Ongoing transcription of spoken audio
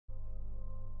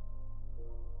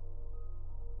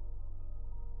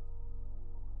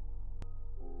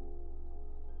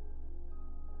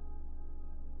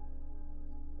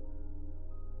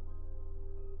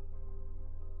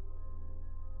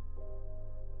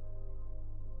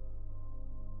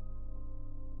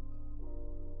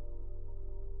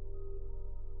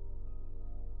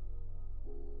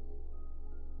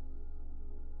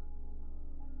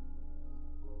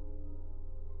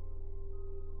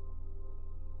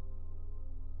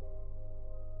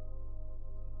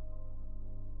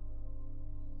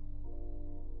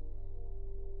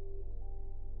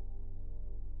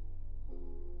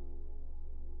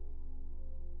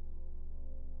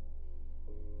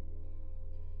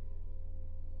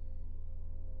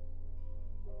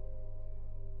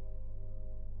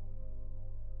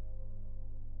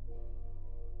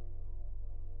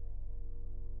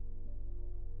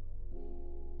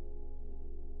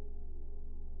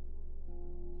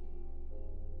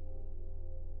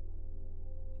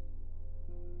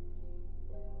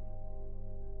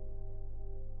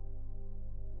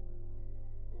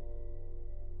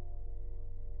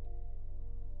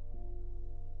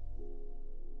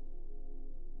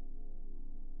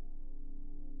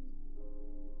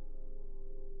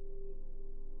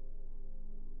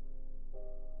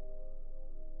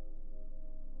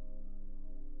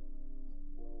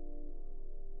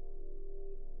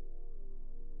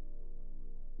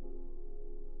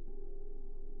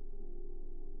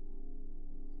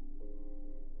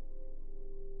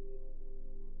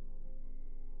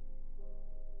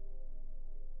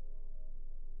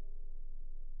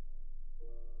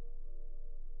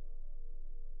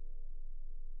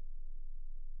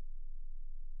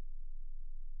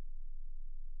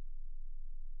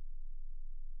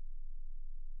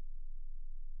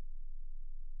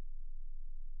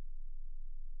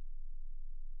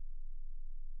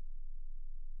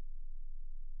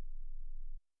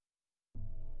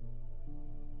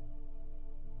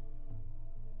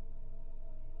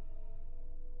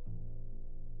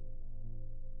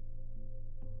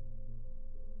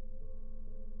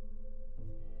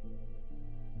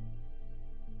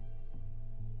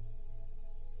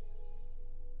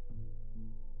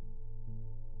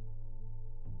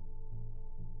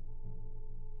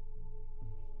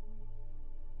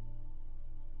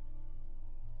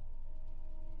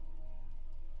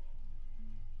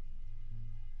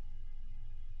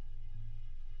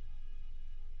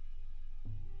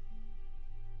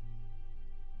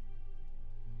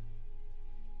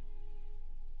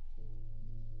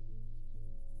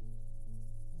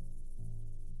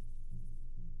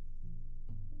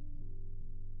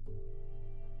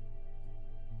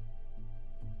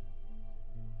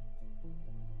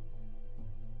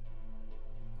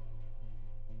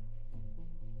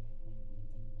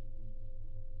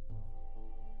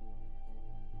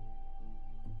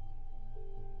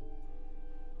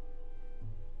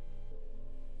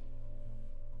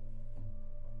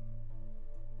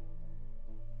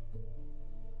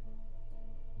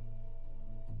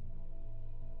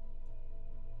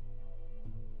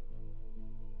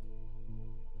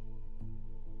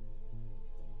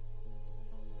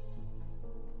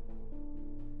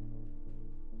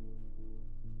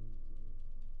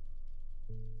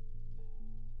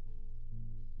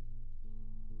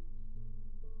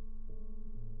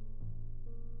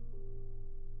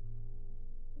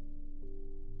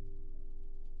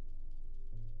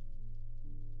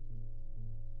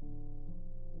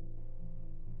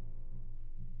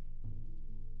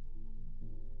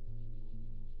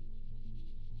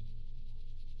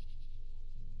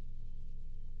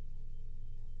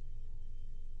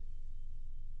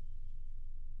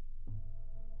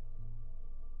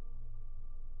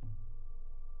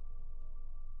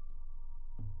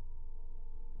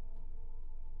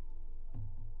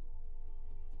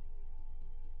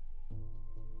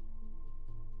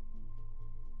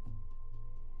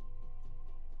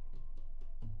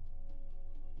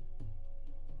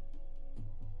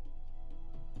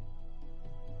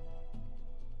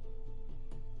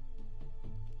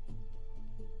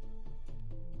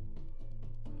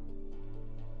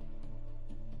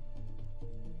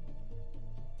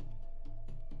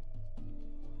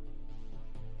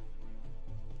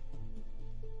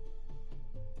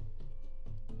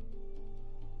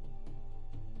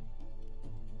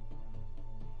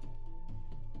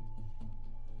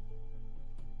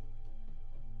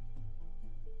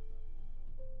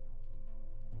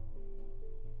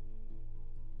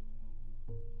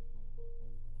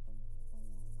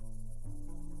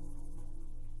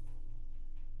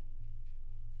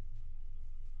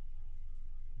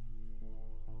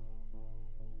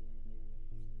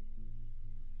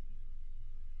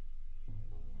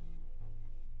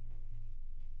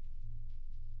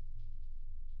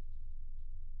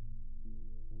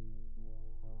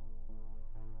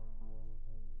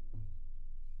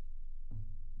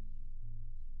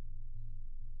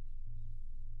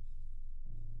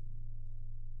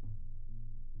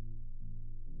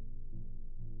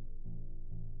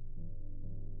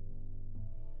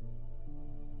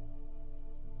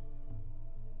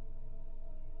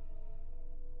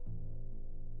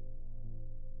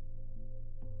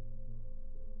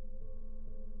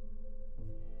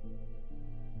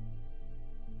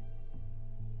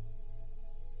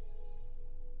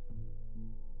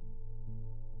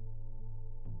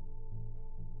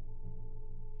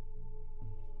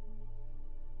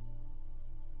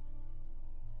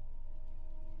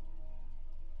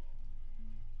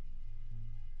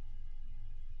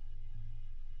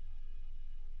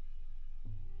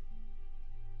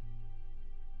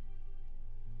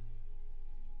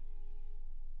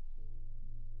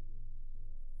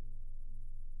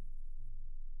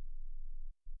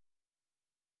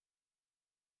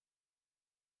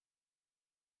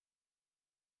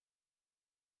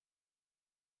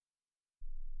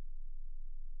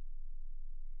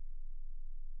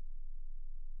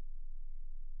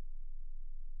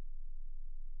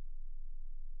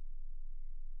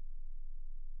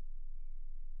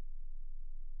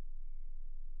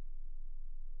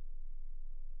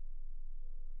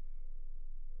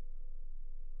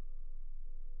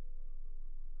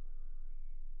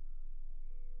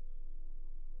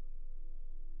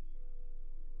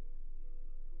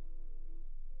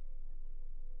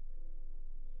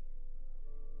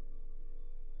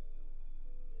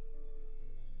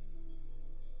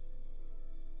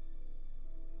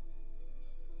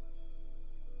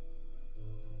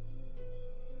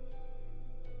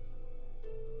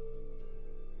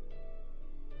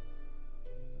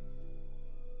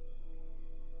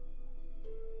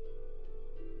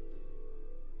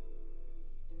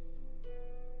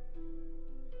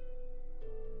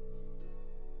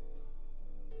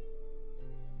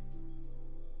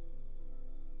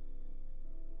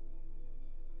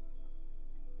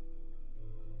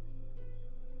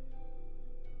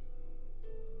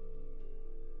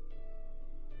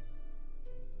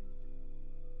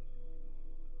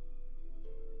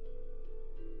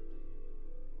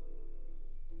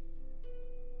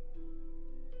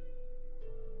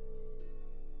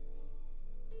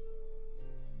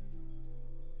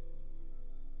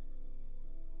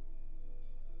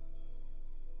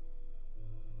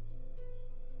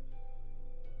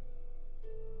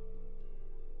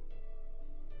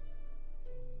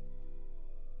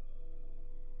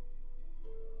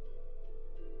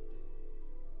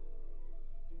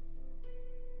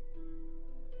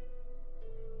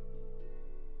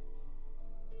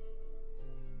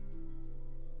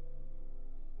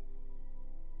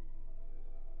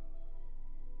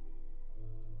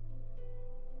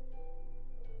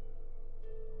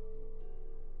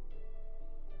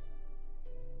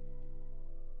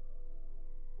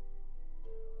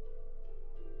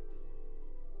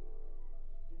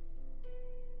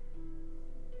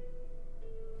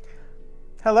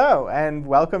Hello, and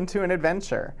welcome to an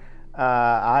adventure.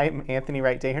 I'm Anthony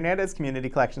Wright Day Hernandez, Community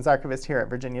Collections Archivist here at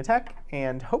Virginia Tech,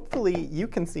 and hopefully you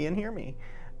can see and hear me.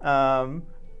 Not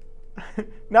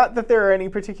that there are any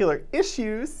particular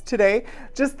issues today,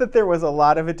 just that there was a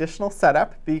lot of additional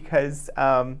setup because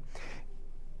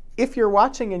if you're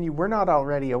watching and you were not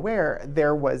already aware,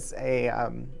 there was a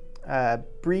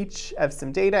breach of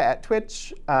some data at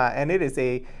Twitch, and it is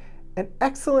an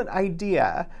excellent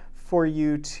idea for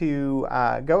you to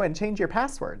go and change your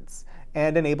passwords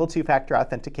and enable two-factor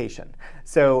authentication.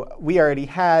 So we already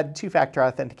had two-factor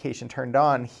authentication turned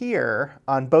on here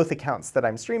on both accounts that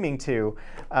I'm streaming to,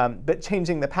 but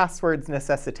changing the passwords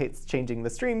necessitates changing the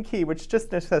stream key, which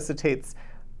just necessitates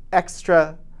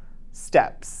extra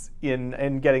steps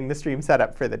in getting the stream set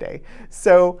up for the day.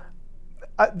 So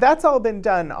that's all been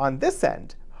done on this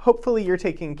end. Hopefully you're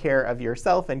taking care of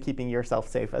yourself and keeping yourself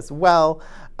safe as well.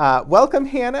 Welcome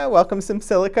Hannah, welcome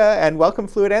SimSilica, and welcome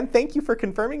Fluid, and thank you for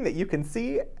confirming that you can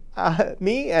see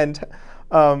me, and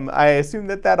I assume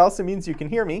that that also means you can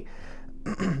hear me.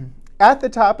 At the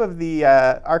top of the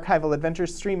Archival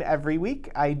Adventures stream every week,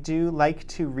 I do like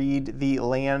to read the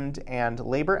land and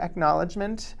labor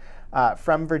acknowledgement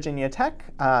from Virginia Tech,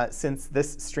 since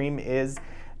this stream is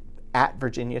at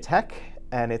Virginia Tech,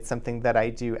 and it's something that I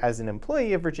do as an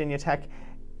employee of Virginia Tech.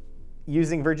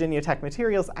 Using Virginia Tech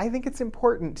materials, I think it's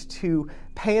important to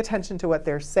pay attention to what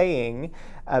they're saying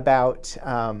about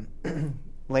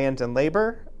land and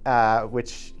labor,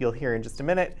 which you'll hear in just a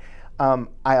minute.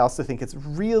 I also think it's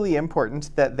really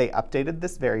important that they updated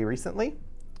this very recently.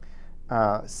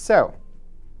 So,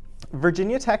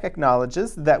 Virginia Tech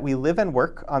acknowledges that we live and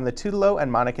work on the Tutelo and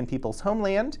Monacan people's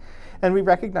homeland, and we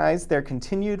recognize their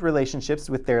continued relationships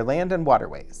with their land and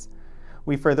waterways.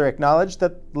 We further acknowledge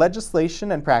that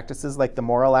legislation and practices like the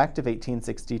Morrill Act of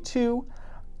 1862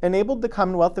 enabled the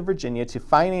Commonwealth of Virginia to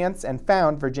finance and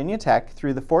found Virginia Tech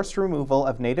through the forced removal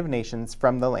of Native nations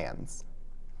from the lands,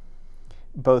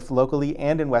 both locally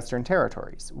and in Western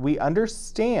territories. We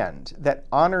understand that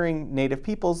honoring Native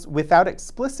peoples without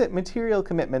explicit material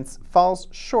commitments falls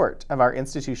short of our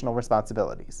institutional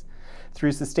responsibilities.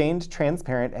 Through sustained,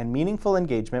 transparent, and meaningful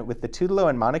engagement with the Tutelo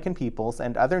and Monacan peoples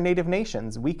and other Native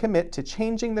nations, we commit to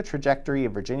changing the trajectory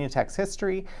of Virginia Tech's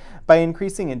history by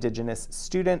increasing Indigenous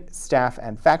student, staff,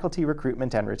 and faculty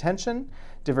recruitment and retention,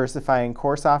 diversifying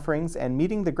course offerings, and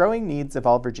meeting the growing needs of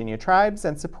all Virginia tribes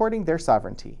and supporting their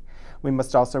sovereignty. We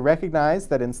must also recognize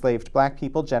that enslaved Black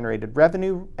people generated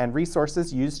revenue and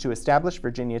resources used to establish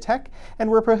Virginia Tech and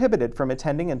were prohibited from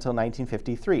attending until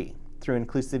 1953. Through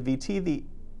Inclusive VT, the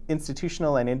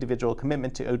institutional and individual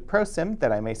commitment to Ode Prosim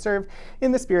that I may serve,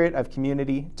 in the spirit of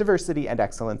community, diversity, and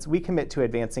excellence, we commit to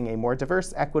advancing a more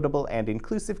diverse, equitable, and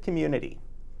inclusive community.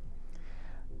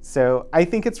 So I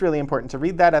think it's really important to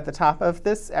read that at the top of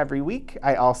this every week.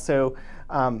 I also,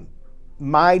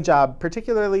 my job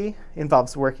particularly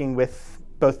involves working with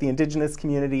both the Indigenous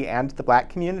community and the Black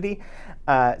community.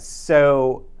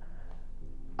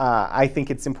 I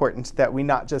think it's important that we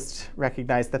not just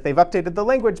recognize that they've updated the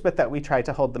language, but that we try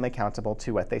to hold them accountable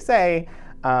to what they say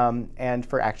and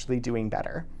for actually doing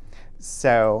better.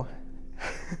 So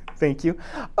thank you.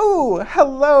 Oh,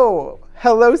 hello.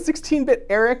 Hello, 16-bit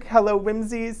Eric. Hello,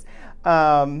 Whimsies.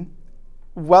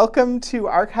 Welcome to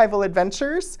Archival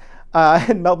Adventures.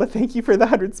 And Melba, thank you for the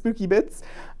 100 spooky bits.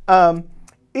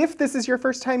 If this is your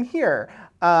first time here,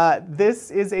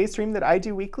 this is a stream that I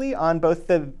do weekly on both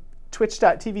the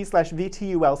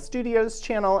twitch.tv/VTUL Studios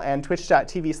channel and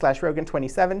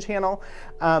twitch.tv/Rogan27 channel.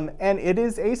 And it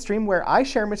is a stream where I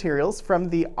share materials from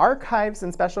the archives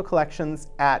and special collections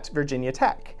at Virginia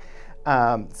Tech.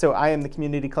 So I am the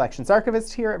Community Collections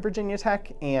Archivist here at Virginia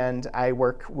Tech, and I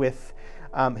work with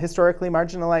historically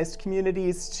marginalized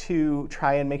communities to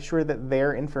try and make sure that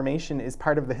their information is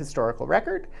part of the historical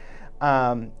record.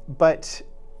 But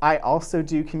I also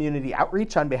do community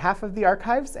outreach on behalf of the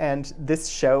archives, and this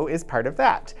show is part of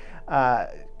that.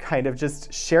 Kind of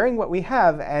just sharing what we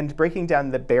have and breaking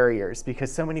down the barriers,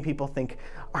 because so many people think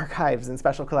archives and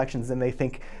special collections and they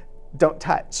think, don't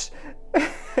touch.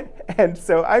 And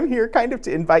so I'm here kind of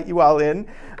to invite you all in.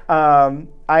 I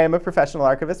am a professional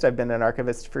archivist. I've been an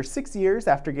archivist for 6 years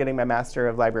after getting my Master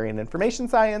of Library and Information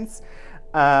Science.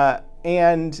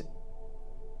 And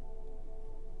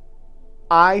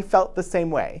I felt the same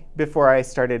way before I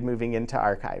started moving into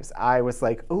archives. I was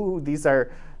like, oh, these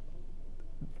are,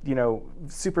 you know,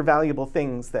 super valuable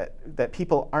things that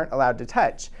people aren't allowed to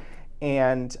touch.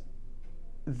 And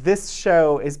this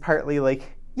show is partly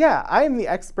like, yeah, I am the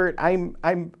expert. I'm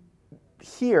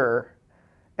here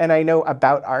and I know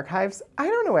about archives. I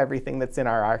don't know everything that's in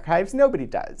our archives. Nobody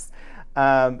does.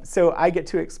 So I get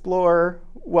to explore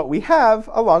what we have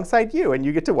alongside you, and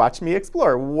you get to watch me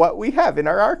explore what we have in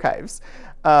our archives.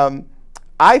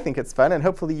 I think it's fun, and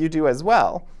hopefully you do as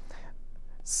well.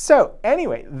 So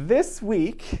anyway, this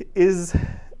is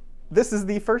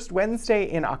the first Wednesday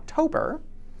in October.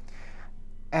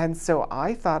 And so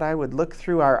I thought I would look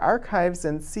through our archives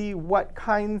and see what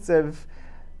kinds of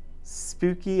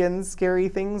spooky and scary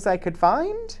things I could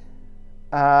find.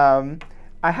 I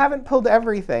haven't pulled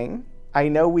everything. I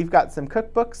know we've got some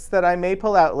cookbooks that I may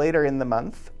pull out later in the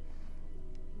month.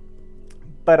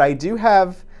 But I do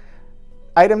have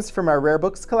items from our rare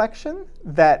books collection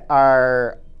that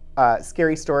are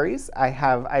scary stories. I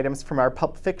have items from our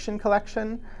pulp fiction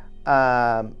collection,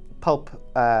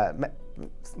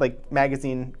 like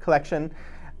magazine collection,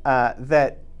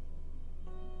 that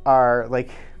are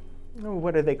like,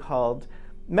 what are they called?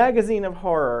 Magazine of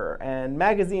Horror, and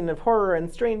Magazine of Horror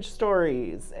and Strange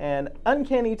Stories, and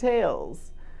Uncanny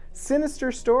Tales,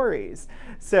 Sinister Stories.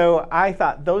 So I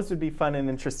thought those would be fun and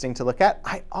interesting to look at.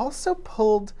 I also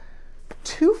pulled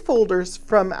 2 folders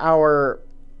from our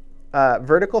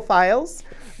vertical files,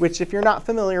 which, if you're not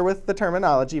familiar with the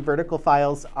terminology, vertical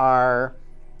files are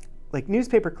like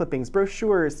newspaper clippings,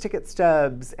 brochures, ticket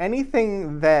stubs,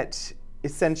 anything that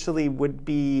essentially would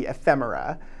be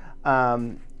ephemera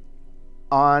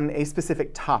on a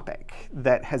specific topic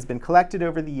that has been collected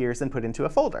over the years and put into a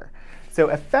folder. So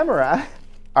ephemera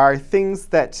are things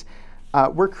that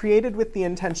were created with the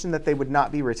intention that they would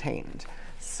not be retained.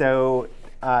 So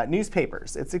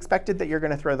newspapers, it's expected that you're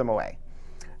going to throw them away.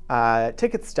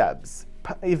 Ticket stubs,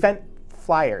 event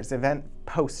flyers, event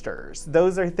posters,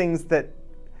 those are things that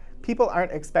people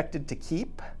aren't expected to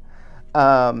keep.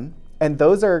 And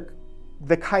those are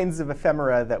the kinds of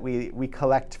ephemera that we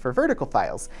collect for vertical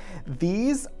files.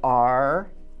 These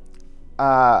are,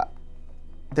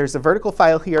 there's a vertical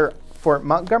file here for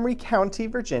Montgomery County,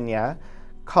 Virginia,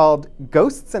 called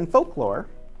Ghosts and Folklore,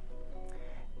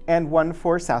 and one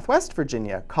for Southwest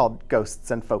Virginia called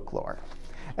Ghosts and Folklore.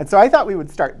 And so I thought we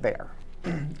would start there.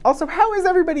 Also, how is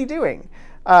everybody doing?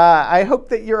 I hope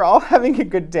that you're all having a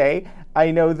good day.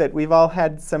 I know that we've all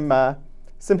had some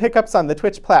hiccups on the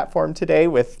Twitch platform today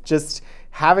with just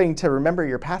having to remember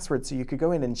your password so you could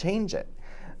go in and change it.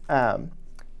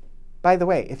 By the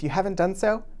way, if you haven't done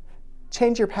so,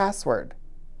 change your password.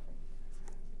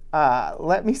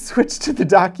 Let me switch to the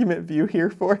document view here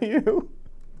for you.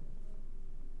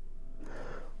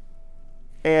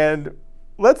 And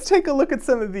let's take a look at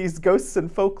some of these ghosts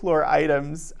and folklore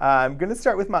items. I'm going to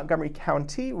start with Montgomery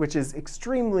County, which is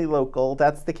extremely local.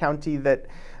 That's the county that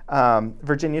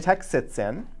Virginia Tech sits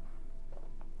in.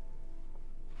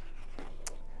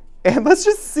 And let's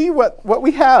just see what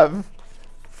we have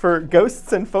for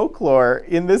ghosts and folklore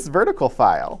in this vertical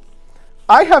file.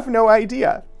 I have no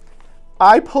idea.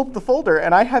 I pulled the folder,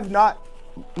 and I have not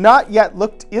yet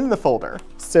looked in the folder.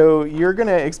 So you're going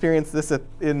to experience this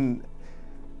in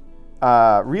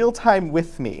real time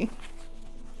with me.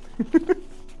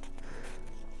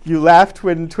 You laughed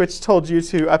when Twitch told you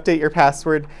to update your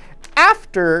password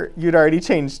after you'd already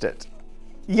changed it.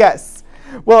 Yes.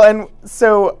 Well, and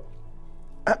so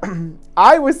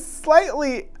I was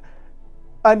slightly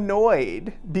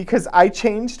annoyed because I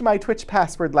changed my Twitch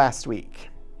password last week.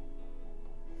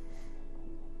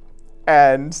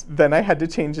 And then I had to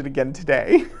change it again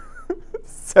today.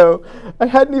 So I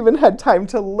hadn't even had time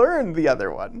to learn the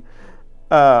other one.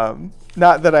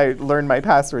 Not that I learn my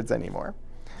passwords anymore.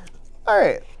 All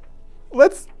right,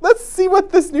 let's see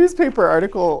what this newspaper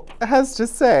article has to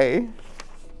say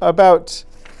about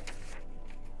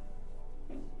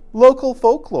local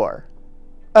folklore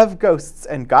of ghosts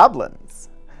and goblins.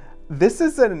 This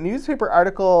is a newspaper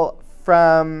article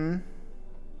from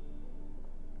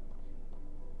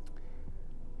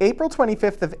April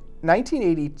 25th of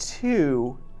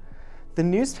 1982. The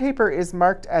newspaper is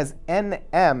marked as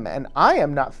NM, and I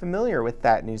am not familiar with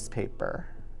that newspaper.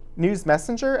 News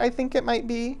Messenger, I think it might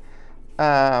be.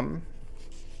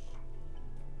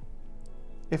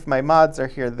 If my mods are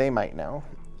here, they might know.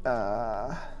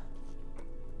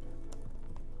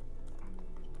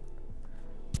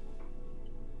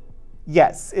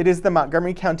 Yes, it is the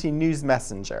Montgomery County News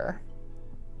Messenger.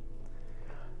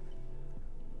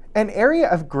 An area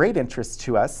of great interest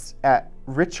to us at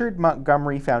Richard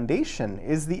Montgomery Foundation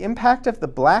is the impact of the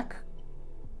Black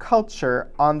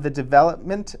culture on the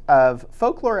development of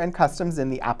folklore and customs in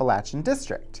the Appalachian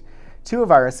District. 2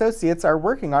 of our associates are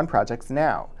working on projects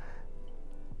now.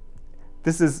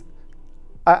 This is,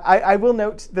 I will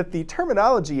note that the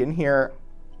terminology in here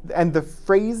and the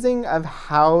phrasing of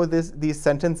how these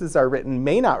sentences are written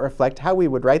may not reflect how we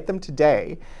would write them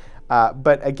today.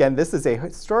 But again, this is a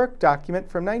historic document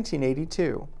from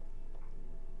 1982.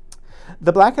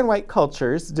 The black and white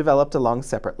cultures developed along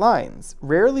separate lines,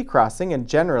 rarely crossing and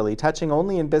generally touching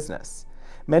only in business.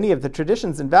 Many of the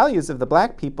traditions and values of the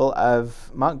black people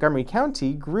of Montgomery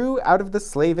County grew out of the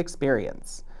slave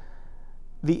experience.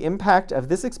 The impact of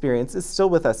this experience is still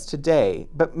with us today,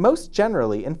 but most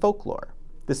generally in folklore.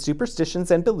 The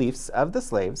superstitions and beliefs of the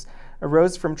slaves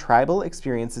arose from tribal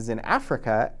experiences in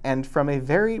Africa and from a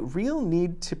very real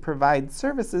need to provide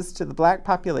services to the black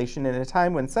population in a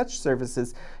time when such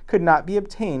services could not be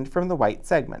obtained from the white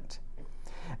segment.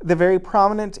 The very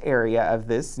prominent area of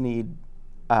this need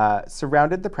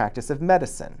surrounded the practice of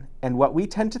medicine and what we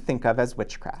tend to think of as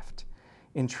witchcraft.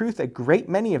 In truth, a great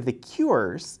many of the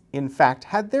cures, in fact,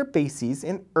 had their bases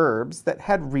in herbs that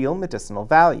had real medicinal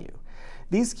value.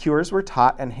 These cures were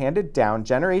taught and handed down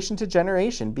generation to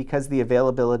generation because the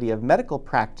availability of medical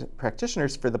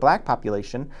practitioners for the black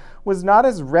population was not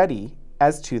as ready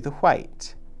as to the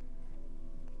white.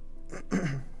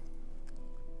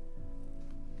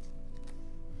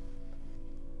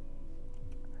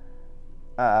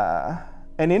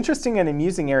 An interesting and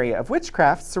amusing area of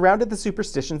witchcraft surrounded the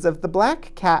superstitions of the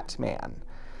Black Cat Man.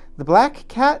 The Black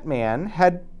Cat Man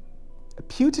had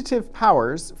putative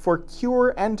powers for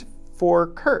cure and for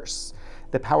curse.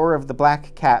 The power of the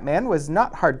Black Cat Man was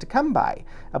not hard to come by.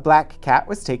 A black cat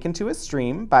was taken to a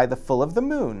stream by the full of the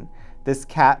moon. This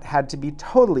cat had to be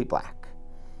totally black.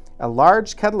 A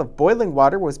large kettle of boiling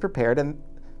water was prepared and...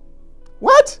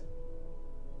 What?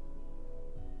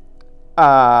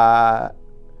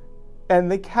 And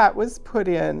the cat was put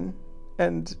in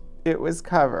and it was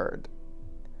covered.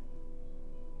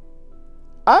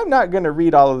 I'm not going to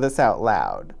read all of this out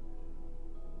loud.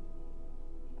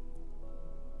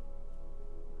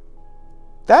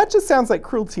 That just sounds like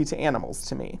cruelty to animals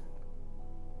to me.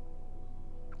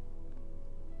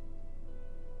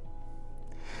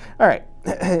 All right.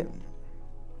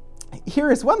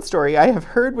 Here is one story I have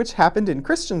heard which happened in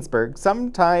Christiansburg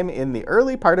sometime in the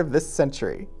early part of this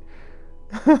century.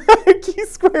 Key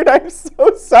squared, I'm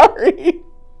so sorry.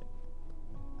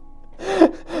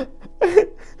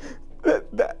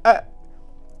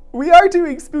 We are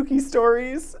doing spooky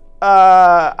stories.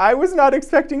 I was not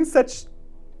expecting such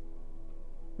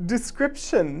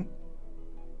description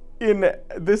in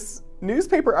this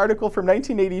newspaper article from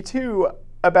 1982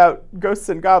 about ghosts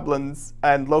and goblins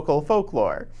and local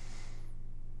folklore.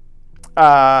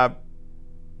 Yeah.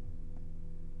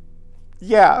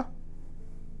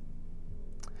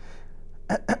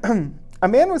 A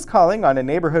man was calling on a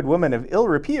neighborhood woman of ill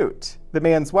repute. The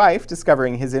man's wife,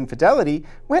 discovering his infidelity,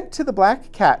 went to the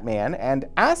Black Cat Man and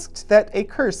asked that a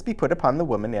curse be put upon the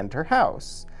woman and her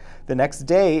house. The next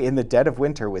day, in the dead of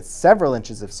winter, with several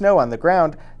inches of snow on the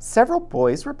ground, several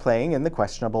boys were playing in the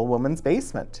questionable woman's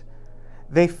basement.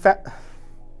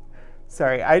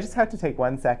 Sorry, I just have to take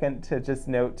 1 second to just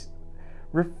note,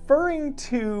 referring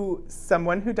to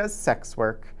someone who does sex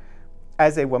work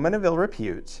as a woman of ill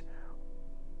repute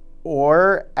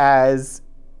or as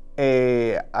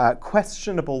a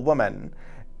questionable woman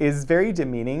is very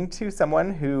demeaning to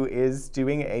someone who is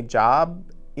doing a job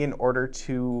in order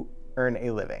to earn a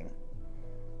living.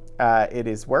 It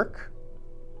is work.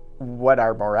 What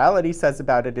our morality says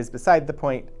about it is beside the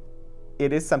point.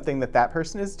 It is something that that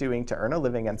person is doing to earn a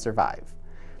living and survive.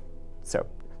 So,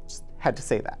 just had to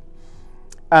say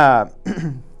that.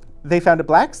 They found a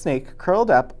black snake curled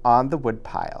up on the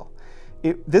woodpile.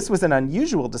 This was an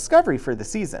unusual discovery for the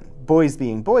season. Boys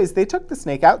being boys, they took the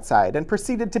snake outside and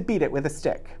proceeded to beat it with a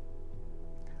stick.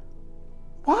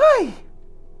 Why?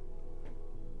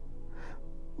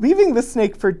 Leaving the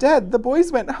snake for dead, the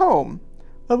boys went home.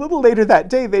 A little later that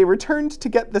day, they returned to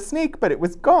get the snake, but it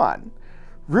was gone.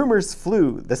 Rumors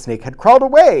flew. The snake had crawled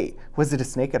away. Was it a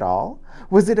snake at all?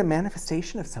 Was it a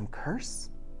manifestation of some curse?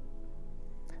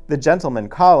 The gentleman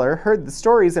caller heard the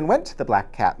stories and went to the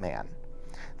Black Cat Man.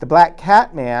 The Black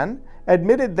Cat Man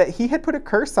admitted that he had put a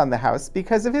curse on the house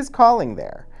because of his calling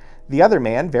there. The other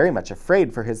man, very much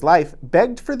afraid for his life,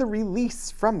 begged for the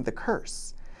release from the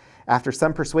curse. After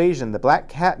some persuasion, the Black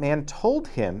Cat Man told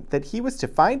him that he was to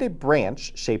find a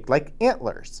branch shaped like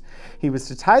antlers. He was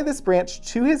to tie this branch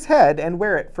to his head and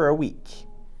wear it for a week.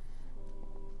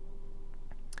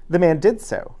 The man did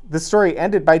so. The story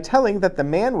ended by telling that the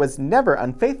man was never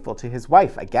unfaithful to his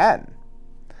wife again.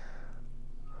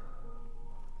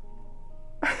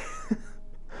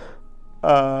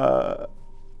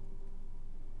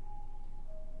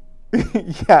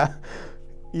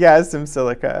 Yeah, some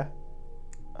silica.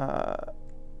 A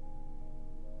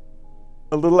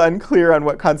little unclear on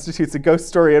what constitutes a ghost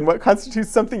story and what constitutes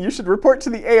something you should report to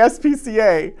the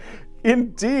ASPCA.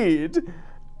 Indeed.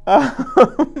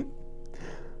 Um,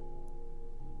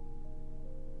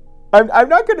 I'm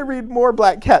not going to read more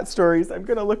Black Cat stories. I'm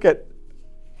going to look at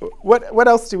what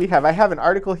else do we have? I have an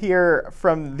article here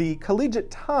from the Collegiate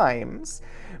Times,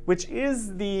 which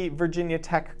is the Virginia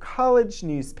Tech College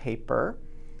newspaper.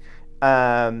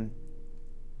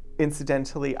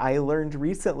 Incidentally, I learned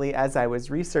recently as I was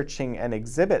researching an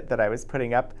exhibit that I was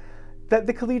putting up that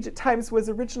the Collegiate Times was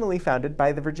originally founded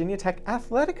by the Virginia Tech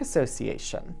Athletic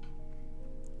Association.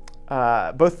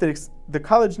 Both the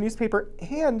college newspaper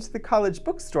and the college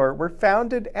bookstore were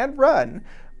founded and run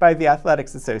by the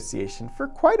Athletics Association for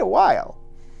quite a while.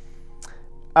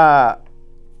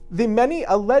 The many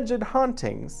alleged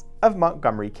hauntings of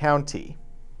Montgomery County.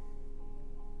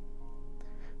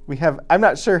 We have, I'm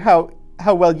not sure how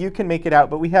well you can make it out,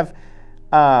 but we have,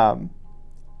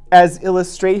 as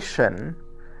illustration,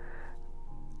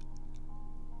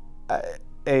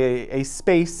 a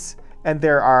space, and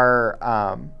there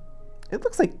are, it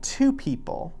looks like 2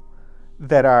 people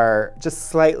that are just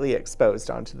slightly exposed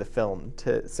onto the film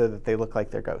so that they look like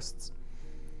they're ghosts.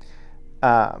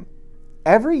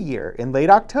 Every year in late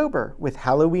October, with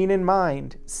Halloween in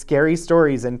mind, scary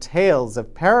stories and tales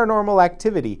of paranormal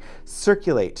activity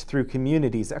circulate through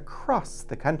communities across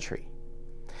the country.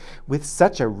 With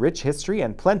such a rich history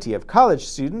and plenty of college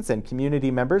students and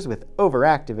community members with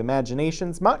overactive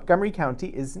imaginations, Montgomery County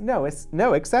is no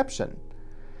exception.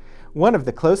 One of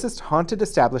the closest haunted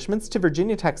establishments to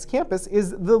Virginia Tech's campus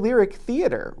is the Lyric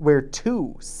Theater, where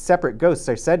 2 separate ghosts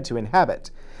are said to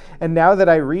inhabit. And now that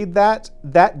I read that,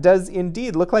 that does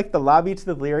indeed look like the lobby to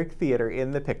the Lyric Theater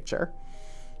in the picture.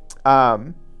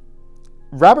 Robert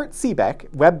Seebeck,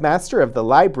 webmaster of the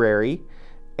library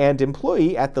and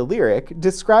employee at the Lyric,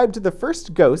 described the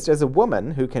first ghost as a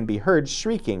woman who can be heard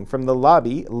shrieking from the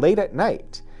lobby late at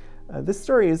night. This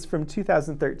story is from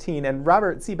 2013, and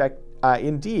Robert Seebeck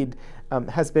indeed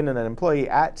has been an employee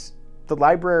at the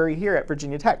library here at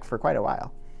Virginia Tech for quite a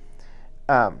while.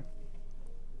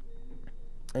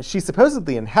 She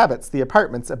supposedly inhabits the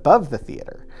apartments above the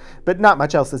theater, but not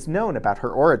much else is known about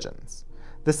her origins.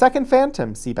 The second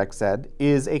phantom, Seebeck said,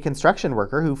 is a construction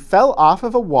worker who fell off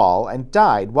of a wall and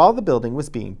died while the building was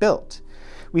being built.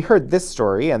 We heard this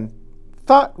story and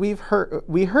thought we've heard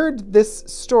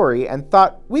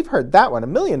that one a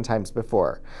million times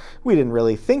before. We didn't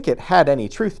really think it had any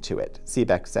truth to it,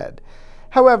 Seebeck said.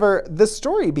 However, the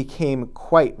story became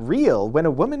quite real when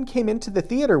a woman came into the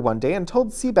theater one day and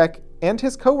told Seebeck and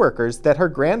his coworkers that her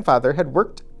grandfather had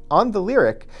worked on the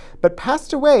Lyric, but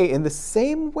passed away in the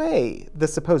same way the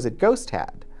supposed ghost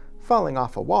had, falling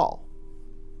off a wall.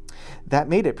 That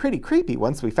made it pretty creepy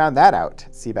once we found that out,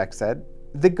 Seebeck said.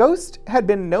 The ghost had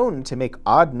been known to make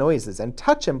odd noises and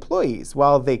touch employees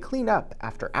while they clean up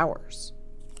after hours.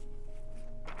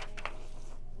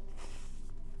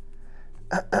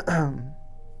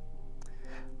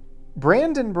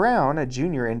 Brandon Brown, a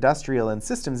junior industrial and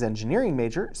systems engineering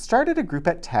major, started a group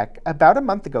at Tech about a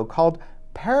month ago called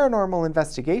Paranormal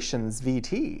Investigations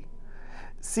VT.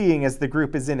 Seeing as the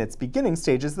group is in its beginning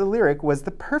stages, the Lyric was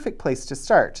the perfect place to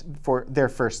start for their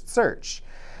first search.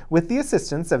 With the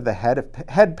assistance of the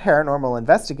head paranormal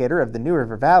investigator of the New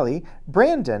River Valley,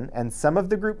 Brandon and some of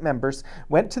the group members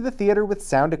went to the theater with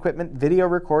sound equipment, video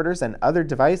recorders, and other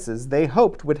devices they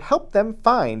hoped would help them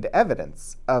find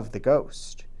evidence of the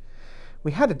ghost.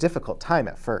 We had a difficult time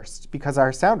at first, because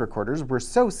our sound recorders were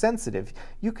so sensitive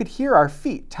you could hear our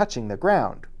feet touching the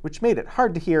ground, which made it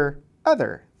hard to hear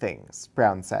other things,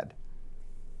 Brown said.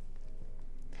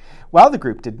 While the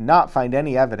group did not find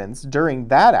any evidence during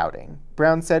that outing,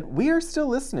 Brown said, "We are still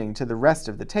listening to the rest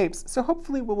of the tapes, so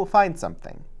hopefully we will find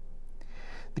something."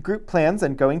 The group plans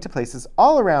on going to places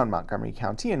all around Montgomery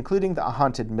County, including the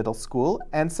haunted middle school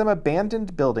and some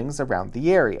abandoned buildings around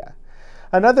the area.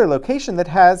 Another location that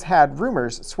has had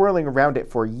rumors swirling around it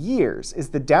for years is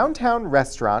the downtown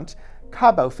restaurant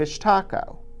Cabo Fish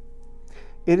Taco.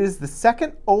 It is the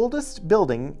second oldest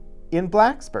building in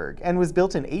Blacksburg and was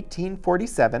built in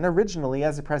 1847, originally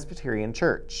as a Presbyterian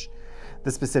church.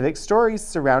 The specific stories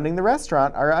surrounding the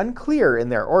restaurant are unclear in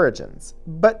their origins,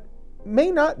 but may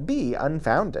not be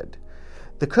unfounded.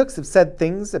 The cooks have said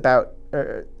things about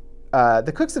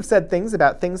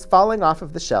things falling off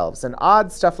of the shelves and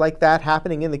odd stuff like that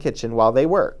happening in the kitchen while they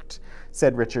worked,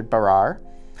 said Richard Barrar,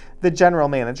 the general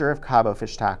manager of Cabo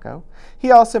Fish Taco.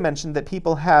 He also mentioned that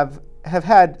people have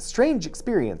had strange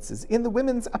experiences in the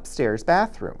women's upstairs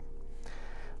bathroom.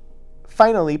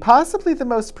 Finally, possibly the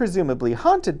most presumably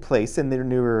haunted place in the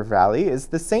New River Valley is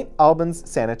the St. Albans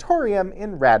Sanatorium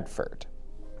in Radford.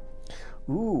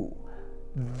 Ooh,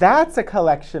 that's a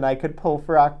collection I could pull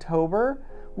for October.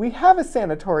 We have a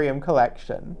sanatorium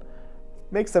collection.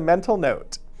 Makes a mental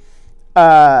note.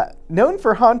 Known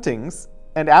for hauntings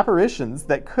and apparitions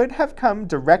that could have come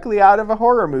directly out of a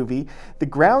horror movie, the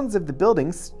grounds the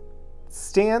building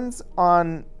stands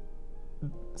on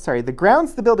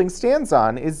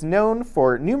is known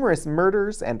for numerous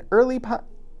murders and early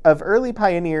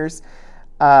pioneers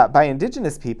by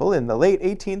indigenous people in the late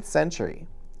 18th century,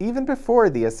 even before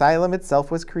the asylum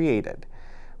itself was created.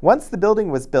 Once the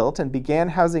building was built and began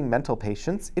housing mental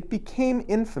patients, it became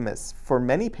infamous for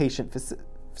many patient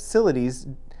facilities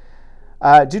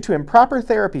due to improper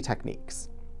therapy techniques.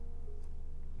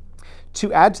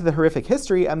 To add to the horrific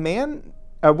history,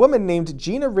 a woman named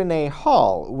Gina Renee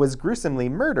Hall was gruesomely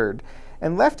murdered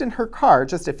and left in her car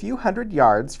just a few hundred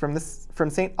yards from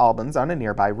St. Albans on a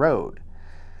nearby road.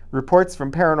 Reports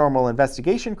from paranormal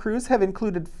investigation crews have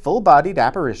included full-bodied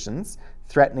apparitions,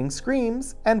 threatening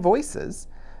screams and voices,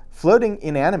 floating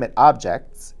inanimate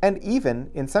objects, and even,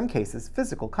 in some cases,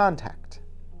 physical contact.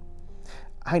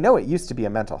 "I know it used to be a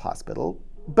mental hospital,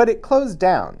 but it closed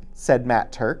down," said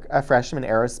Matt Turk, a freshman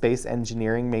aerospace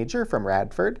engineering major from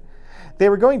Radford. "They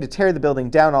were going to tear the building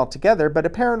down altogether, but a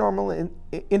paranormal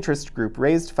interest group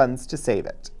raised funds to save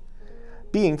it."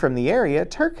 Being from the area,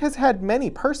 Turk has had many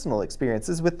personal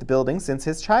experiences with the building since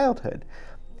his childhood.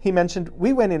 He mentioned,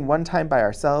 "We went in one time by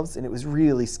ourselves and it was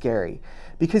really scary,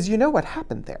 because you know what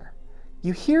happened there.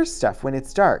 You hear stuff when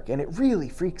it's dark and it really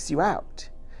freaks you out."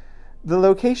 The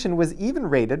location was even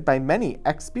rated by many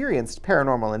experienced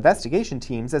paranormal investigation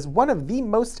teams as one of the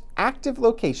most active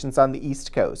locations on the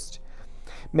East Coast.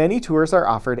 Many tours are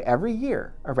offered every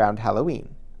year around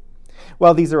Halloween.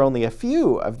 While these are only a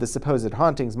few of the supposed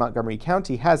hauntings Montgomery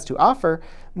County has to offer,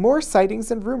 more sightings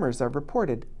and rumors are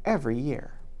reported every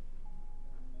year.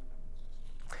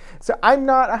 So I'm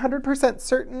not 100%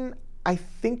 certain. I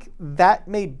think that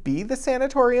may be the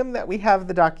sanatorium that we have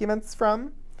the documents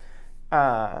from.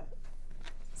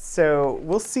 So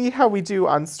we'll see how we do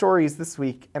on stories this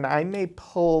week, and I may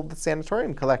pull the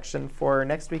sanatorium collection for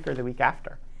next week or the week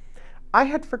after. I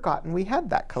had forgotten we had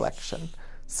that collection.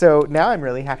 So now I'm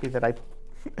really happy that I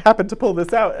happened to pull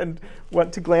this out and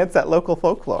want to glance at local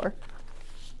folklore.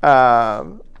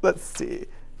 Let's see.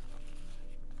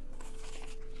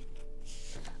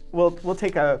 We'll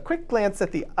take a quick glance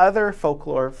at the other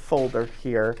folklore folder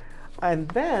here, and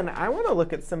then I want to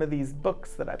look at some of these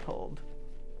books that I pulled.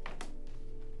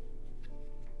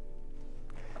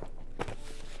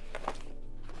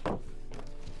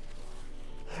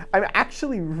 I'm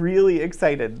actually really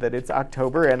excited that it's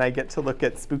October and I get to look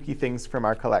at spooky things from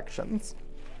our collections.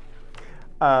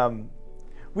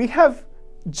 We have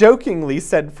jokingly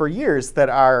said for years that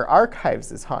our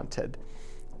archives is haunted.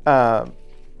 I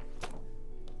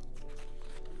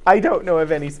don't know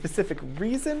of any specific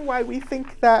reason why we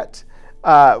think that.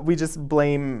 We just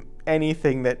blame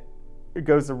anything that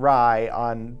goes awry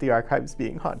on the archives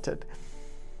being haunted.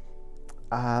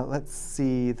 Let's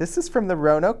see. This is from the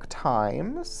Roanoke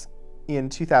Times in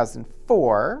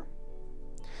 2004.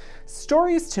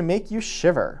 Stories to make you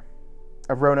shiver.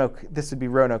 This would be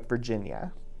Roanoke,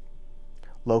 Virginia.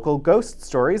 Local ghost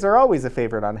stories are always a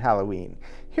favorite on Halloween.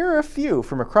 Here are a few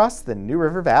from across the New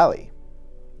River Valley.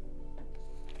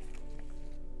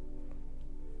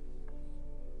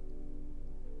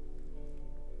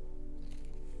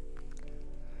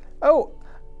 Oh,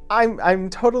 I'm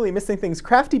totally missing things.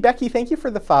 Crafty Becky, thank you for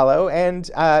the follow. And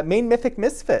Main Mythic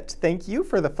Misfit, thank you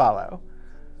for the follow.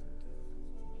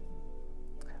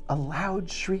 A loud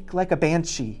shriek like a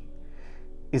banshee.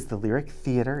 Is the Lyric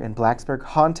Theater in Blacksburg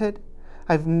haunted?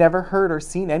 I've never heard or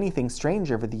seen anything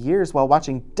strange over the years while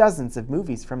watching dozens of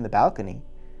movies from the balcony.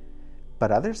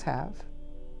 But others have.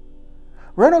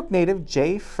 Roanoke native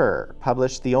Jay Furr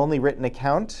published the only written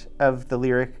account of the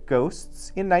Lyric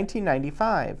ghosts in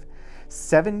 1995.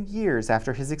 7 years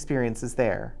after his experiences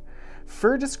there.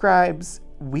 Furr describes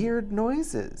weird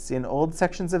noises in old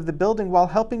sections of the building while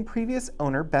helping previous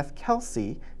owner Beth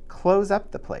Kelsey close up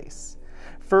the place.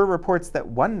 Furr reports that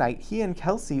one night he and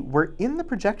Kelsey were in the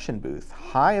projection booth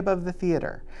high above the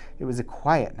theater. It was a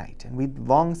quiet night, and we'd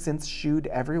long since shooed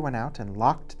everyone out and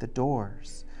locked the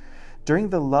doors.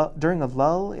 During a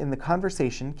lull in the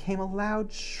conversation came a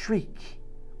loud shriek.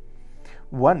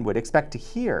 One would expect to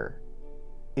hear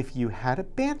if you had a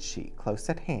banshee close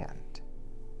at hand.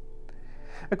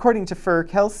 According to Furr,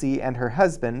 Kelsey and her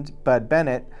husband, Bud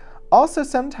Bennett, also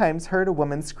sometimes heard a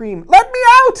woman scream, "Let me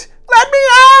out! Let me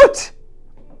out!"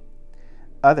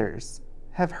 Others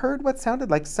have heard what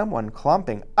sounded like someone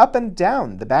clomping up and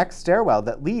down the back stairwell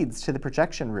that leads to the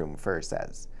projection room, Furr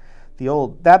says.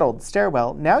 That old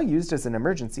stairwell, now used as an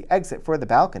emergency exit for the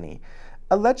balcony,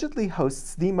 allegedly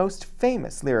hosts the most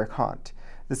famous Lyric haunt,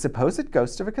 the supposed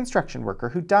ghost of a construction worker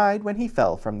who died when he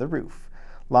fell from the roof.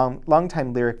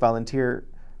 Longtime lyric volunteer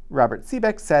Robert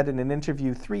Seebeck said in an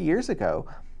interview 3 years ago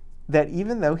that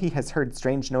even though he has heard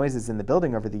strange noises in the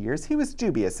building over the years, he was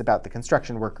dubious about the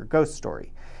construction worker ghost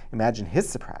story. Imagine his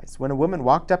surprise when a woman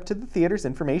walked up to the theater's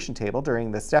information table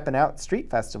during the Steppin' Out Street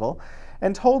Festival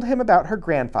and told him about her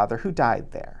grandfather who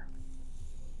died there.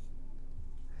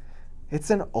 It's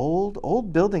an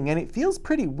old building, and it feels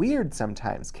pretty weird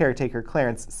sometimes, caretaker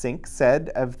Clarence Sink said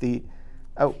of the...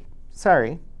 Oh,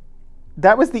 sorry.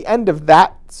 That was the end of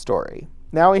that story.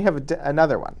 Now we have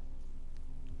another one.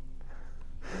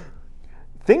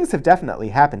 Things have definitely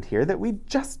happened here that we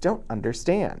just don't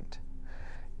understand.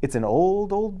 It's an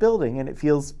old building, and it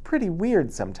feels pretty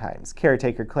weird sometimes,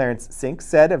 caretaker Clarence Sink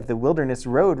said of the Wilderness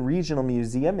Road Regional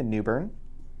Museum in New Bern.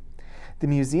 The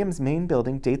museum's main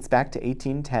building dates back to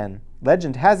 1810.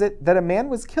 Legend has it that a man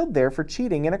was killed there for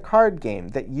cheating in a card game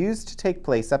that used to take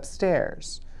place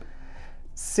upstairs.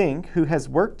 Sink, who has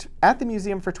worked at the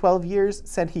museum for 12 years,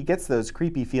 said he gets those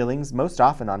creepy feelings most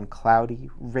often on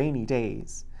cloudy, rainy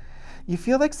days. You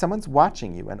feel like someone's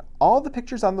watching you, and all the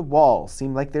pictures on the wall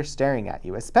seem like they're staring at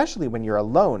you, especially when you're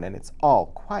alone and it's all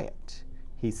quiet,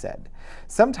 he said.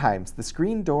 Sometimes the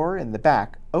screen door in the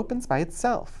back opens by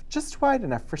itself, just wide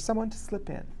enough for someone to slip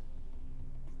in.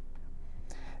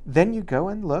 Then you go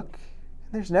and look,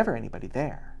 and there's never anybody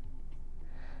there.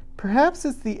 Perhaps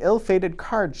it's the ill-fated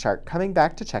card shark coming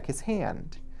back to check his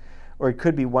hand. Or it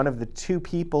could be one of the 2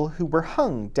 people who were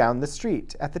hung down the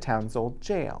street at the town's old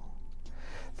jail.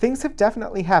 Things have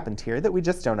definitely happened here that we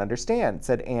just don't understand,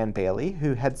 said Anne Bailey,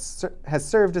 who has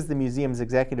served as the museum's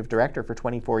executive director for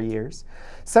 24 years.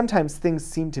 Sometimes things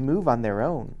seem to move on their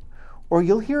own, or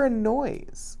you'll hear a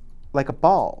noise, like a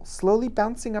ball, slowly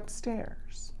bouncing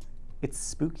upstairs. It's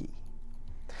spooky.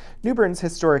 New Bern's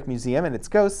Historic Museum and its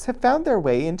ghosts have found their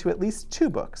way into at least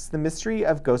 2 books, The Mystery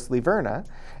of Ghostly Verna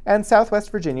and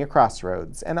Southwest Virginia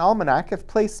Crossroads, an almanac of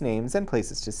place names and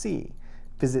places to see.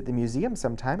 Visit the museum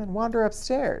sometime and wander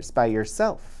upstairs by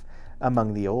yourself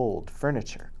among the old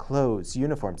furniture, clothes,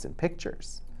 uniforms, and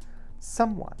pictures.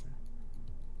 Someone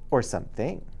or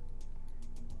something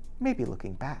may be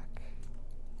looking back.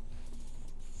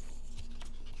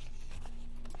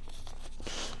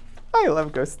 I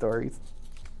love ghost stories.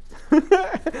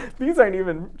 These aren't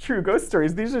even true ghost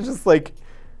stories. These are just like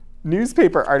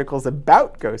newspaper articles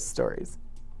about ghost stories.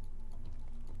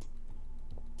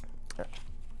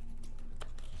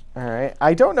 All right,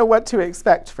 I don't know what to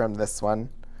expect from this one.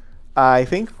 I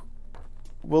think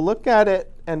we'll look at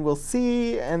it and we'll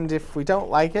see, and if we don't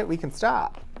like it, we can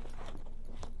stop.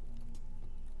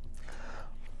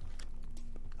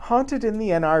 Haunted in the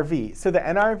NRV. So the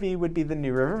NRV would be the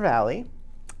New River Valley,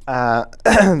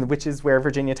 which is where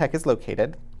Virginia Tech is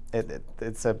located.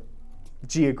 It's a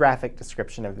geographic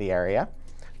description of the area,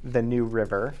 the New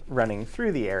River running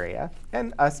through the area,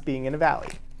 and us being in a valley.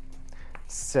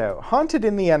 So, haunted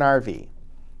in the NRV.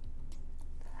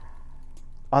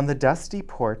 On the dusty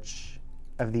porch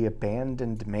of the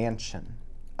abandoned mansion,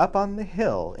 up on the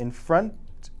hill in front,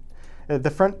 the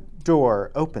front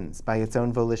door opens by its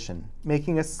own volition,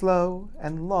 making a slow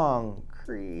and long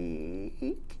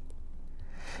creak.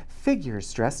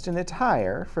 Figures dressed in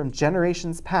attire from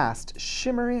generations past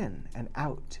shimmer in and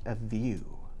out of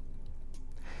view.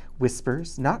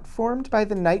 Whispers not formed by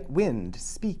the night wind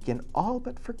speak in all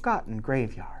but forgotten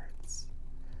graveyards.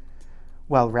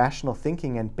 While rational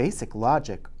thinking and basic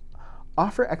logic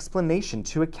offer explanation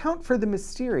to account for the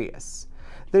mysterious,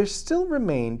 there still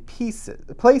remain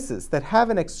places that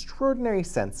have an extraordinary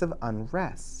sense of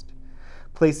unrest,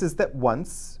 places that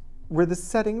once were the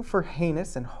setting for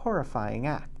heinous and horrifying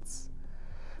acts,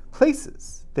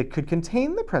 places that could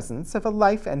contain the presence of a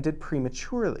life ended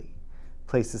prematurely,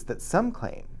 places that some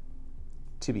claim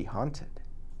to be haunted.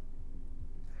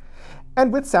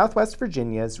 And with Southwest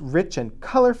Virginia's rich and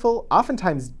colorful,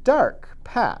 oftentimes dark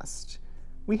past,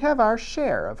 we have our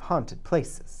share of haunted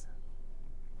places.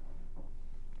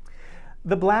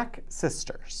 The Black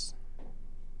Sisters.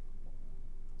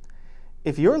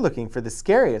 If you're looking for the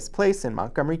scariest place in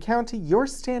Montgomery County, you're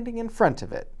standing in front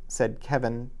of it, said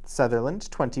Kevin Sutherland,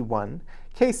 21,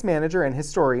 case manager and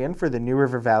historian for the New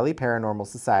River Valley Paranormal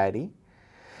Society.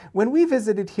 When we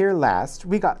visited here last,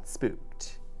 we got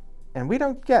spooked. And we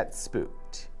don't get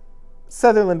spooked.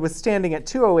 Sutherland was standing at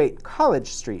 208 College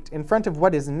Street in front of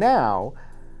what is now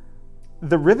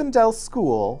the Rivendell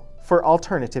School for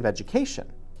Alternative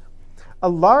Education, a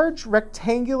large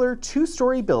rectangular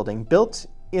 2-story building built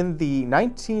in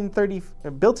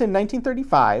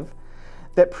 1935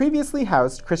 that previously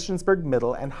housed Christiansburg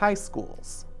Middle and High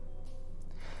Schools.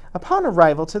 Upon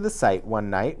arrival to the site one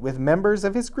night with members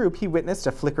of his group, he witnessed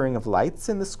a flickering of lights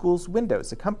in the school's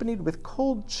windows, accompanied with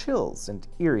cold chills and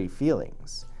eerie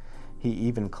feelings. He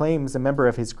even claims a member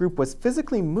of his group was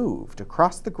physically moved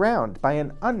across the ground by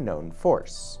an unknown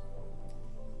force.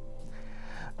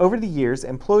 Over the years,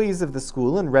 employees of the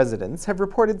school and residents have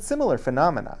reported similar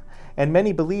phenomena, and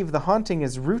many believe the haunting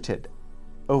is rooted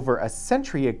over a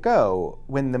century ago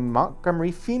when the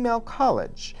Montgomery Female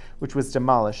College, which was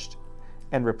demolished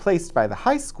and replaced by the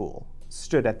high school,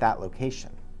 stood at that location.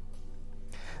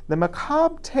 The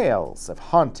macabre tales of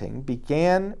haunting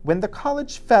began when the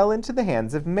college fell into the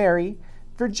hands of Mary,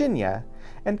 Virginia,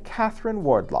 and Catherine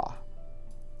Wardlaw.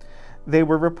 They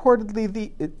were reported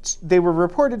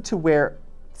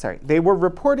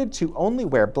to only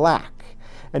wear black,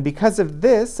 and because of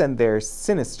this and their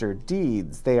sinister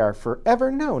deeds, they are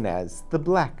forever known as the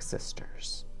Black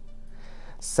Sisters.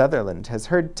 Sutherland has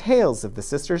heard tales of the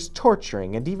sisters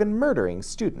torturing and even murdering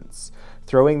students,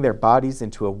 throwing their bodies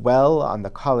into a well on the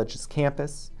college's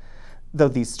campus. Though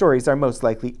these stories are most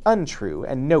likely untrue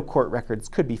and no court records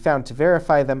could be found to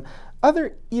verify them,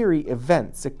 other eerie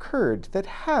events occurred that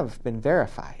have been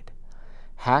verified.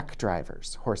 Hack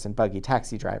drivers, horse and buggy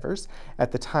taxi drivers,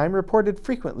 at the time reported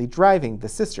frequently driving the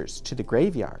sisters to the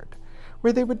graveyard,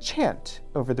 where they would chant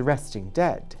over the resting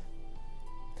dead.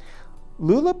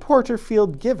 Lula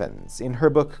Porterfield Givens, in her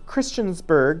book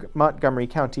Christiansburg, Montgomery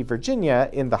County,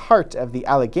 Virginia, in the Heart of the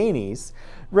Alleghenies,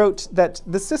 wrote that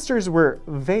the sisters were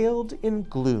veiled in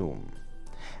gloom,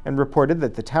 and reported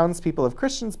that the townspeople of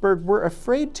Christiansburg were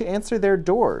afraid to answer their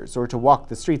doors or to walk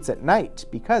the streets at night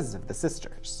because of the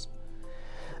sisters.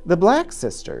 The Black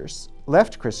Sisters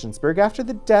left Christiansburg after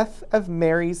the death of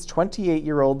Mary's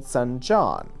 28-year-old son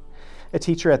John, a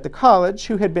teacher at the college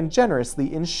who had been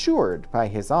generously insured by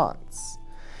his aunts.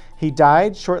 He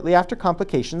died shortly after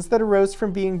complications that arose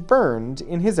from being burned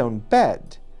in his own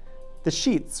bed. The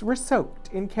sheets were soaked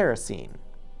in kerosene.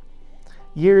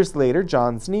 Years later,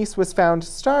 John's niece was found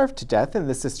starved to death in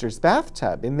the sisters'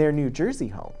 bathtub in their New Jersey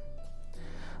home.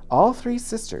 All three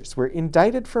sisters were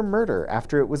indicted for murder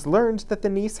after it was learned that the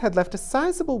niece had left a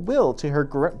sizable will to her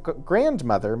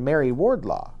grandmother, Mary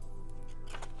Wardlaw.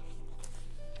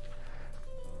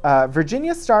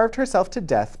 Virginia starved herself to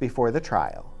death before the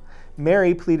trial.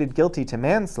 Mary pleaded guilty to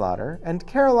manslaughter, and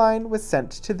Caroline was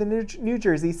sent to the New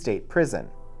Jersey State Prison.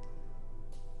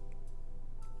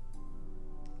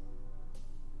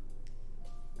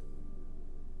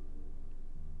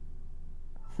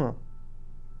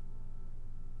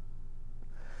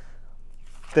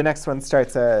 The next one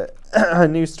starts a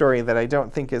new story that I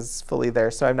don't think is fully there,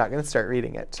 so I'm not going to start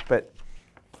reading it, but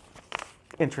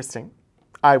interesting.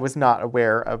 I was not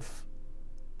aware of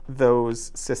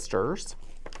those sisters.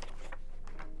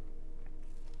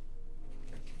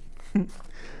 All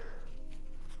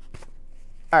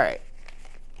right,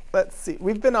 let's see.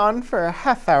 We've been on for a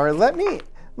half hour. Let me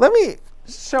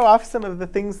show off some of the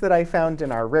things that I found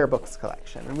in our rare books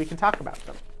collection, and we can talk about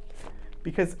them.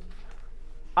 Because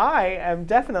I am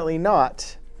definitely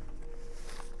not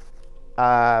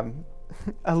a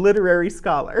literary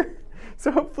scholar.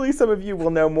 So hopefully some of you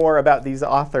will know more about these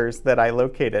authors that I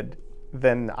located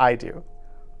than I do.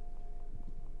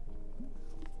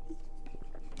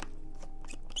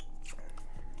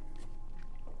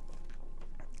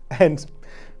 And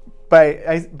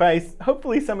by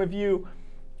hopefully some of you,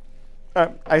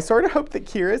 I sort of hope that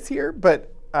Kira's here,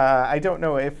 but I don't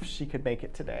know if she could make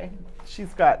it today.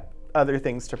 She's got other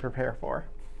things to prepare for.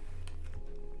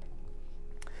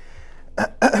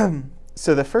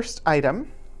 So the first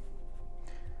item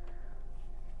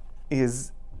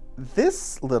is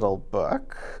this little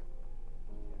book,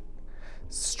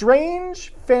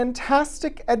 Strange,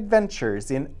 Fantastic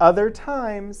Adventures in Other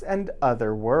Times and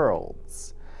Other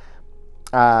Worlds.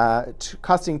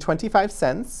 Costing 25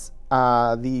 cents.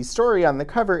 The story on the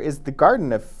cover is The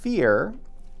Garden of Fear.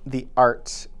 The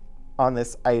art on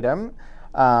this item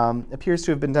appears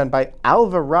to have been done by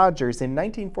Alva Rogers in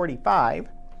 1945.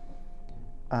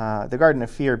 The Garden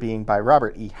of Fear being by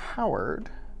Robert E. Howard.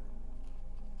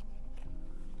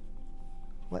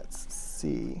 Let's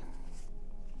see.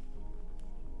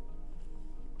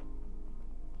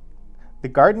 The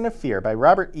Garden of Fear by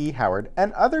Robert E. Howard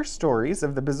and Other Stories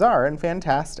of the Bizarre and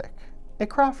Fantastic. A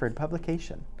Crawford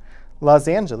publication. Los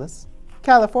Angeles,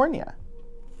 California.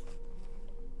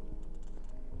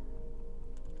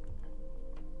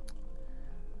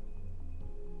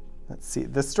 Let's see.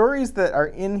 The stories that are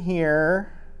in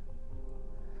here: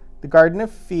 The Garden of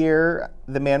Fear,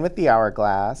 The Man with the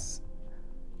Hourglass,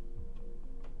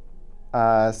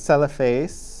 Cellophane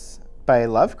by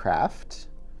Lovecraft,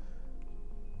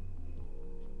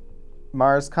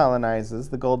 Mars colonizes,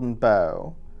 the golden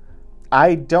bow.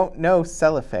 I don't know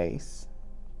Cellophase.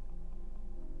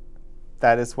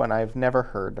 That is one I've never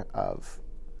heard of.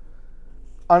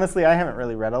 Honestly, I haven't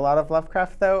really read a lot of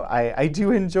Lovecraft, though. I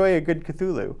do enjoy a good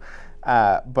Cthulhu,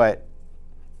 but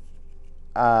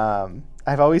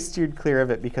I've always steered clear of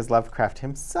it because Lovecraft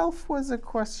himself was a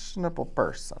questionable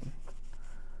person.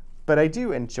 But I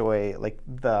do enjoy like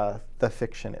the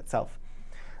fiction itself.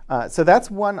 So that's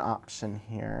one option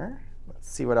here. Let's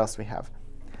see what else we have.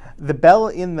 The Bell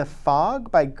in the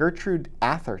Fog by Gertrude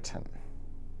Atherton.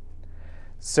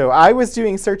 So I was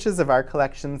doing searches of our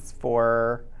collections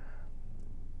for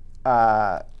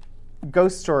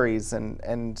ghost stories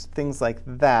and things like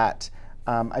that.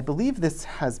 I believe this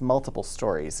has multiple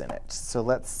stories in it. So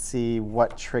let's see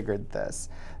what triggered this.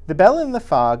 The Bell in the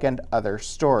Fog and Other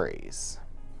Stories.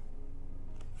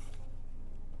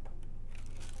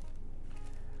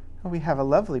 We have a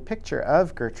lovely picture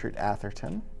of Gertrude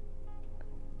Atherton.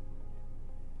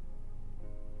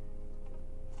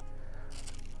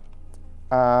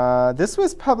 This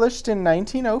was published in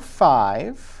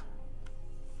 1905,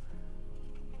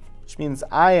 which means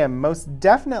I am most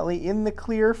definitely in the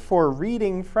clear for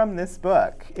reading from this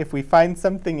book if we find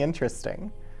something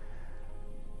interesting.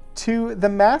 To the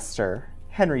Master,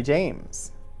 Henry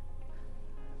James.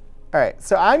 All right,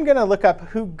 so I'm going to look up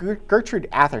who Gertrude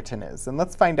Atherton is, and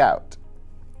let's find out.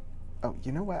 Oh,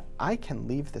 you know what? I can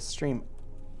leave the stream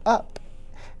up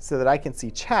so that I can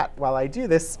see chat while I do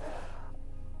this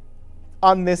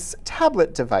on this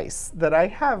tablet device that I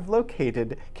have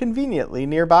located conveniently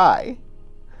nearby.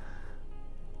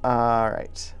 All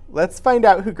right, let's find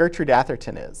out who Gertrude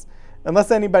Atherton is,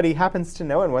 unless anybody happens to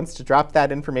know and wants to drop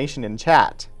that information in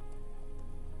chat.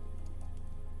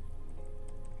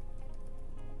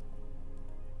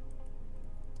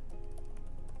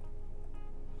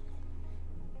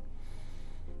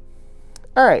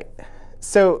 All right,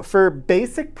 so for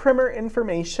basic primer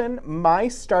information, my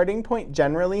starting point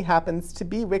generally happens to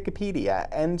be Wikipedia,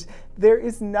 and there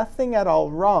is nothing at all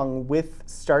wrong with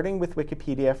starting with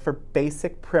Wikipedia for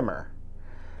basic primer.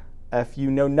 If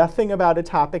you know nothing about a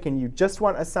topic and you just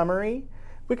want a summary,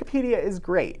 Wikipedia is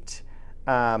great.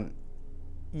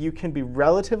 You can be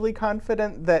relatively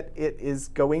confident that it is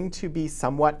going to be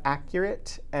somewhat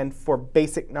accurate, and for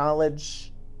basic knowledge,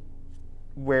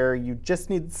 where you just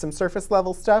need some surface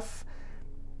level stuff,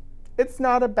 it's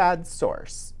not a bad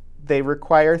source. They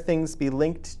require things be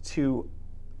linked to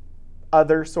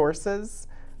other sources,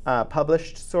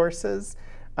 published sources,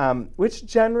 which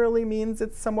generally means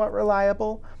it's somewhat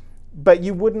reliable, but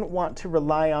you wouldn't want to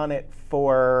rely on it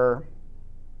for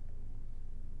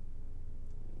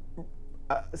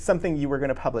something you were going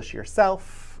to publish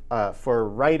yourself, for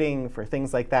writing, for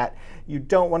things like that. You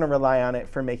don't want to rely on it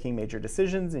for making major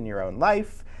decisions in your own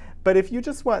life. But if you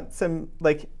just want some,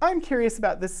 like, I'm curious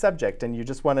about this subject and you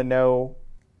just want to know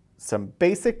some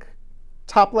basic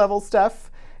top-level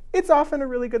stuff, it's often a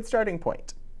really good starting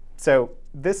point. So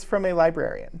this from a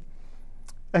librarian.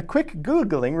 A quick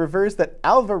Googling reveals that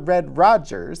Alva Red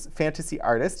Rogers, fantasy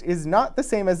artist, is not the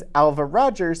same as Alva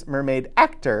Rogers, mermaid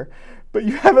actor, but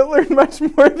you haven't learned much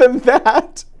more than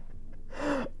that.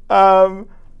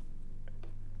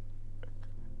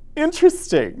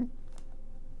 Interesting.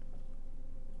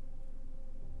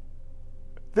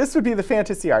 This would be the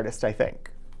fantasy artist, I think.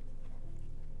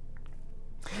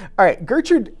 All right,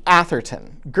 Gertrude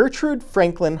Atherton. Gertrude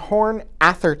Franklin Horn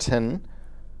Atherton,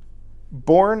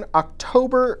 born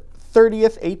October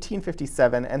 30th,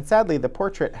 1857, and sadly the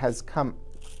portrait has come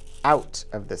out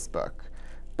of this book,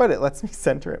 but it lets me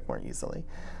center it more easily.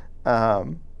 I'll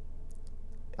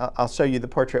show you the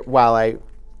portrait while I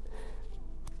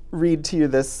read to you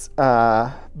this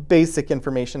basic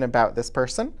information about this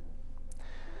person.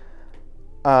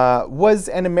 Was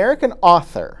an American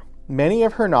author. Many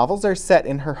of her novels are set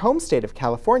in her home state of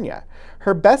California.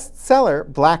 Her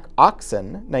bestseller, Black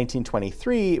Oxen,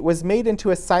 1923, was made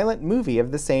into a silent movie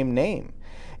of the same name.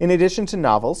 In addition to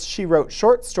novels, she wrote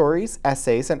short stories,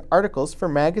 essays, and articles for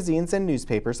magazines and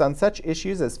newspapers on such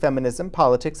issues as feminism,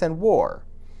 politics, and war.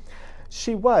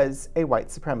 She was a white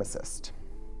supremacist.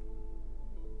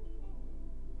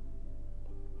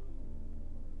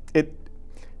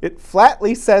 It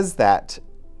flatly says that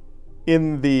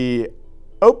in the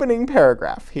opening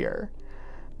paragraph here,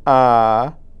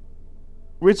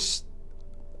 which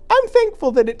I'm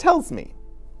thankful that it tells me.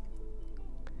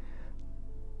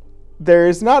 There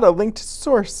is not a linked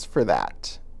source for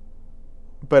that,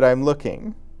 but I'm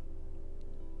looking.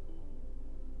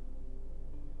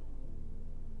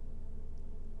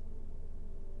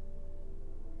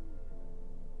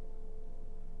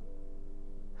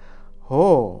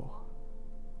 Oh.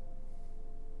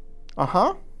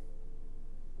 Uh-huh.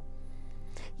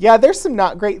 Yeah, there's some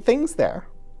not great things there.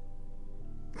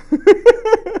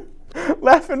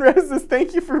 Laughing Roses,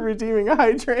 thank you for redeeming a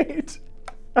hydrate.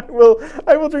 I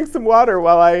will drink some water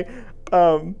while I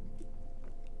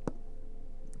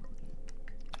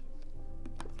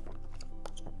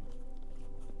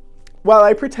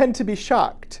pretend to be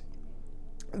shocked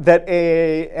that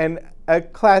a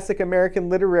classic American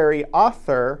literary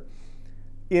author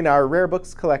in our rare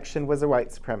books collection was a white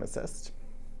supremacist.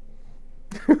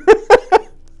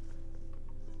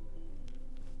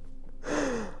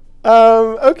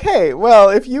 Okay, well,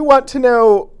 if you want to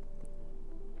know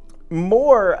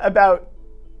more about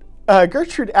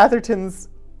Gertrude Atherton's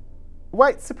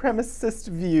white supremacist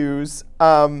views,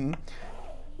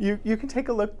 you can take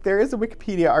a look. There is a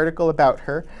Wikipedia article about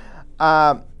her.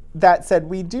 That said,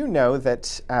 we do know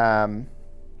that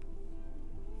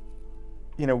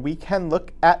we can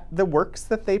look at the works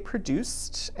that they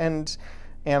produced and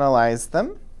analyze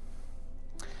them.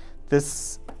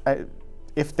 This,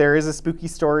 if there is a spooky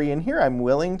story in here, I'm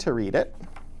willing to read it.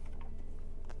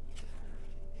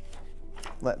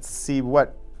 Let's see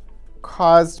what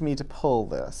caused me to pull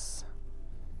this.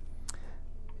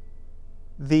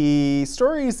 The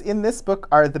stories in this book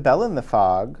are The Bell in the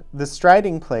Fog, The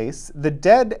Striding Place, The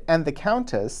Dead and the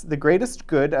Countess, The Greatest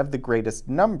Good of the Greatest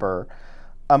Number,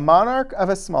 A Monarch of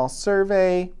a Small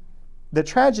Survey, The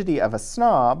Tragedy of a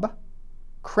Snob,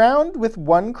 Crowned with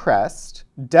One Crest,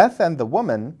 Death and the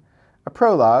Woman, a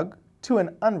prologue to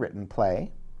an unwritten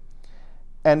play,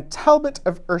 and Talbot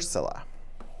of Ursula.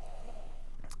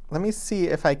 Let me see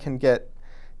if I can get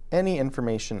any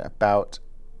information about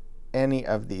any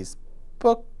of these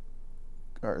book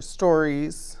or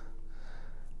stories.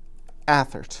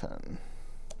 Atherton,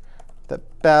 The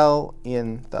Bell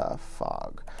in the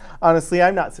Fog. Honestly,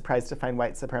 I'm not surprised to find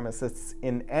white supremacists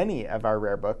in any of our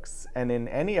rare books and in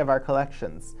any of our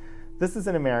collections. This is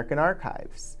in American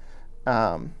Archives.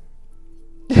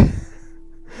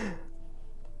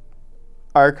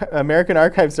 Our American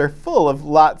Archives are full of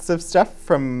lots of stuff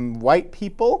from white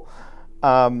people,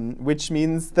 which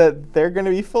means that they're going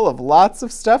to be full of lots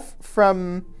of stuff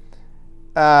from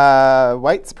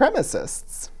white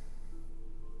supremacists.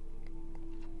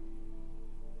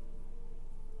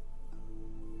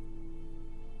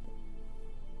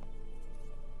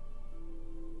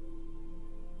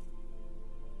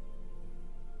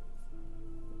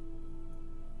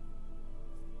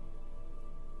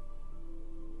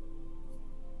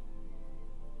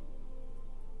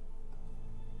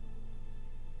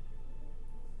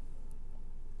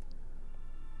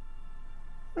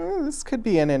 Oh, this could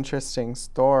be an interesting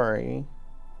story.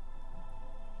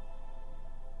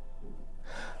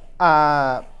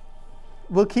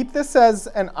 We'll keep this as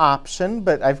an option,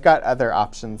 but I've got other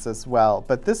options as well.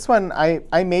 But this one,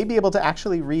 I may be able to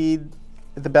actually read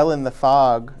The Bell in the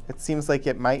Fog. It seems like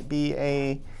it might be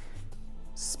a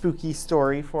spooky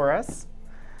story for us.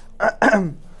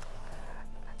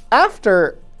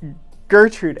 After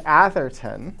Gertrude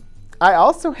Atherton, I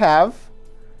also have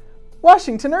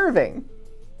Washington Irving.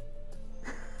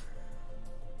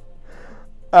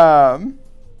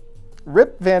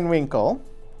 Rip Van Winkle.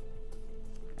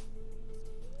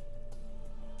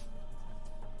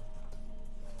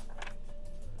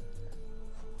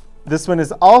 This one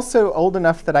is also old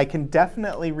enough that I can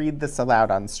definitely read this aloud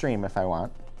on stream if I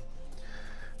want.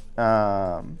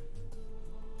 I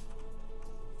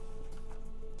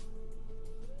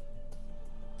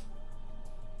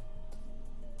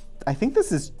think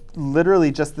this is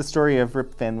literally just the story of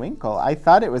Rip Van Winkle. I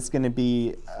thought it was going to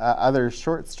be other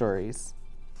short stories.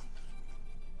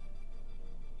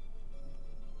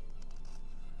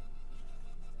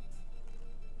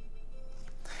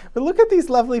 But look at these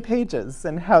lovely pages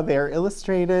and how they're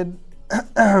illustrated.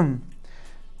 I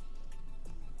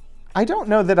don't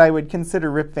know that I would consider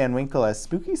Rip Van Winkle a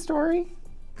spooky story.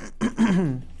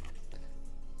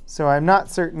 So I'm not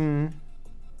certain.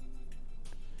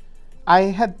 I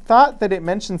had thought that it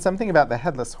mentioned something about the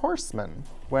Headless Horseman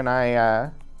when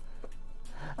I...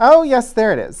 Oh, yes,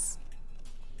 there it is.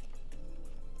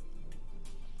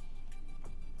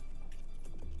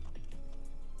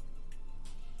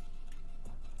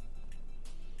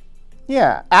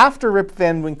 Yeah, after Rip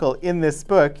Van Winkle in this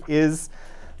book is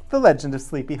The Legend of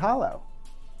Sleepy Hollow.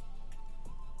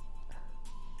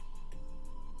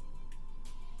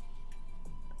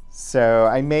 So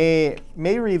I may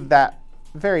read that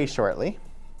very shortly,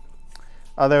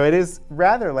 although it is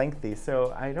rather lengthy,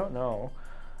 so I don't know.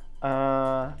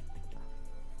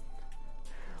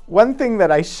 One thing that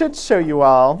I should show you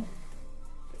all,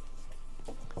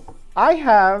 I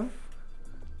have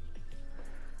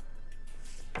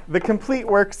The complete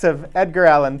works of Edgar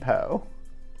Allan Poe.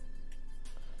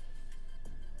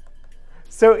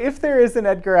 So if there is an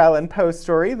Edgar Allan Poe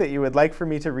story that you would like for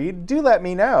me to read, do let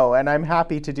me know, and I'm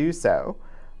happy to do so.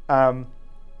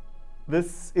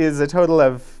 This is a total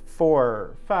of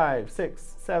 4, 5,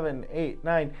 6, 7, 8,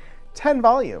 9, 10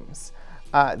 volumes.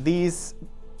 These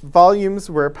volumes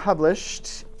were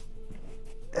published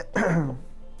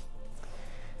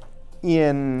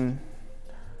in,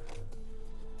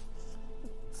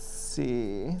 let's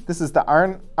see, this is the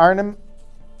Arnheim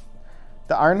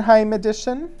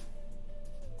edition.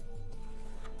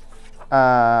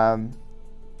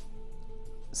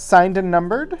 Signed and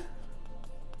numbered.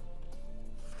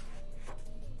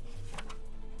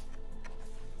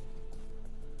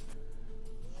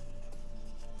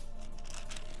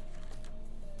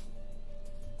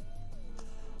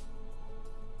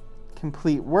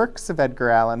 Complete works of Edgar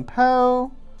Allan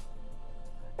Poe.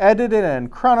 Edited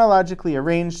and chronologically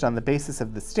arranged on the basis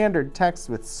of the standard text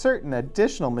with certain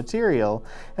additional material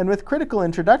and with critical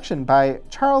introduction by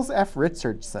Charles F.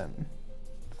 Richardson.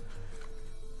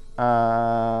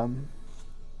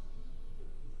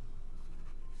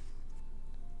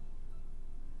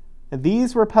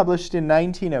 These were published in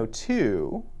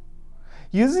 1902.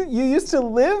 You used to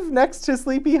live next to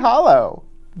Sleepy Hollow.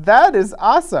 That is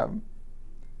awesome.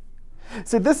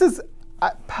 So this is,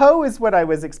 Poe is what I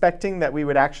was expecting that we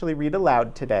would actually read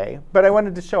aloud today, but I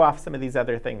wanted to show off some of these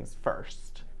other things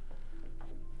first.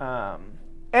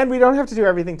 And we don't have to do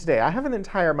everything today. I have an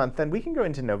entire month, and we can go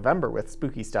into November with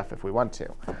spooky stuff if we want to.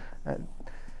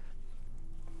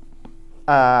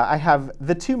 I have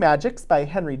The Two Magics by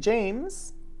Henry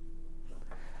James,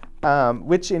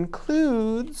 which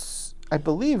includes, I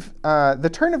believe, The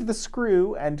Turn of the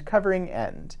Screw and Covering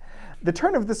End. The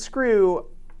Turn of the Screw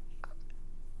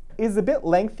is a bit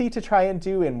lengthy to try and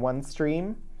do in one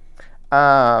stream.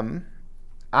 I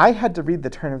had to read The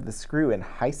Turn of the Screw in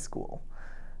high school.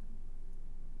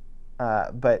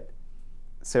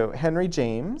 So Henry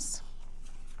James.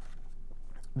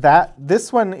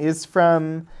 This one is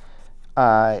from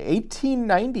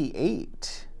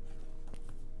 1898.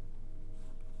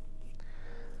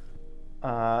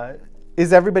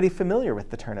 Is everybody familiar with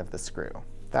The Turn of the Screw?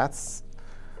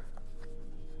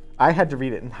 I had to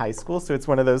read it in high school, so it's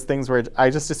one of those things where I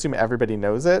just assume everybody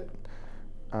knows it.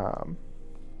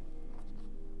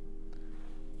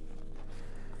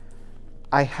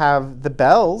 I have The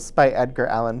Bells by Edgar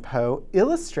Allan Poe,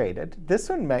 illustrated. This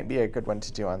one might be a good one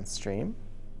to do on stream.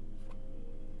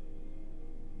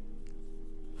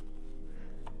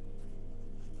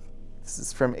 This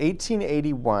is from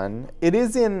 1881. It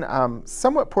is in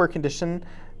somewhat poor condition.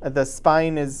 The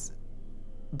spine is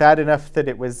bad enough that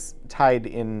it was tied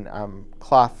in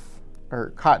cloth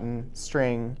or cotton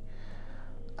string.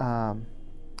 Oh,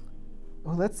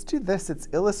 let's do this. It's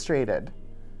illustrated.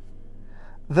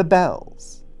 The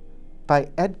Bells by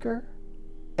Edgar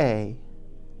A.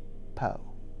 Poe.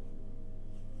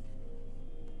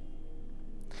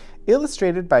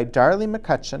 Illustrated by Darley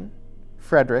McCutcheon,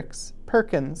 Fredericks,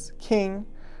 Perkins, King,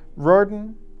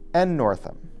 Rorden, and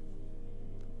Northam.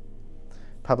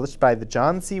 Published by the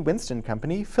John C. Winston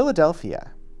Company,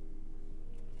 Philadelphia.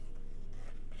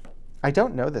 I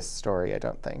don't know this story, I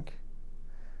don't think.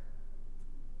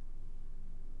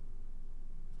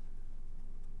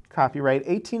 Copyright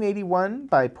 1881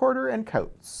 by Porter and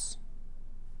Coates.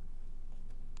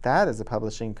 That is a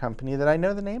publishing company that I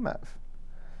know the name of.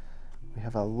 We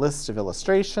have a list of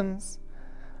illustrations.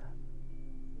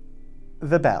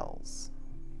 The Bells.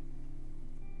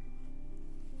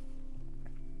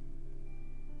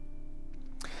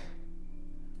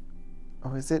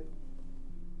 Oh, is it?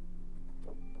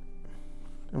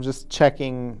 I'm just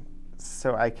checking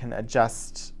so I can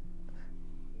adjust.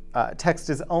 Text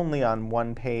is only on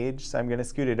one page, so I'm going to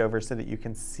scoot it over so that you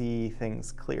can see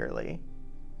things clearly.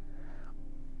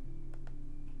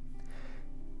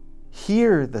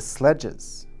 Hear the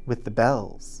sledges with the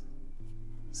bells,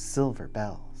 silver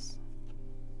bells.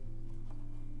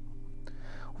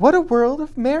 What a world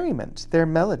of merriment their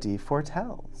melody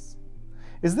foretells.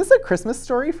 Is this a Christmas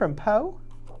story from Poe?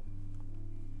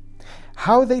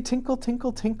 How they tinkle,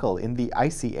 tinkle, tinkle in the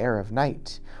icy air of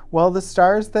night, while the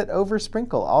stars that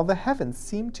oversprinkle all the heavens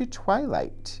seem to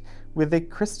twilight with a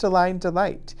crystalline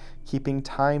delight, keeping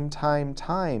time, time,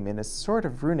 time in a sort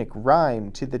of runic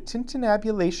rhyme to the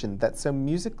tintinnabulation that so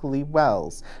musically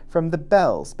wells from the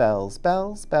bells, bells,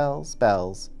 bells, bells,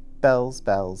 bells, bells,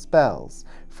 bells, bells,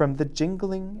 from the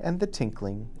jingling and the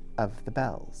tinkling of the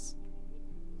bells.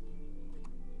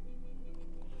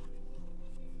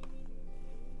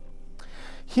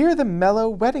 Hear the mellow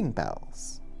wedding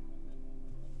bells.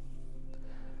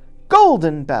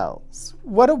 golden bells!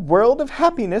 What a world of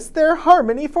happiness their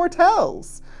harmony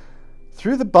foretells!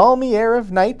 Through the balmy air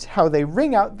of night, how they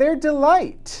ring out their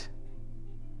delight!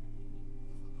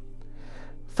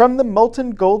 From the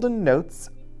molten golden notes,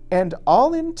 and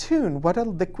all in tune, what a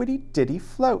liquidy ditty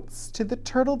floats to the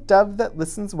turtle dove that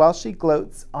listens while she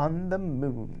gloats on the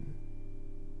moon.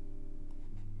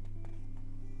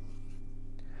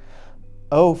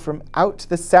 Oh, from out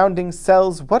the sounding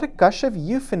cells, what a gush of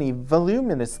euphony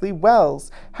voluminously wells!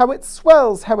 How it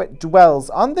swells, how it dwells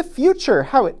on the future,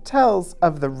 how it tells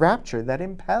of the rapture that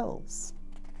impels.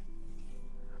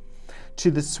 To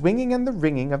the swinging and the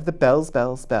ringing of the bells,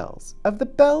 bells, bells, of the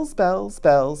bells, bells,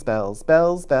 bells, bells,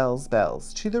 bells, bells,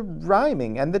 bells, to the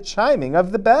rhyming and the chiming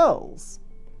of the bells.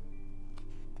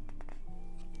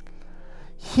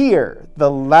 Hear the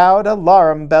loud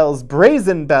alarum bells,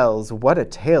 brazen bells, what a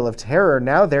tale of terror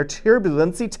now their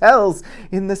turbulency tells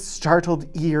in the startled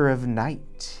ear of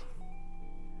night.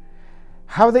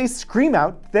 How they scream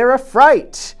out their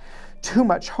affright! Too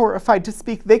much horrified to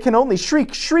speak, they can only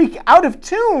shriek, shriek out of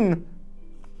tune!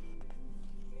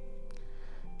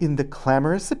 In the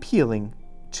clamorous appealing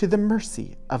to the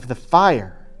mercy of the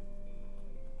fire.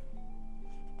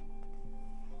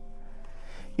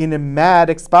 In a mad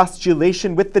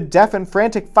expostulation with the deaf and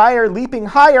frantic fire, leaping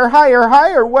higher, higher,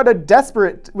 higher, with a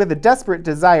desperate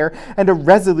desire and a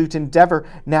resolute endeavor,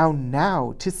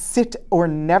 now, to sit or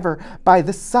never by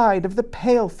the side of the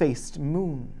pale-faced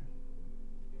moon.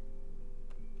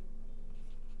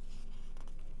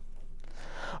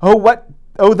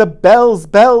 Oh, the bells,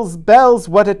 bells, bells,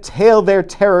 what a tale their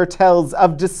terror tells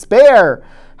of despair!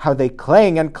 How they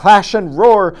clang and clash and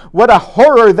roar, what a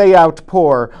horror they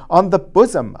outpour on the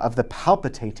bosom of the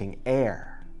palpitating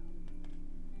air.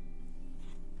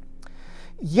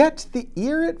 Yet the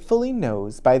ear it fully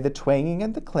knows by the twanging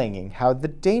and the clanging how the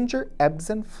danger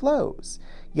ebbs and flows.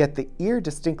 Yet the ear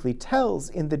distinctly tells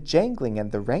in the jangling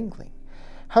and the wrangling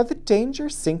how the danger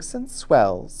sinks and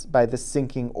swells by the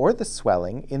sinking or the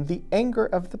swelling in the anger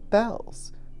of the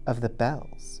bells, of the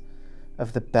bells.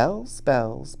 Of the bells,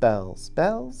 bells, bells,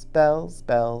 bells, bells,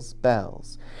 bells,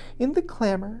 bells, in the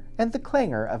clamor and the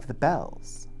clangor of the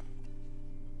bells.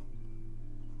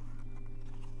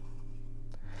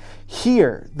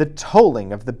 Hear the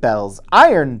tolling of the bells,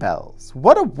 iron bells,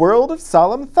 what a world of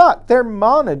solemn thought their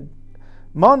monody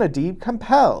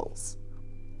compels.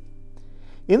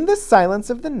 In the silence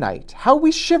of the night, how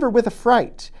we shiver with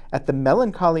affright at the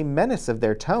melancholy menace of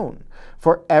their tone,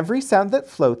 for every sound that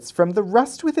floats from the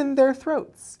rust within their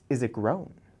throats is a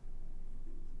groan.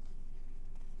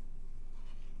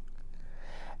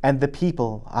 And the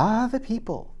people, the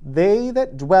people, they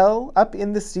that dwell up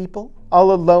in the steeple,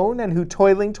 all alone, and who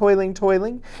toiling, toiling,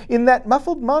 toiling, in that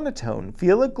muffled monotone,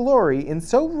 feel a glory in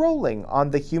so rolling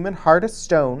on the human heart a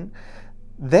stone,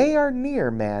 they are neither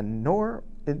man nor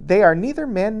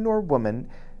woman,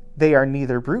 they are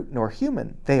neither brute nor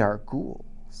human, they are ghouls.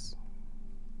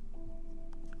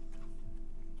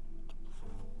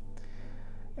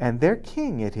 And their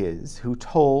king it is who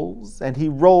tolls, and he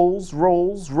rolls,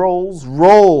 rolls, rolls,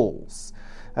 rolls,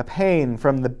 a pain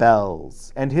from the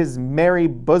bells, and his merry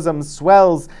bosom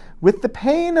swells with the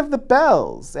pain of the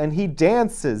bells, and he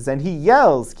dances and he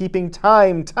yells, keeping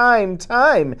time, time,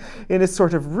 time, in a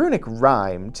sort of runic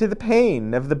rhyme to the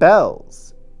pain of the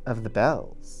bells, of the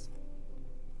bells.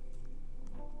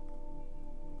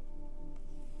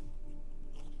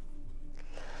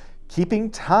 Keeping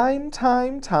time,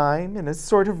 time, time, in a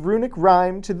sort of runic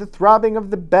rhyme to the throbbing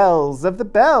of the bells,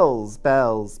 bells,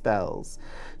 bells,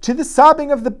 to the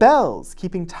sobbing of the bells,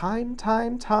 keeping time,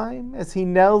 time, time, as he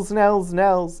knells, knells,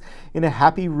 knells, in a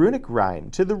happy runic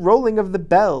rhyme, to the rolling of the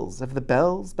bells,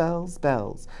 bells,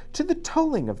 bells, to the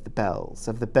tolling of the bells,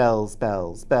 bells, bells,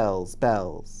 bells,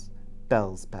 bells,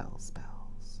 bells, bells,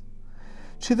 bells,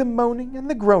 to the moaning and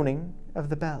the groaning of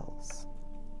the bells.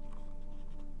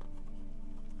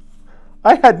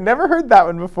 I had never heard that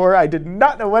one before. I did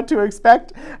not know what to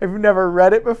expect. I've never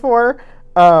read it before.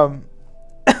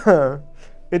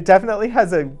 It definitely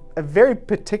has a very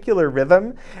particular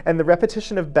rhythm, and the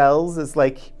repetition of bells is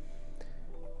like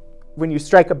when you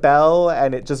strike a bell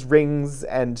and it just rings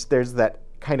and there's that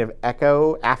kind of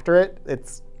echo after it.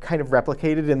 It's kind of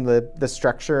replicated in the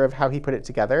structure of how he put it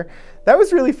together. That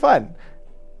was really fun.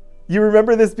 You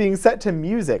remember this being set to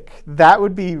music. That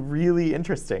would be really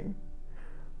interesting.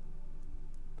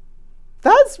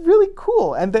 That's really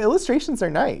cool, and the illustrations are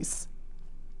nice.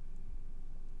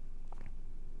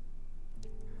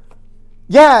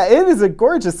 Yeah, it is a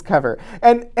gorgeous cover.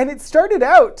 And it started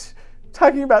out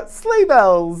talking about sleigh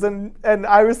bells, and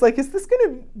I was like, is this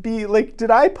gonna be like, did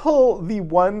I pull the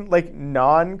one like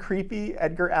non-creepy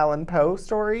Edgar Allan Poe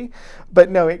story? But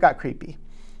no, it got creepy.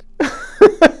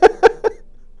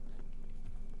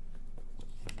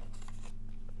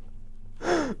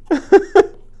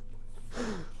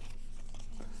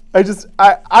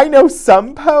 I know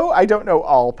some Poe, I don't know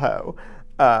all Poe.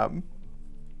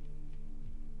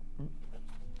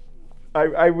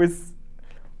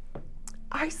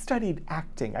 I studied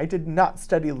acting. I did not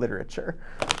study literature.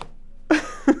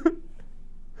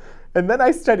 And then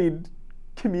I studied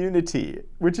community,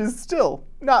 which is still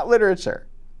not literature.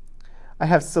 I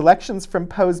have selections from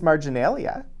Poe's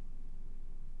Marginalia.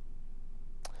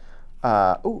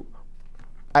 I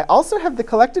also have the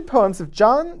collected poems of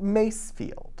John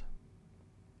Masefield.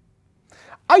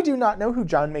 I do not know who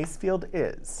John Masefield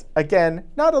is. Again,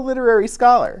 not a literary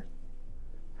scholar.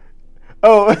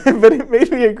 Oh, but it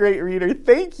made me a great reader.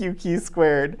 Thank you, Key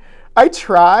Squared. I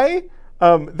try.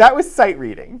 That was sight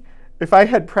reading. If I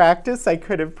had practice, I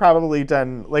could have probably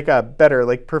done like a better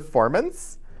like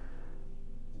performance.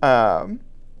 Let's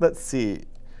see.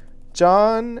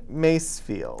 John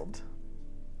Masefield.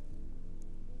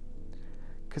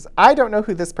 Because I don't know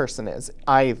who this person is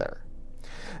either.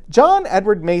 John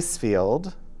Edward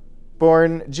Masefield,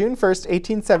 born June 1st,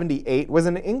 1878, was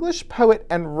an English poet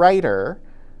and writer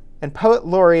and poet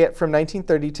laureate from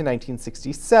 1930 to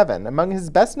 1967. Among his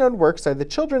best-known works are the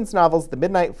children's novels The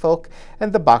Midnight Folk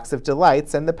and The Box of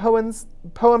Delights, and the poems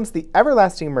The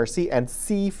Everlasting Mercy and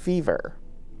Sea Fever.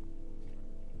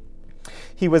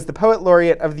 He was the poet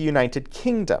laureate of the United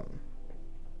Kingdom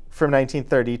from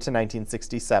 1930 to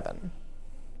 1967.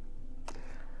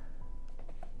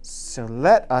 So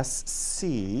let us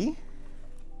see.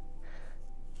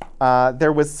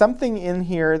 There was something in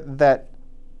here that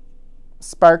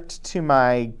sparked to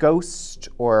my ghost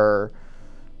or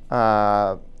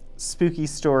spooky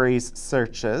stories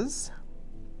searches.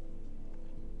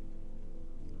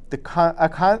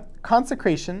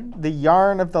 Consecration, The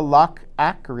Yarn of the Loch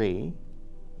Acre,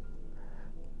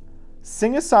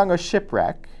 Sing a Song of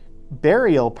Shipwreck,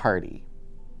 Burial Party,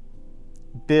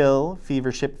 Bill,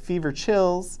 Fever Ship, Fever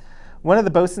Chills, One of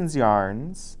the Bosun's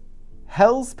Yarns,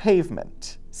 Hell's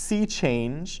Pavement, Sea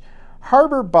Change,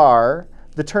 Harbor Bar,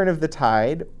 The Turn of the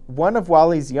Tide, One of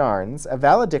Wally's Yarns, A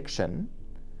Valediction,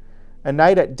 A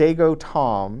Night at Dago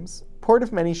Tom's, Port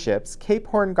of Many Ships, Cape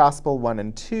Horn Gospel 1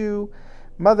 and 2,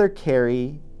 Mother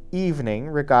Carey, Evening,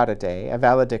 Regatta Day, A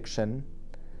Valediction,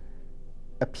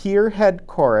 A Pierhead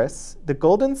Chorus, The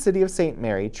Golden City of St.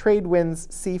 Mary, Trade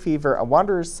Winds, Sea Fever, A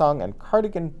Wanderer's Song, and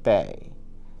Cardigan Bay.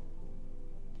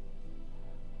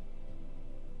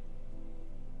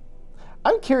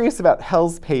 I'm curious about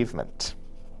Hell's Pavement.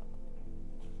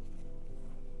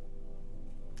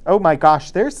 Oh my gosh,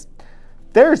 there's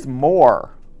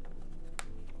more.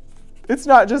 It's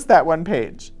not just that one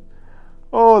page.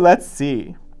 Oh, let's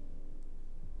see.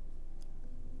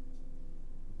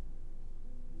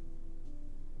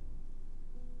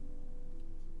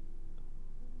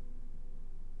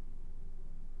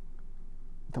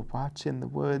 The Watch in the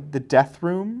Wood, The Death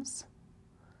Rooms.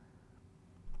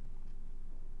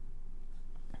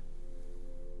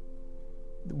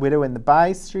 The Widow in the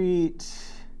By Street.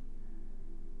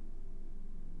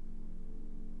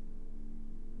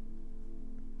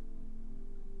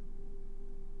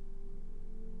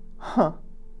 Huh.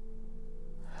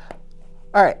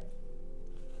 All right.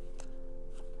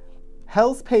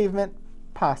 Hell's Pavement,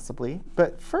 possibly.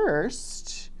 But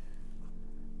first,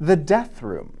 The Death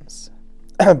Rooms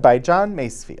by John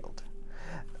Masefield.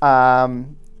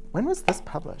 When was this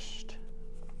published?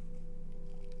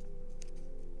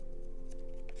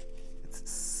 It's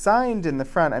signed in the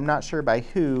front, I'm not sure by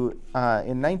who,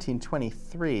 in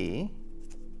 1923,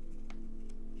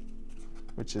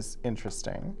 which is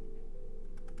interesting.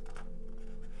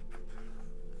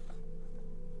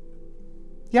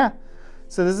 Yeah,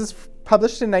 so this is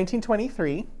published in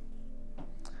 1923.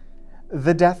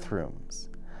 The Death Rooms.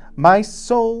 My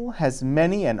soul has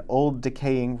many an old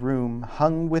decaying room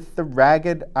hung with the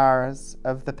ragged arras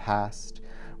of the past,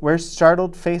 where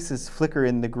startled faces flicker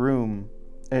in the gloom,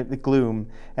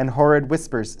 and horrid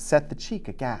whispers set the cheek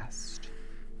aghast.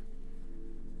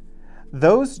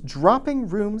 Those dropping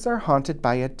rooms are haunted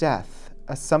by a death,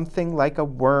 a something like a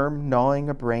worm gnawing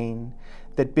a brain,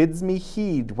 that bids me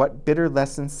heed what bitter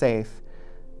lesson saith,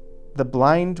 the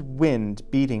blind wind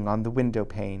beating on the window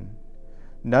pane.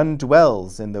 None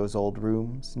dwells in those old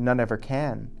rooms, none ever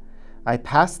can. I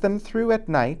pass them through at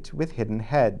night with hidden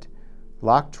head.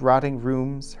 Locked rotting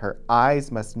rooms her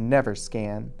eyes must never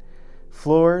scan,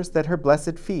 floors that her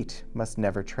blessed feet must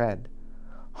never tread.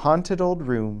 Haunted old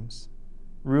rooms,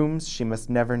 rooms she must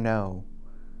never know,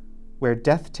 where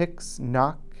death ticks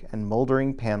knock and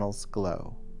moldering panels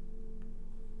glow.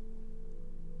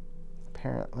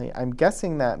 Apparently, I'm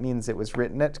guessing that means it was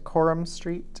written at Coram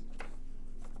Street.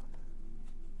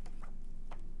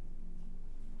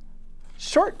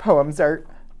 Short poems are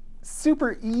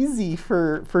super easy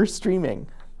for streaming.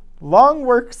 Long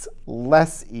works,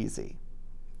 less easy.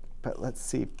 But let's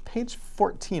see, page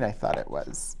 14 I thought it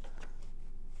was.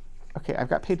 Okay, I've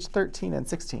got page 13 and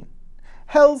 16.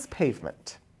 Hell's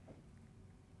Pavement.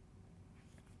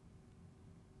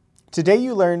 Today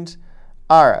you learned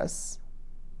arras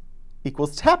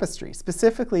equals tapestry,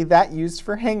 specifically that used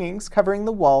for hangings covering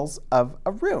the walls of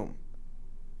a room.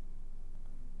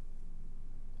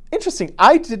 Interesting.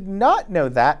 I did not know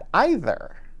that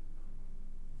either.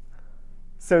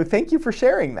 So thank you for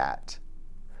sharing that.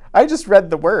 I just read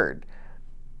the word,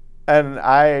 and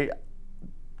I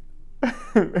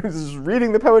was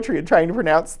reading the poetry and trying to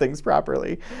pronounce things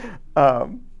properly. Right.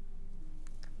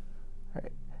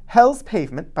 Hell's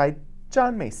Pavement by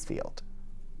John Masefield.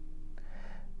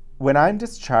 When I'm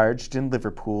discharged in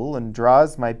Liverpool and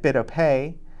draws my bit o'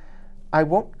 pay, I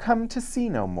won't come to sea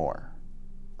no more.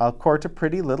 I'll court a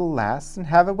pretty little lass and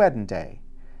have a wedding day,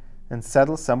 and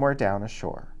settle somewhere down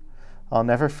ashore. I'll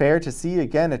never fare to sea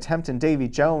again a temptin' Davy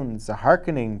Jones, a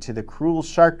hearkening to the cruel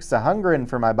sharks a hungerin'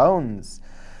 for my bones.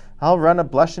 I'll run a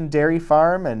blushin' dairy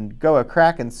farm and go a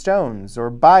crackin' stones, or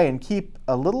buy and keep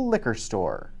a little liquor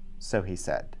store, so he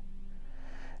said.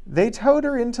 They towed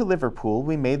her into Liverpool,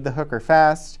 we made the hooker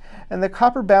fast, and the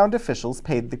copper-bound officials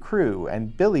paid the crew,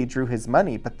 and Billy drew his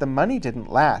money, but the money didn't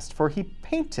last, for he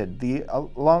painted the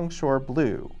longshore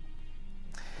blue.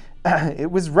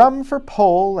 It was rum for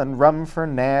Poll, and rum for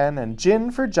Nan, and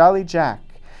gin for Jolly Jack.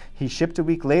 He shipped a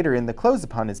week later in the clothes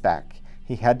upon his back.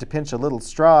 He had to pinch a little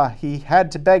straw, he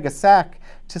had to beg a sack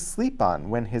to sleep on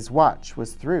when his watch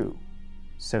was through.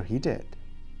 So he did.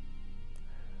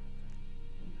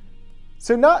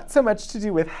 So not so much to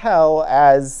do with hell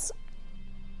as,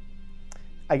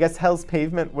 I guess Hell's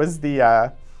Pavement was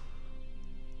the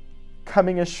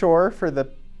coming ashore for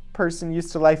the person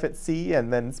used to life at sea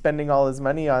and then spending all his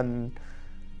money on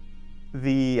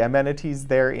the amenities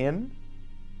therein.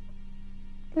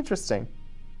 Interesting.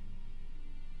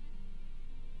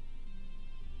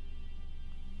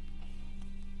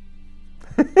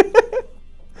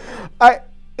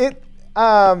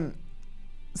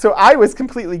 So I was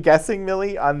completely guessing,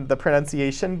 Millie, on the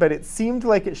pronunciation, but it seemed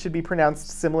like it should be pronounced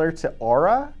similar to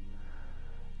aura.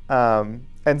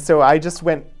 And so I just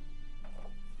went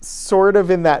sort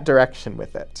of in that direction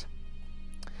with it.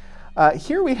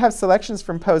 Here we have selections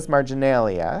from Poe's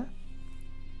Marginalia.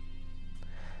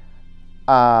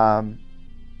 I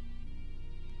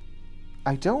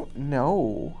don't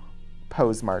know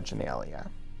Poe's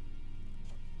Marginalia.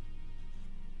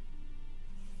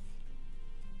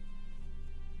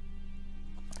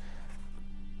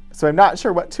 So I'm not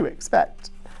sure what to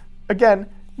expect. Again,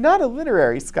 not a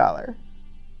literary scholar.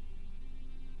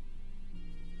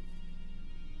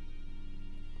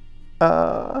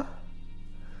 I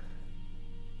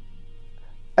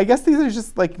guess these are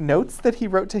just like notes that he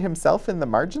wrote to himself in the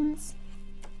margins.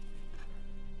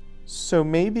 So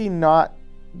maybe not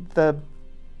the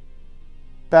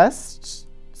best,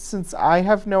 since I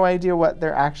have no idea what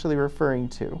they're actually referring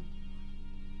to.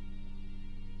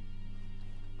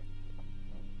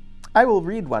 I will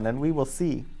read one and we will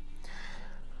see.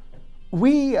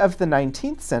 We of the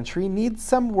 19th century need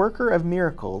some worker of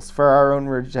miracles for our own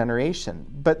regeneration,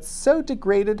 but so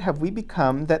degraded have we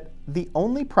become that the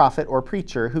only prophet or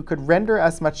preacher who could render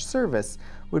us much service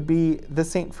would be the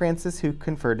St. Francis who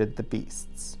converted the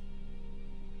beasts.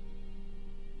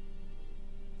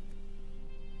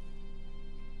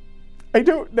 I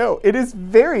don't know. It is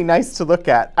very nice to look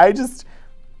at. I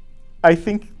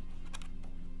think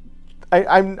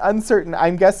I'm uncertain.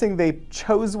 I'm guessing they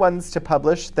chose ones to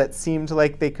publish that seemed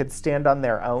like they could stand on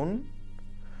their own.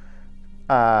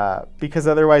 Because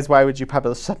otherwise, why would you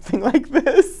publish something like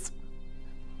this?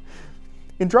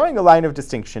 In drawing a line of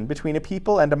distinction between a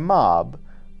people and a mob,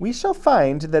 we shall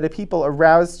find that a people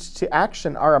aroused to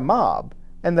action are a mob,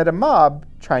 and that a mob,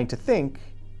 trying to think,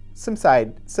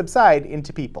 subside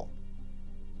into people.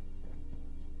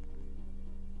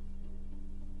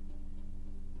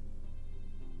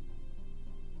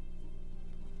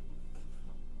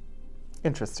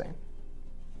 Interesting.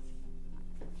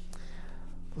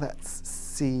 Let's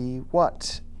see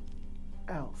what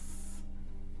else.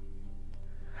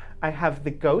 I have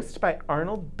The Ghost by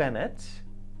Arnold Bennett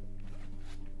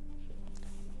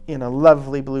in a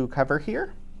lovely blue cover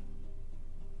here.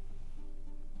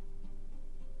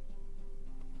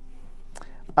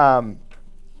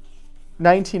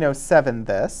 1907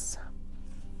 this.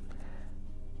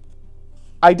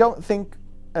 I don't think...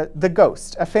 The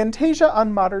Ghost, A Fantasia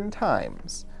on Modern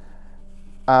Times.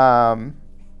 I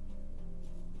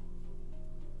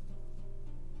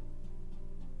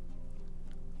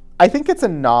think it's a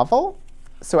novel,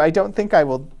 so I don't think I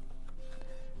will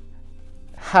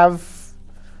have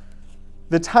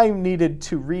the time needed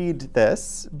to read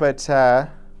this, but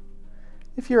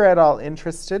if you're at all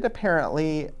interested,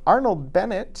 apparently Arnold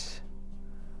Bennett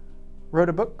wrote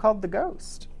a book called The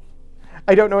Ghost.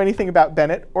 I don't know anything about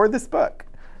Bennett or this book.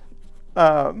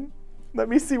 Let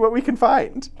me see what we can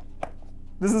find.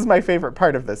 This is my favorite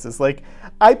part of this, is like,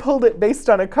 I pulled it based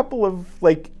on a couple of,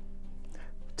 like,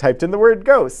 typed in the word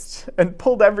ghost and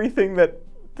pulled everything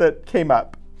that came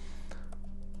up.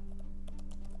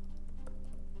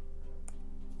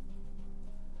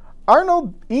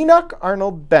 Enoch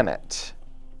Arnold Bennett,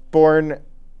 born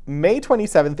May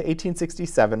 27th,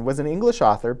 1867, was an English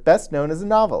author, best known as a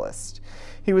novelist.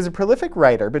 He was a prolific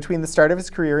writer. Between the start of his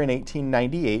career in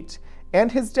 1898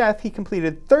 and his death, he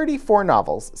completed 34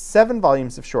 novels, 7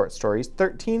 volumes of short stories,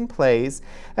 13 plays,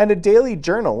 and a daily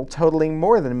journal totaling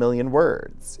more than 1 million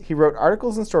words. He wrote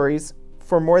articles and stories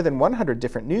for more than 100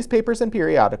 different newspapers and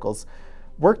periodicals,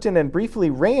 worked in and briefly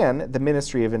ran the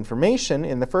Ministry of Information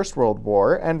in the First World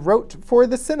War, and wrote for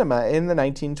the cinema in the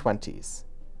 1920s.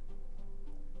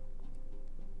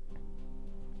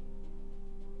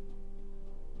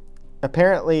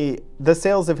 Apparently, the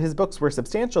sales of his books were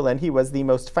substantial, and he was the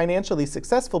most financially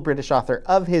successful British author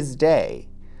of his day.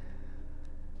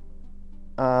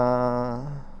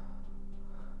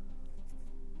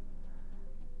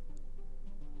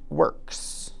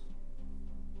 Works.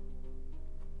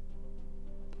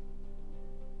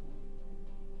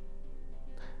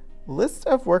 List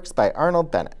of works by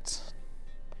Arnold Bennett.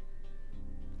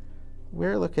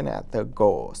 We're looking at The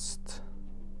Ghost.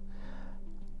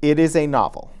 It is a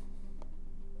novel.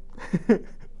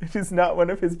 It is not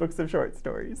one of his books of short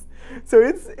stories. So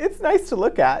it's nice to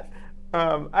look at.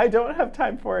 I don't have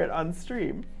time for it on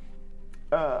stream.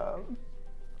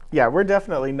 Yeah, we're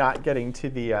definitely not getting to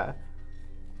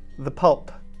the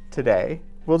pulp today.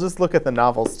 We'll just look at the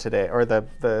novels today, or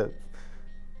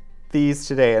these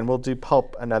today, and we'll do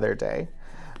pulp another day.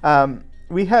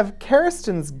 We have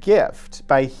Carriston's Gift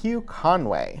by Hugh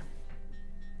Conway.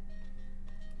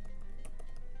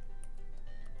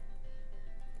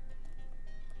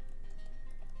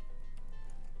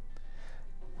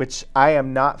 Which I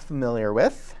am not familiar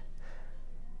with.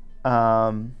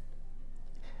 And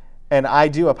I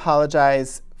do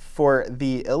apologize for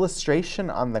the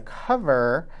illustration on the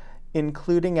cover,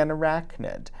 including an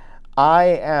arachnid. I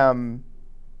am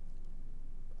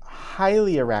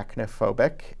highly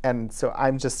arachnophobic, and so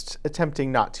I'm just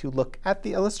attempting not to look at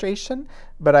the illustration,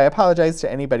 but I apologize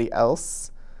to anybody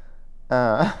else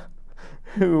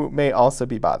who may also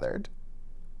be bothered.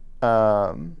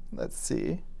 Let's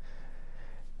see.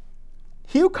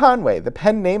 Hugh Conway, the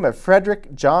pen name of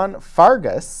Frederick John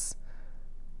Fargus,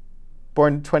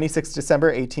 born 26 December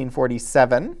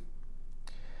 1847,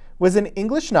 was an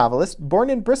English novelist born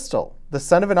in Bristol, the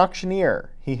son of an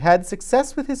auctioneer. He had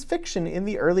success with his fiction in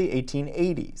the early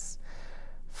 1880s.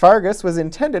 Fargus was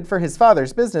intended for his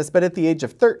father's business, but at the age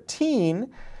of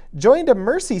 13, joined a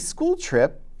Mercy school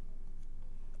ship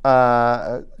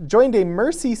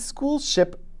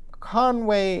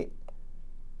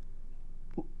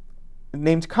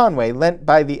named Conway, lent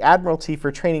by the Admiralty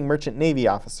for training merchant navy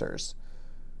officers.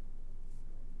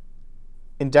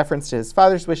 In deference to his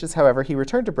father's wishes, however, he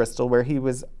returned to Bristol, where he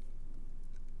was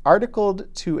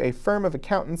articled to a firm of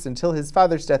accountants until his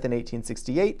father's death in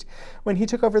 1868, when he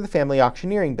took over the family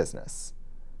auctioneering business.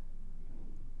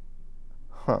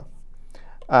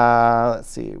 Let's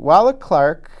see. While a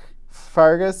clerk,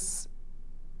 Fargus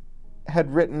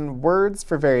had written words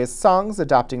for various songs,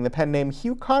 adopting the pen name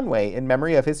Hugh Conway in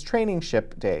memory of his training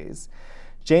ship days.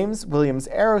 James Williams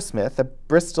Arrowsmith, a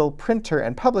Bristol printer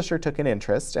and publisher, took an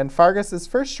interest, and Fargus's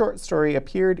first short story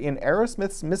appeared in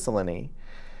Arrowsmith's Miscellany.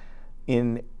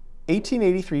 In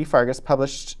 1883, Fargus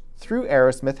published through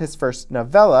Arrowsmith his first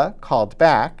novella, Called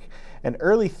Back, an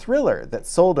early thriller that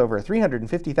sold over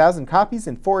 350,000 copies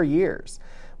in 4 years.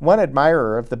 One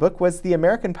admirer of the book was the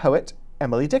American poet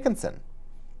Emily Dickinson.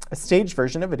 A stage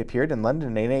version of it appeared in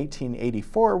London in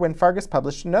 1884 when Fargus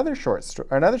published another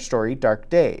story, Dark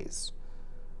Days.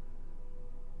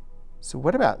 So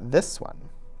what about this one?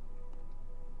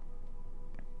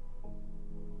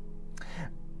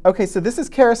 Okay, so this is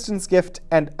Carriston's Gift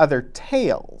and Other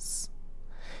Tales.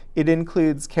 It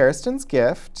includes Carriston's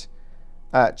Gift,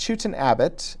 Chewton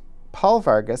Abbott, Paul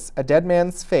Vargas, A Dead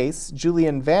Man's Face,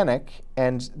 Julian Vanek,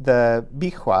 and the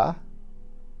Bichwa.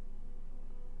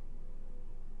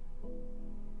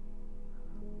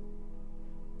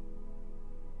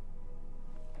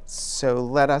 So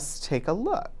let us take a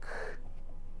look.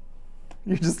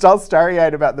 You're just all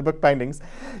starry-eyed about the book bindings.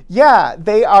 Yeah,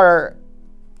 they are.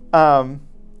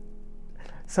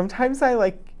 Sometimes I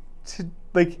like to,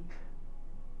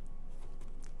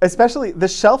 especially the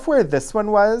shelf where this one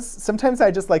was, sometimes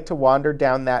I just like to wander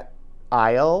down that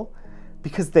aisle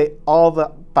because all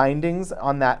the bindings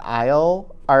on that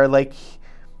aisle are like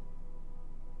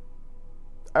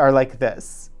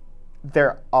this.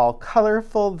 They're all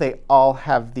colorful. They all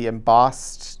have the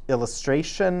embossed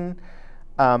illustration.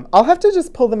 I'll have to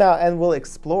just pull them out and we'll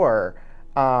explore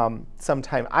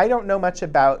sometime. I don't know much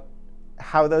about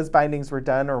how those bindings were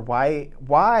done or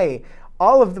why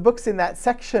all of the books in that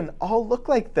section all look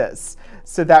like this.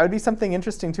 So that would be something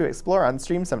interesting to explore on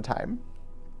stream sometime.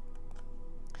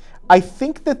 I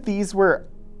think that these were,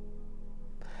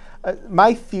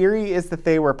 my theory is that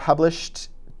they were published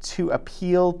to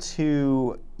appeal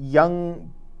to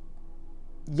young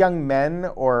men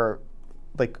or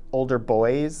like older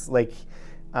boys, like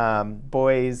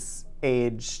boys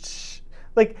aged,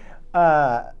 like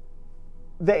the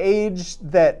age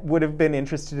that would have been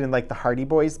interested in like the Hardy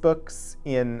Boys books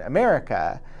in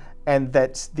America, and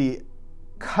that the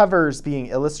covers being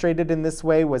illustrated in this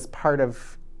way was part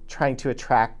of trying to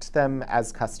attract them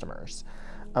as customers.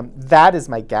 That is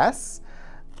my guess,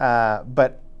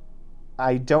 but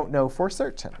I don't know for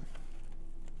certain.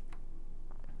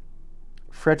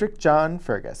 Frederick John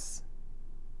Fergus.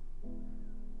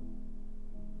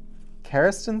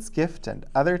 Cariston's Gift and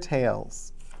Other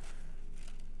Tales.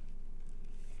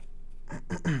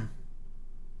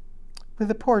 With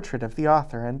a portrait of the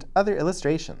author and other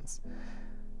illustrations.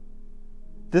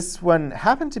 This one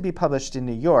happened to be published in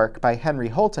New York by Henry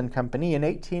Holt and Company in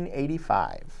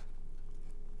 1885.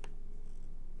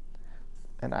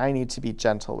 And I need to be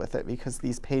gentle with it because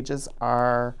these pages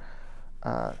are,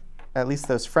 at least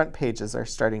those front pages are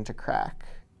starting to crack.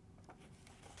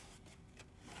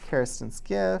 Cariston's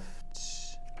Gift.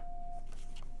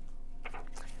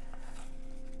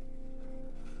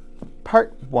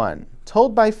 Part 1,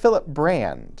 told by Philip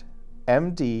Brand,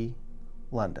 M.D.,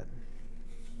 London.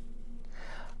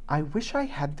 I wish I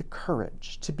had the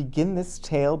courage to begin this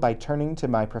tale by turning to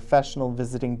my professional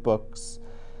visiting books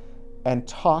and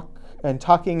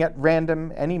taking at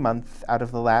random any month out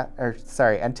of the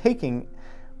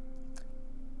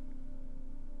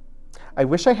I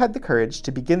wish I had the courage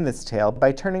to begin this tale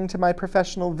by turning to my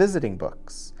professional visiting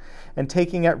books and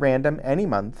taking at random any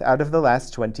month out of the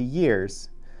last 20 years.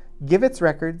 Give its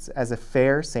records as a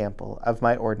fair sample of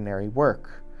my ordinary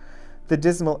work. The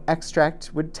dismal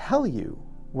extract would tell you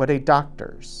what a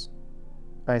doctor's,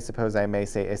 I suppose I may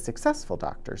say a successful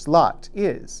doctor's, lot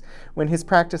is when his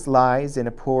practice lies in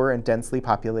a poor and densely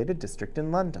populated district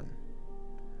in London.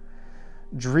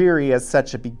 Dreary as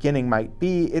such a beginning might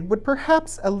be, it would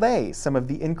perhaps allay some of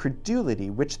the incredulity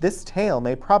which this tale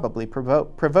may probably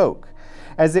provoke,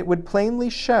 as it would plainly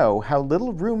show how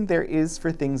little room there is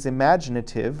for things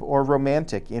imaginative or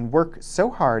romantic in work so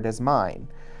hard as mine,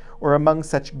 or among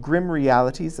such grim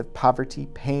realities of poverty,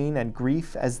 pain, and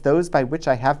grief as those by which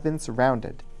I have been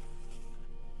surrounded.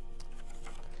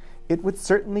 It would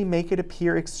certainly make it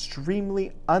appear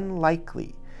extremely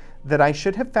unlikely that I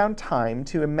should have found time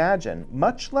to imagine,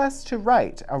 much less to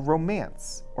write, a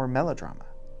romance or melodrama.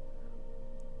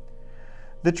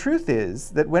 The truth is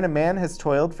that when a man has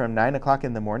toiled from 9 o'clock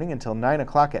in the morning until 9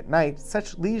 o'clock at night,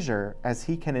 such leisure as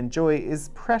he can enjoy is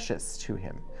precious to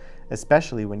him,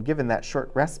 especially when given that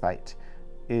short respite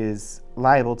is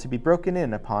liable to be broken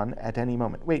in upon at any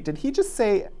moment. Wait, did he just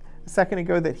say a second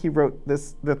ago that he wrote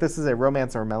this, that this is a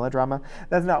romance or melodrama?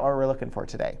 That's not what we're looking for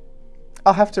today.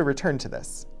 I'll have to return to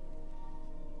this.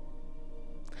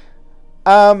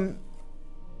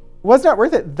 Was not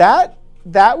worth it.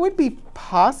 That would be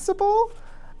possible.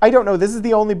 I don't know. This is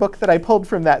the only book that I pulled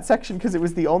from that section because it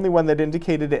was the only one that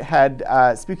indicated it had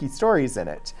spooky stories in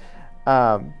it.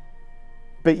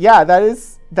 But yeah, that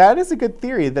is a good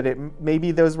theory that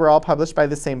maybe those were all published by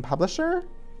the same publisher.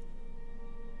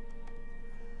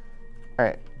 All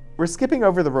right, we're skipping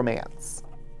over the romance.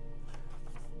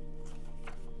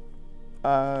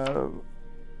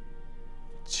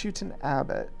 Chewton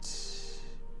Abbott.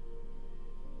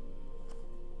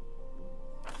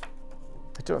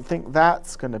 I don't think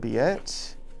that's going to be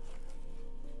it.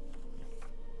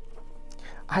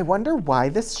 I wonder why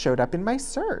this showed up in my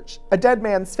search. A Dead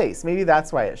Man's Face. Maybe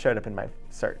that's why it showed up in my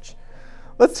search.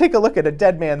 Let's take a look at A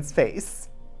Dead Man's Face.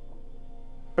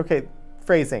 Okay,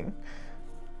 phrasing.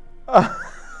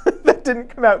 That didn't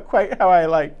come out quite how I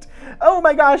liked. Oh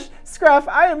my gosh, Scruff,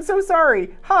 I am so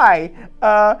sorry. Hi.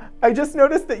 I just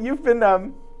noticed that you've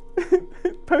been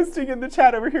posting in the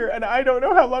chat over here, and I don't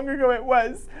know how long ago it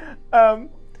was.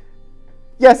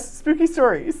 Yes, spooky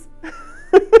stories.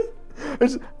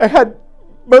 I had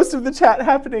most of the chat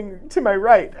happening to my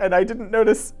right, and I didn't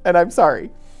notice, and I'm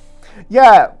sorry.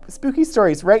 Yeah, spooky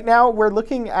stories. Right now, we're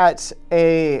looking at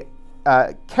a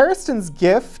Cariston's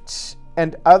Gift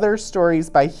and Other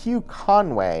Stories by Hugh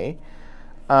Conway.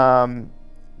 Trying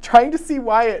to see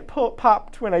why it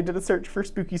popped when I did a search for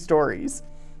spooky stories.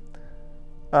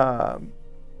 A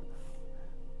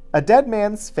Dead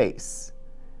Man's Face.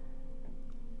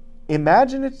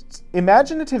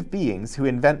 Imaginative beings who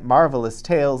invent marvelous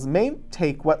tales may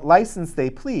take what license they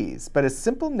please, but a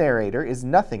simple narrator is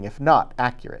nothing if not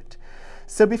accurate.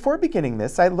 So before beginning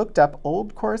this, I looked up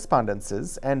old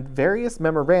correspondences and various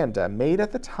memoranda made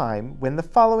at the time when the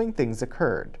following things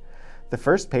occurred. The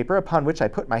first paper upon which I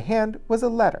put my hand was a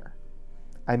letter.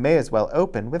 I may as well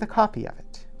open with a copy of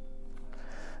it.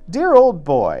 Dear old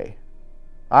boy,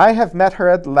 I have met her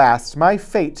at last, my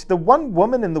fate, the one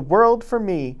woman in the world for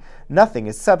me. Nothing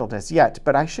is settled as yet,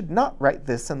 but I should not write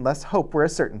this unless hope were a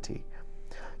certainty.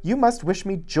 You must wish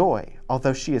me joy,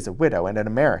 although she is a widow and an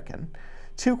American,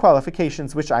 two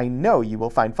qualifications which I know you will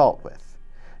find fault with.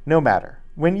 No matter,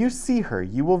 when you see her,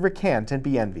 you will recant and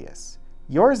be envious.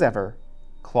 Yours ever,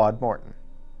 Claude Morton.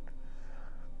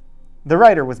 The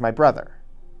writer was my brother.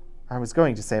 I was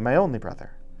going to say my only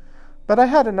brother, but I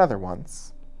had another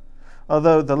once.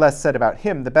 Although the less said about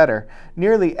him, the better.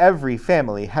 Nearly every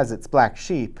family has its black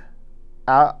sheep.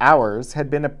 Ours had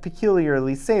been a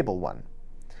peculiarly sable one.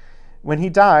 When he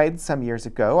died some years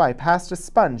ago, I passed a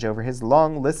sponge over his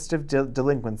long list of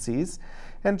delinquencies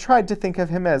and tried to think of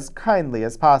him as kindly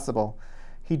as possible.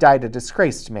 He died a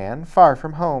disgraced man, far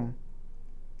from home.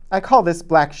 I call this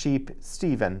black sheep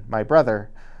Stephen, my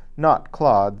brother, not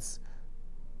Claude's,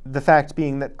 the fact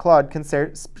being that Claude can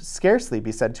scarcely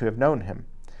be said to have known him.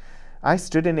 I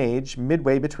stood in age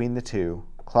midway between the two.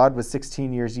 Claude was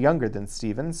 16 years younger than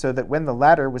Stephen, so that when the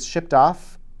latter was shipped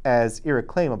off as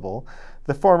irreclaimable,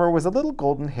 the former was a little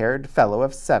golden-haired fellow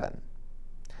of 7.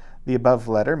 The above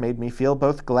letter made me feel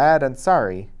both glad and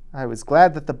sorry. I was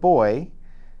glad that the boy,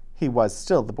 he was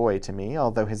still the boy to me,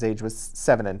 although his age was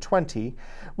 7 and 20,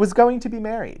 was going to be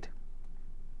married.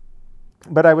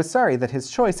 But I was sorry that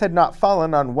his choice had not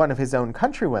fallen on one of his own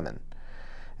countrywomen,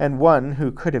 and one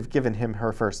who could have given him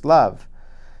her first love.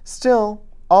 Still,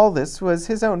 all this was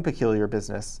his own peculiar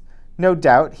business. No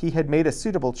doubt he had made a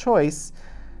suitable choice,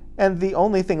 and the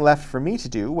only thing left for me to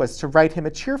do was to write him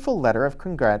a cheerful letter of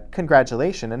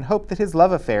congratulation and hope that his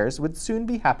love affairs would soon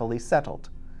be happily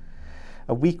settled.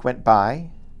 A week went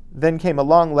by. Then came a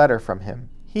long letter from him.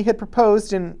 He had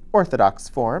proposed in orthodox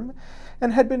form,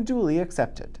 and had been duly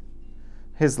accepted.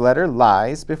 His letter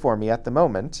lies before me at the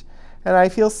moment, and I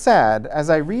feel sad as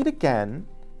I read again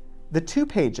the 2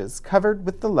 pages covered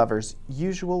with the lover's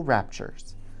usual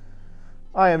raptures.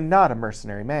 I am not a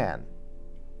mercenary man,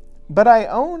 but I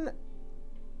own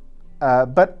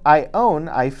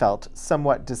I felt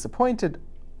somewhat disappointed.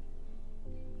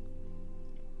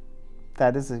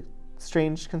 That is a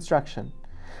strange construction.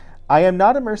 I am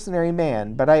not a mercenary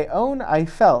man, but I own I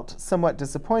felt somewhat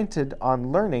disappointed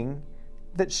on learning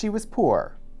that she was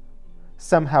poor.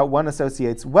 Somehow one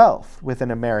associates wealth with an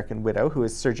American widow who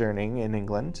is sojourning in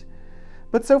England.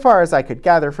 But so far as I could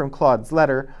gather from Claude's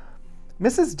letter,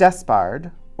 Mrs.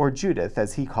 Despard, or Judith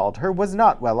as he called her, was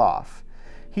not well off.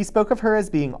 He spoke of her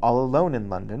as being all alone in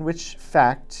London, which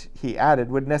fact, he added,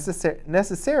 would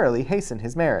necessarily hasten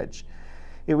his marriage.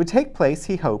 It would take place,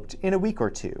 he hoped, in a week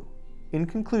or 2. In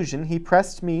conclusion, he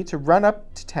pressed me to run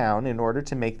up to town in order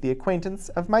to make the acquaintance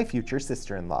of my future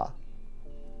sister-in-law.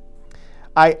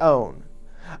 I own.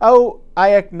 Oh,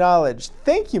 I acknowledge.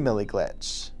 Thank you, Millie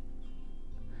Glitch.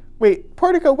 Wait,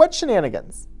 Portico, what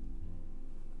shenanigans?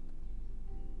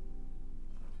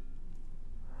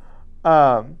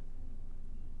 I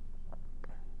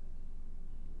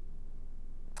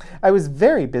was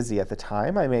very busy at the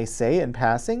time, I may say, in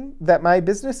passing, that my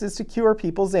business is to cure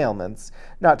people's ailments,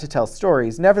 not to tell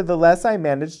stories. Nevertheless, I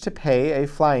managed to pay a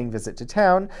flying visit to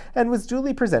town, and was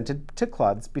duly presented to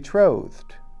Claude's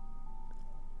betrothed.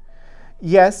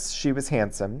 Yes, she was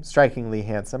handsome, strikingly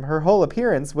handsome. Her whole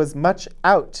appearance was much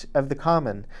out of the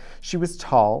common. She was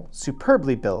tall,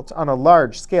 superbly built, on a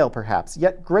large scale perhaps,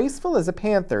 yet graceful as a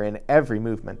panther in every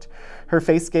movement. Her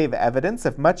face gave evidence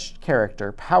of much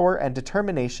character, power, and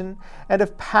determination, and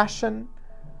of passion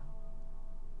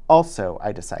also,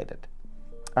 I decided.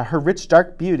 Her rich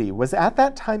dark beauty was at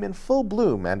that time in full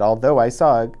bloom, and although I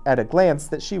saw at a glance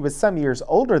that she was some years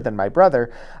older than my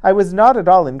brother, I was not at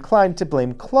all inclined to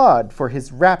blame Claude for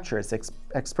his rapturous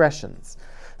expressions.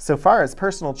 So far as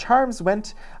personal charms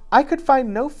went, I could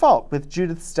find no fault with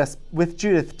Judith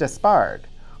Despard.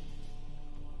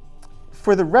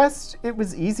 For the rest, it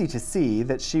was easy to see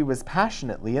that she was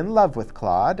passionately in love with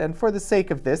Claude, and for the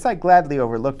sake of this I gladly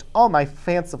overlooked all my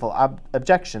fanciful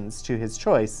objections to his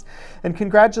choice, and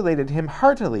congratulated him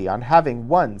heartily on having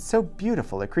won so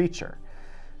beautiful a creature.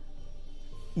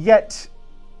 Yet,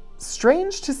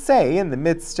 strange to say, in the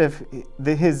midst of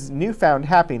his newfound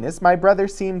happiness, my brother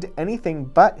seemed anything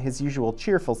but his usual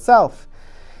cheerful self.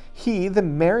 He, the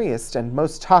merriest and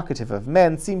most talkative of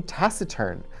men, seemed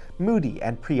taciturn, moody,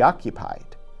 and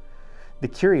preoccupied. The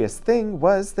curious thing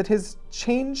was that his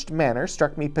changed manner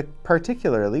struck me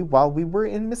particularly while we were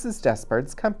in Mrs.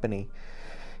 Despard's company.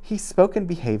 He spoke and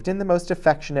behaved in the most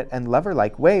affectionate and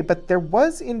lover-like way, but there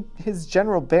was in his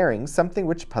general bearing something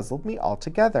which puzzled me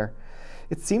altogether.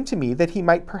 It seemed to me that he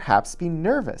might perhaps be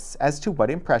nervous as to what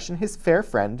impression his fair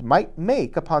friend might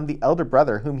make upon the elder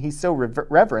brother whom he so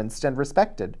reverenced and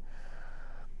respected.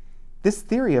 This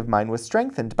theory of mine was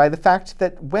strengthened by the fact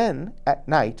that when, at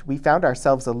night, we found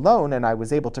ourselves alone and I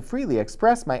was able to freely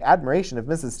express my admiration of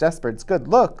Mrs. Despard's good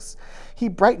looks, he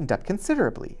brightened up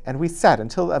considerably, and we sat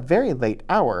until a very late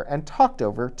hour and talked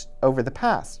over the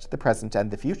past, the present, and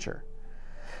the future.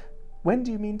 "When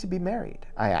do you mean to be married?"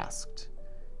 I asked.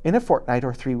 "In a fortnight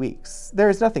or 3 weeks. There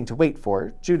is nothing to wait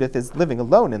for. Judith is living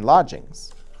alone in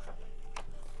lodgings.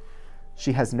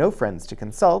 She has no friends to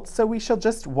consult, so we shall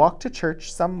just walk to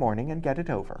church some morning and get it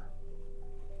over."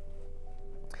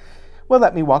 "Well,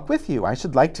 let me walk with you. I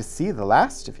should like to see the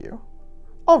last of you."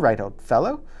 "All right, old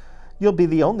fellow. You'll be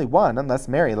the only one, unless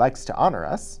Mary likes to honor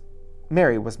us."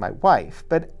 Mary was my wife,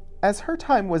 but as her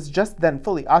time was just then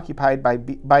fully occupied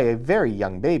by a very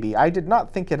young baby, I did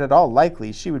not think it at all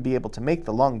likely she would be able to make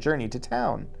the long journey to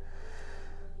town.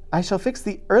 "I shall fix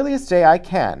the earliest day I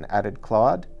can," added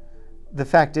Claude. "The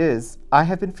fact is, I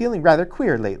have been feeling rather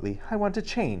queer lately. I want a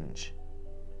change."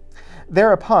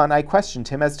 Thereupon I questioned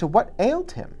him as to what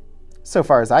ailed him. So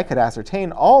far as I could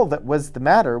ascertain, all that was the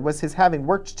matter was his having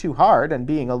worked too hard and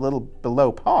being a little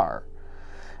below par.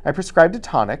 I prescribed a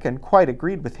tonic and quite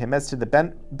agreed with him as to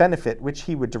the benefit which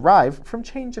he would derive from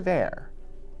change of air.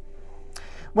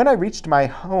 When I reached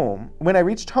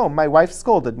home, my wife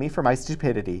scolded me for my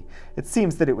stupidity. It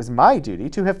seems that it was my duty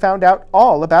to have found out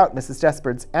all about Mrs.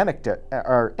 Despard's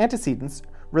antecedents,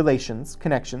 relations,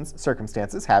 connections,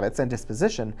 circumstances, habits, and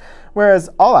disposition, whereas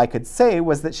all I could say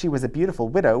was that she was a beautiful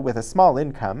widow with a small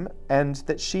income, and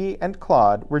that she and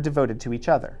Claude were devoted to each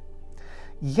other.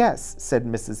 "Yes," said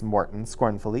Mrs. Morton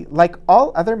scornfully, "like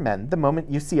all other men, the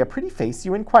moment you see a pretty face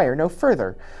you inquire no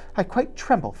further. I quite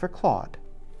tremble for Claude."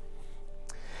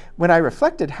 When I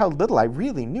reflected how little I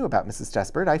really knew about Mrs.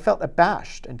 Despard, I felt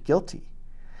abashed and guilty.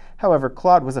 However,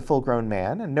 Claude was a full-grown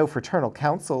man, and no fraternal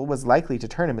counsel was likely to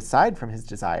turn him aside from his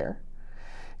desire.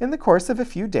 In the course of a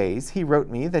few days, he wrote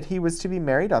me that he was to be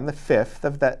married on the 5th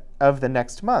of the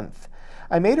next month.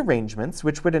 I made arrangements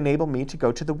which would enable me to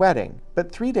go to the wedding,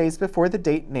 but 3 days before the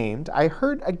date named, I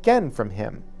heard again from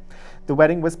him. The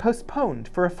wedding was postponed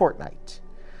for a fortnight.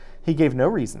 He gave no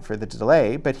reason for the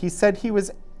delay, but he said he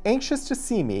was anxious to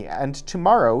see me, and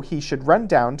tomorrow he should run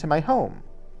down to my home.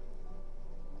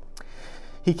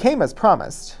 He came as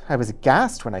promised. I was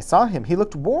aghast when I saw him. He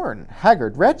looked worn,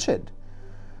 haggard, wretched.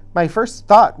 My first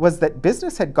thought was that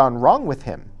business had gone wrong with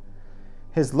him.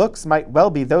 His looks might well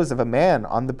be those of a man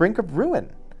on the brink of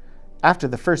ruin. After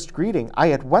the first greeting, I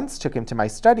at once took him to my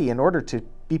study in order to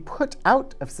be put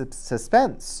out of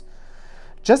suspense.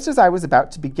 Just as I was about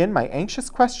to begin my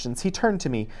anxious questions, he turned to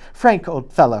me. "Frank,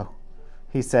 old fellow,"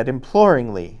 he said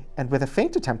imploringly, and with a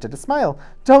faint attempt at a smile,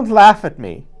 "don't laugh at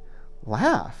me."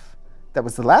 Laugh? That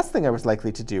was the last thing I was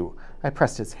likely to do. I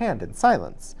pressed his hand in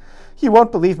silence. "You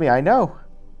won't believe me, I know,"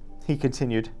 he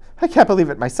continued. "I can't believe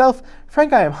it myself.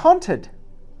 Frank, I am haunted."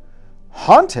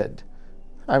 Haunted?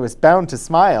 I was bound to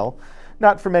smile,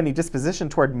 not from any disposition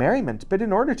toward merriment, but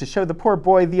in order to show the poor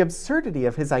boy the absurdity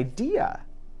of his idea.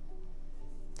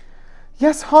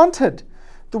 "Yes, haunted.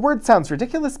 The word sounds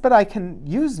ridiculous, but I can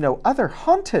use no other.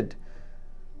 Haunted."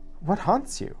 "What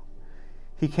haunts you?"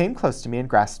 He came close to me and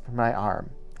grasped my arm.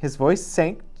 His voice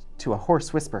sank to a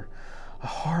hoarse whisper. "A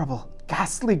horrible,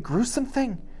 ghastly, gruesome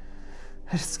thing.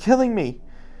 It is killing me.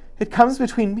 It comes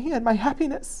between me and my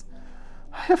happiness.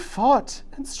 I have fought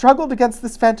and struggled against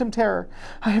this phantom terror.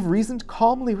 I have reasoned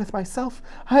calmly with myself.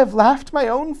 I have laughed my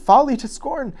own folly to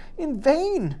scorn. In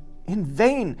vain! In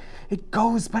vain! It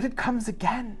goes, but it comes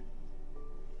again."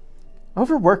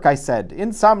 "Overwork," I said.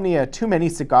 "Insomnia, too many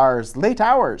cigars, late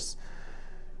hours."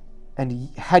 "And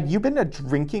had you been a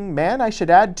drinking man, I should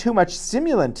add too much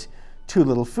stimulant, too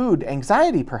little food,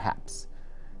 anxiety perhaps.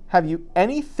 Have you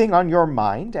anything on your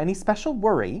mind, any special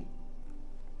worry?"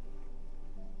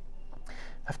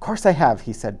 "Of course I have,"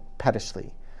 he said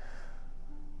pettishly.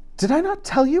 Did I not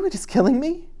tell you it is killing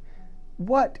me?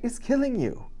 What is killing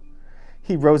you?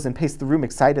 He rose and paced the room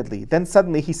excitedly. Then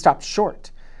suddenly he stopped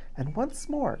short and once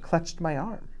more clutched my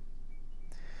arm.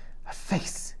 A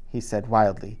face, he said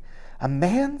wildly. A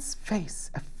man's face,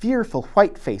 a fearful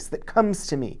white face that comes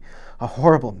to me. A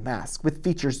horrible mask with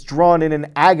features drawn in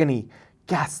an agony,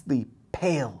 ghastly,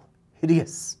 pale,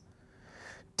 hideous.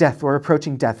 Death or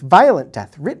approaching death, violent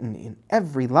death, written in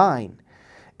every line.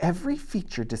 Every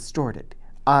feature distorted,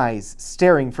 eyes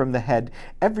staring from the head,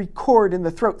 every cord in the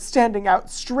throat standing out,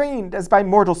 strained as by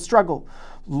mortal struggle.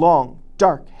 Long,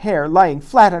 dark hair lying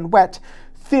flat and wet,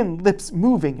 thin lips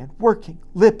moving and working,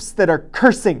 lips that are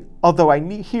cursing, although I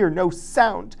hear no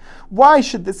sound. Why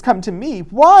should this come to me?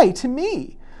 Why to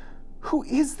me? Who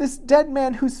is this dead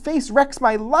man whose face wrecks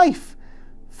my life?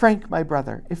 Frank, my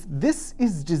brother, if this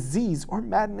is disease or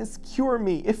madness, cure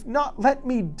me. If not, let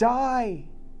me die.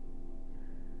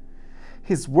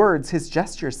 His words, his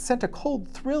gestures sent a cold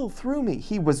thrill through me.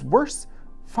 He was worse,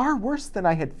 far worse than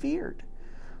I had feared.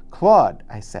 Claude,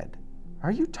 I said,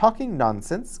 are you talking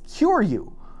nonsense? Cure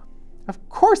you. Of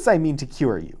course I mean to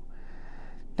cure you.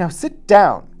 Now sit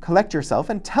down, collect yourself,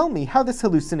 and tell me how this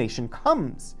hallucination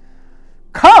comes.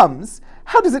 Comes?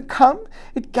 How does it come?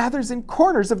 It gathers in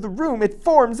corners of the room. It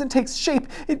forms and takes shape.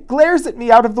 It glares at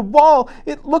me out of the wall.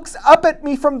 It looks up at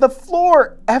me from the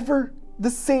floor. Ever the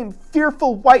same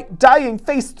fearful, white, dying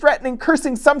face, threatening,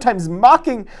 cursing, sometimes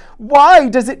mocking. Why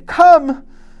does it come?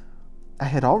 I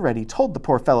had already told the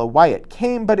poor fellow why it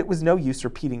came, but it was no use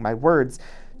repeating my words.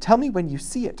 Tell me when you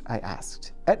see it, I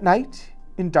asked. At night?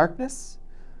 In darkness?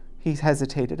 He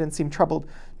hesitated and seemed troubled.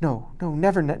 No,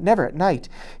 never at night.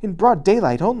 In broad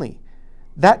daylight only.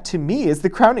 That to me is the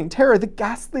crowning terror, the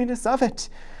ghastliness of it.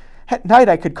 At night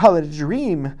I could call it a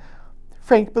dream.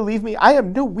 Frank, believe me, I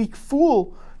am no weak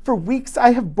fool. For weeks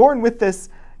I have borne with this.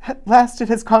 At last it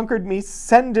has conquered me.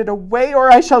 Send it away,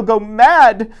 or I shall go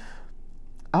mad.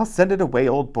 I'll send it away,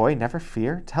 old boy, never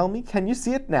fear. Tell me, can you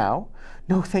see it now?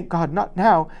 No, thank God, not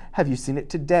now. Have you seen it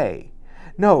today?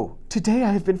 No, today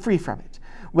I have been free from it.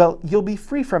 Well, you'll be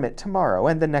free from it tomorrow,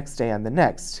 and the next day and the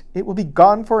next. It will be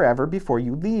gone forever before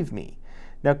you leave me.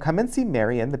 Now come and see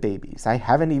Mary and the babies. I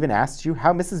haven't even asked you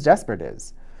how Mrs. Despard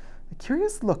is. A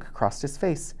curious look crossed his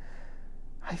face.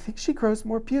 I think she grows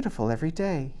more beautiful every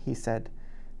day, he said.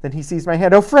 Then he seized my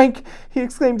hand. Oh, Frank, he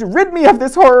exclaimed, rid me of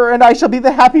this horror, and I shall be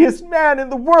the happiest man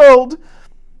in the world.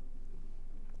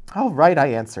 All right, I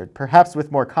answered, perhaps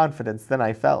with more confidence than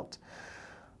I felt.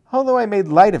 Although I made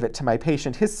light of it to my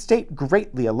patient, his state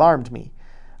greatly alarmed me.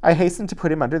 I hastened to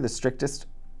put him under the strictest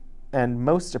and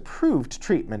most approved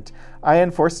treatment. I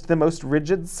enforced the most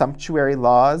rigid sumptuary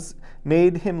laws,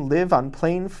 made him live on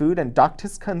plain food, and docked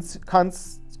his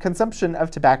consumption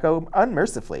of tobacco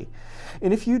unmercifully.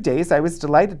 In a few days, I was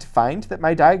delighted to find that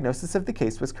my diagnosis of the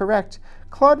case was correct.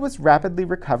 Claude was rapidly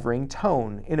recovering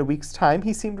tone. In a week's time,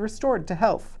 he seemed restored to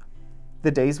health.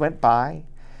 The days went by.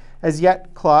 As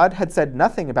yet, Claude had said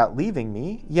nothing about leaving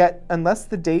me, yet, unless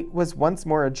the date was once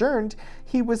more adjourned,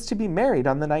 he was to be married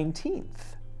on the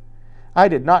 19th. I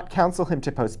did not counsel him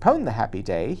to postpone the happy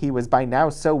day. He was by now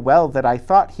so well that I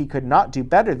thought he could not do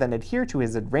better than adhere to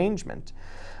his arrangement.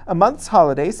 A month's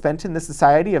holiday spent in the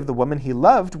society of the woman he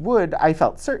loved would, I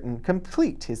felt certain,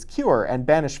 complete his cure and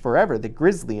banish forever the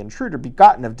grisly intruder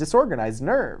begotten of disorganized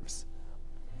nerves.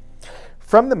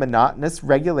 From the monotonous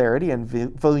regularity and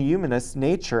voluminous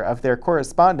nature of their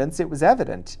correspondence, it was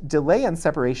evident, delay and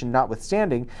separation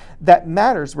notwithstanding, that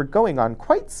matters were going on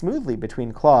quite smoothly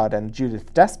between Claude and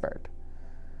Judith Despard.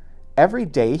 Every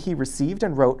day he received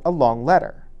and wrote a long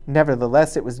letter.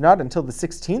 Nevertheless, it was not until the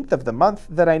 16th of the month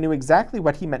that I knew exactly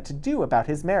what he meant to do about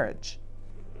his marriage.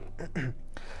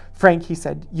 Frank, he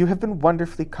said, you have been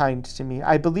wonderfully kind to me.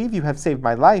 I believe you have saved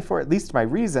my life, or at least my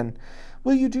reason.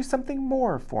 Will you do something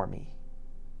more for me?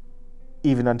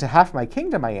 Even unto half my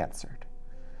kingdom, I answered.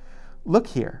 Look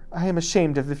here, I am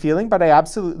ashamed of the feeling, but I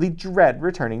absolutely dread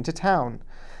returning to town.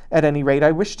 At any rate,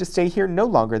 I wish to stay here no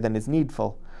longer than is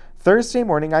needful. Thursday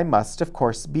morning I must, of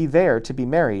course, be there to be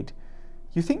married.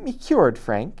 You think me cured,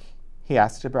 Frank? He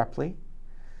asked abruptly.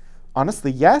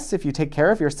 Honestly, yes. If you take care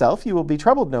of yourself, you will be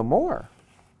troubled no more.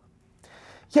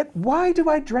 Yet why do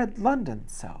I dread London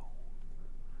so?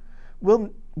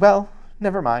 Well,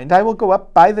 never mind. I will go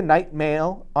up by the night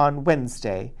mail on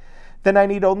Wednesday. Then I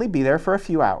need only be there for a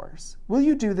few hours. Will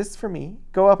you do this for me?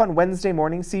 Go up on Wednesday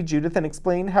morning, see Judith, and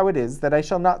explain how it is that I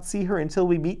shall not see her until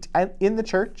we meet in the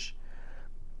church?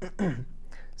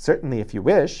 Certainly, if you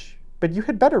wish. But you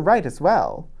had better write as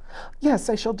well. Yes,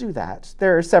 I shall do that.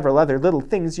 There are several other little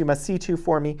things you must see to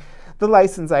for me. The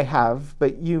license I have,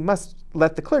 but you must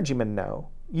let the clergyman know.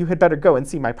 You had better go and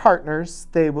see my partners.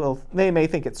 They may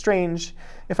think it strange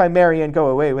if I marry and go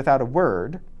away without a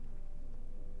word."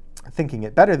 Thinking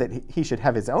it better that he should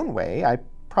have his own way, I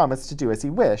promised to do as he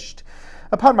wished.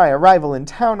 Upon my arrival in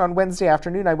town on Wednesday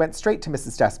afternoon, I went straight to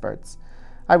Mrs. Despard's.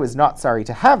 I was not sorry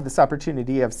to have this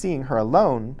opportunity of seeing her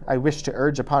alone. I wished to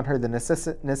urge upon her the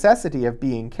necessity of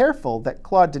being careful that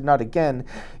Claude did not again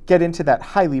get into that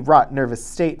highly wrought nervous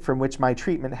state from which my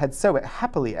treatment had so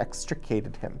happily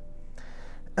extricated him.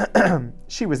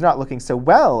 She was not looking so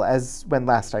well as when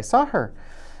last I saw her.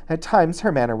 At times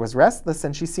her manner was restless,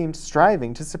 and she seemed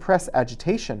striving to suppress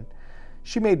agitation.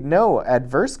 She made no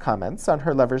adverse comments on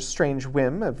her lover's strange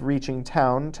whim of reaching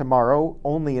town tomorrow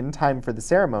only in time for the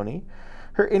ceremony.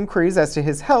 Her inquiries as to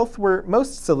his health were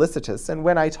most solicitous, and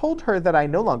when I told her that I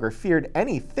no longer feared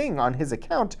anything on his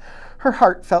account, her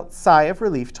heartfelt sigh of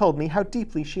relief told me how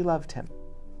deeply she loved him.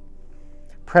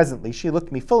 Presently she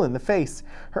looked me full in the face.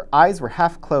 Her eyes were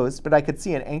half closed, but I could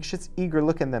see an anxious, eager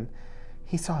look in them.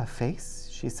 "He saw a face,"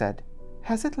 she said.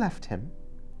 "Has it left him?"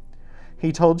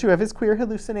 "He told you of his queer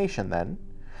hallucination, then?"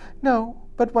 "No,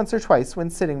 but once or twice, when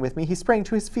sitting with me, he sprang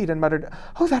to his feet and muttered,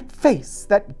 'Oh, that face!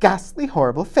 That ghastly,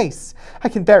 horrible face! I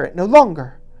can bear it no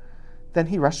longer!' Then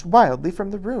he rushed wildly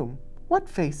from the room. What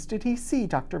face did he see,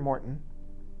 Dr. Morton?"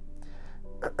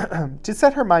 To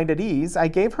set her mind at ease, I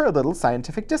gave her a little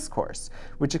scientific discourse,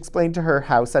 which explained to her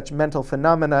how such mental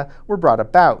phenomena were brought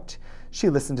about. She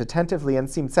listened attentively and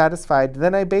seemed satisfied.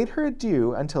 Then I bade her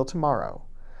adieu until tomorrow.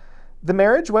 The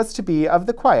marriage was to be of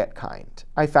the quiet kind.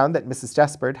 I found that Mrs.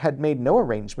 Despard had made no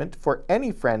arrangement for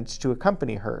any friend to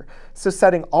accompany her, so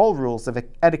setting all rules of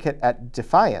etiquette at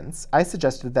defiance, I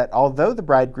suggested that although the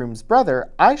bridegroom's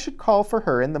brother, I should call for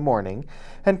her in the morning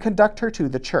and conduct her to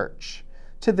the church.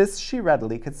 To this she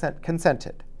readily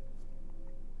consented.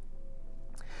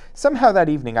 Somehow that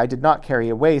evening I did not carry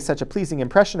away such a pleasing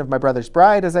impression of my brother's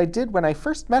bride as I did when I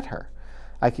first met her.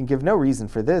 I can give no reason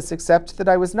for this, except that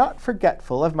I was not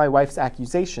forgetful of my wife's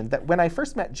accusation that when I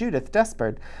first met Judith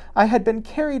Despard, I had been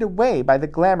carried away by the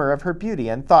glamour of her beauty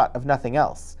and thought of nothing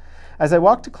else. As I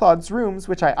walked to Claude's rooms,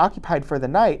 which I occupied for the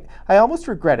night, I almost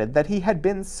regretted that he had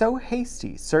been so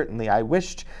hasty. Certainly I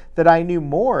wished that I knew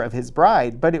more of his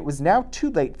bride, but it was now too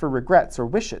late for regrets or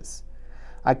wishes.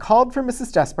 I called for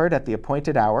Mrs. Despard at the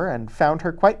appointed hour and found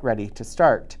her quite ready to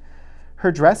start.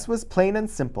 Her dress was plain and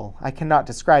simple. I cannot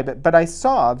describe it, but I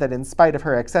saw that in spite of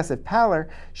her excessive pallor,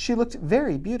 she looked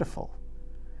very beautiful.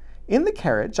 In the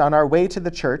carriage, on our way to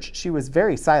the church, she was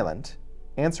very silent,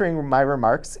 answering my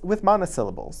remarks with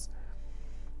monosyllables.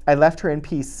 I left her in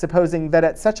peace, supposing that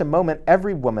at such a moment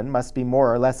every woman must be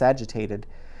more or less agitated.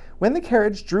 When the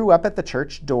carriage drew up at the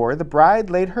church door, the bride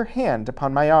laid her hand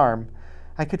upon my arm.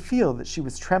 I could feel that she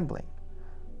was trembling.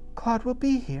 "Claude will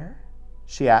be here?"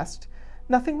 she asked.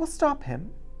 "Nothing will stop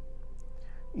him?"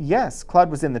 Yes, Claude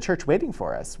was in the church waiting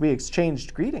for us. We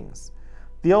exchanged greetings.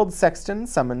 The old sexton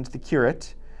summoned the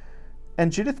curate,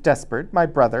 and Judith Despard, my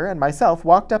brother, and myself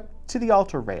walked up to the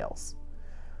altar rails.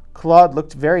 Claude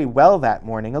looked very well that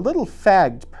morning, a little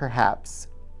fagged, perhaps.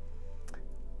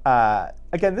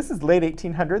 Again, this is late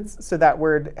 1800s, so that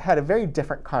word had a very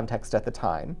different context at the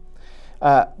time.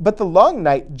 But the long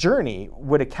night journey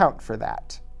would account for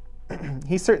that.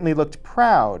 He certainly looked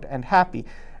proud and happy.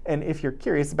 And if you're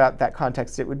curious about that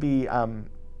context, it would be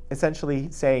essentially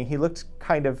saying he looked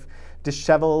kind of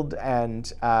disheveled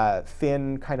and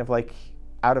thin, kind of like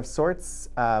out of sorts.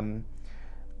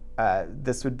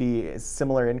 This would be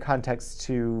similar in context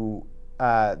to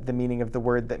the meaning of the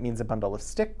word that means a bundle of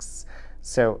sticks.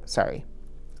 So, sorry.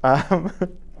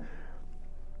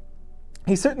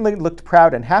 He certainly looked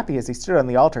proud and happy as he stood on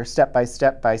the altar step by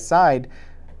side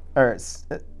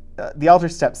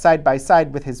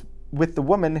with the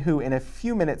woman who in a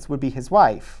few minutes would be his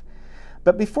wife.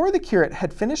 But before the curate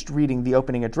had finished reading the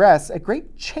opening address, a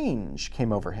great change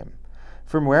came over him.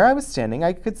 From where I was standing,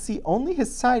 I could see only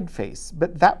his side face,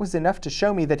 but that was enough to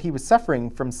show me that he was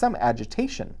suffering from some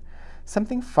agitation,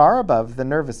 something far above the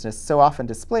nervousness so often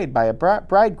displayed by a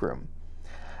bridegroom.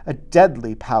 A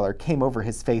deadly pallor came over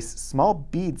his face, small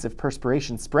beads of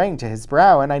perspiration sprang to his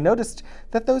brow, and I noticed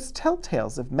that those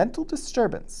telltales of mental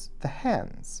disturbance, the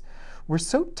hands, were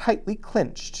so tightly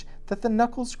clenched that the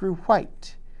knuckles grew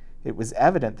white. It was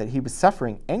evident that he was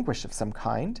suffering anguish of some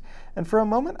kind, and for a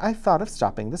moment I thought of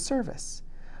stopping the service.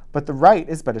 But the rite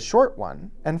is but a short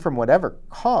one, and from whatever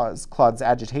cause Claude's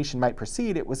agitation might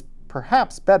proceed, it was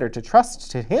perhaps better to trust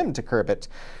to him to curb it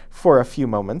for a few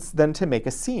moments than to make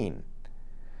a scene.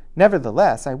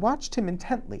 Nevertheless, I watched him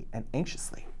intently and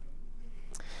anxiously.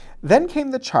 Then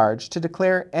came the charge to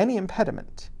declare any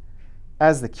impediment.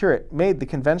 As the curate made the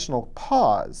conventional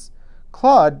pause,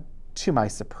 Claude to my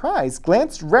surprise,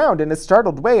 glanced round in a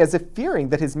startled way as if fearing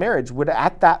that his marriage would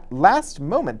at that last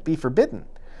moment be forbidden.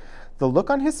 The look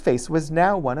on his face was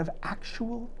now one of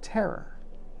actual terror.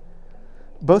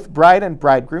 Both bride and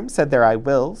bridegroom said their I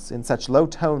wills in such low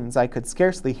tones I could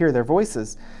scarcely hear their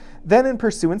voices. Then, in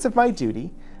pursuance of my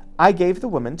duty, I gave the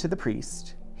woman to the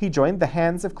priest. He joined the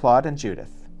hands of Claude and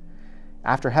Judith.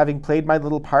 After having played my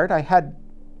little part, I had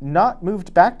not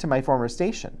moved back to my former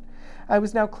station. I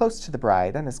was now close to the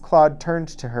bride, and as Claude turned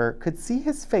to her, could see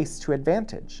his face to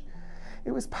advantage.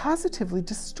 It was positively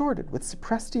distorted with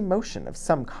suppressed emotion of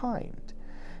some kind.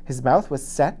 His mouth was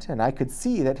set, and I could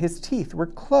see that his teeth were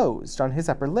closed on his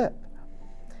upper lip.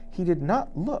 He did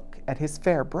not look at his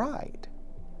fair bride.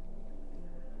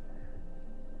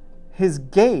 His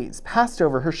gaze passed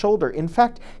over her shoulder. In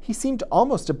fact, he seemed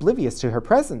almost oblivious to her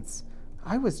presence.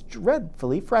 I was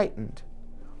dreadfully frightened.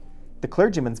 The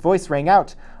clergyman's voice rang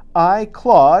out, "I,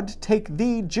 Claude, take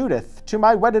thee, Judith, to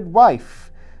my wedded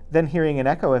wife." Then, hearing an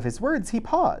echo of his words, he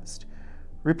paused.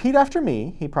 "Repeat after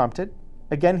me," he prompted.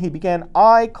 Again he began,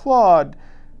 "I, Claude,"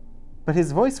 but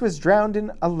his voice was drowned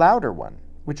in a louder one,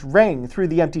 which rang through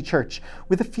the empty church.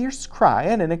 With a fierce cry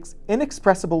and an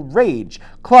inexpressible rage,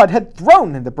 Claude had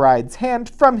thrown the bride's hand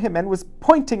from him and was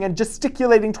pointing and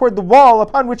gesticulating toward the wall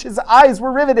upon which his eyes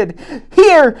were riveted.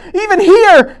 "Here! Even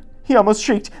here!" he almost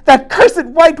shrieked. "That cursed,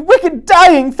 white, wicked,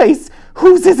 dying face!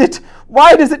 Whose is it?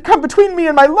 Why does it come between me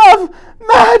and my love?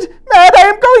 Mad! Mad! I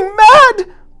am going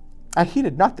mad!" I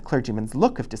heeded not the clergyman's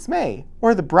look of dismay,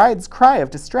 or the bride's cry of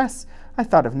distress. I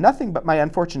thought of nothing but my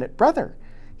unfortunate brother.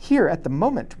 Here, at the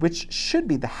moment which should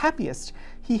be the happiest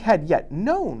he had yet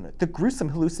known, the gruesome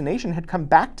hallucination had come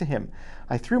back to him.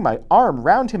 I threw my arm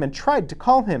round him and tried to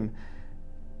calm him.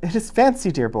 "It is fancy,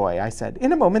 dear boy," I said.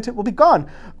 "In a moment it will be gone."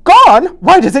 "Gone?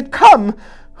 Why does it come?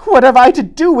 What have I to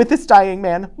do with this dying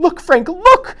man? Look, Frank,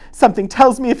 look! Something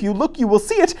tells me if you look, you will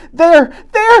see it. There!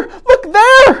 There! Look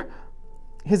there!"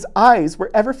 His eyes were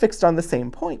ever fixed on the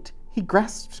same point. He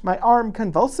grasped my arm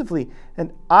convulsively,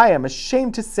 and I am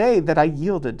ashamed to say that I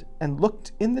yielded and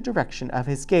looked in the direction of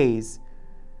his gaze.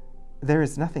 "There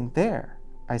is nothing there,"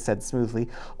 I said smoothly.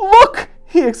 "Look!"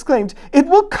 he exclaimed. "It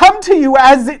will come to you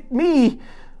as it me."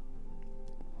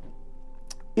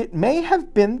 It may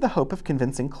have been the hope of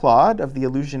convincing Claude of the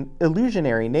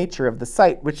illusionary nature of the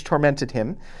sight which tormented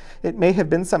him. It may have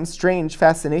been some strange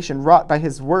fascination wrought by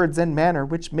his words and manner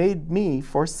which made me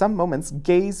for some moments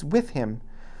gaze with him.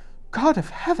 God of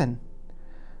heaven!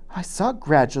 I saw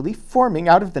gradually forming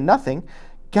out of the nothing,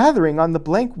 gathering on the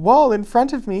blank wall in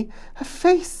front of me, a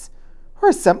face, or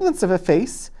a semblance of a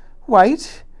face,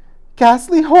 white,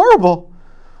 ghastly, horrible.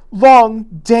 Long,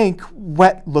 dank,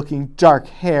 wet-looking dark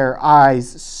hair,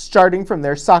 eyes starting from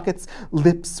their sockets,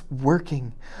 lips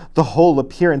working. The whole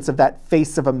appearance of that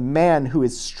face of a man who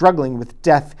is struggling with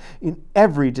death in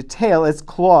every detail as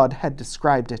Claude had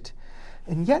described it.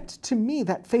 And yet, to me,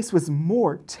 that face was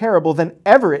more terrible than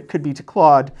ever it could be to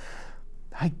Claude.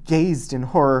 I gazed in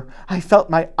horror. I felt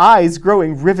my eyes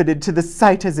growing riveted to the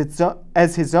sight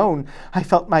as his own. I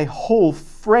felt my whole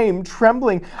frame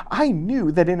trembling. I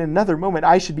knew that in another moment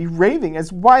I should be raving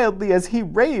as wildly as he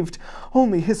raved.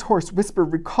 Only his hoarse whisper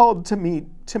recalled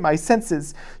to my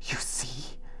senses. "You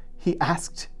see?" he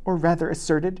asked, or rather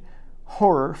asserted.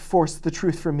 Horror forced the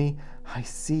truth from me. "I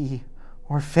see,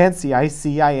 or fancy I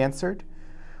see," I answered.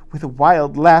 With a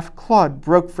wild laugh, Claude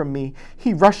broke from me.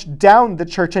 He rushed down the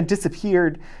church and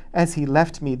disappeared. As he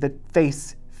left me, the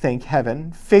face, thank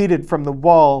heaven, faded from the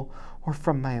wall or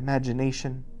from my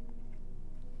imagination.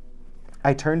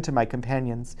 I turned to my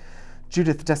companions.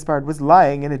 Judith Despard was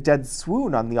lying in a dead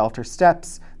swoon on the altar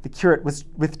steps. The curate,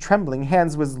 with trembling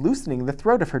hands, was loosening the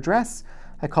throat of her dress.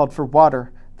 I called for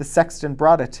water. The sexton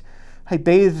brought it. I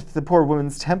bathed the poor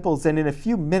woman's temples, and in a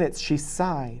few minutes she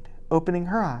sighed, opening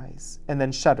her eyes, and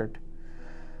then shuddered.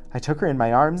 I took her in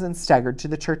my arms and staggered to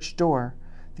the church door.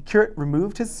 The curate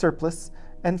removed his surplice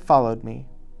and followed me.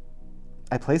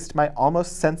 I placed my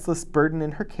almost senseless burden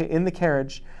in the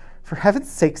carriage. "For heaven's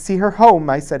sake, see her home,"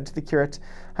 I said to the curate.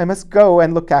 "I must go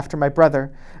and look after my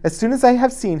brother. As soon as I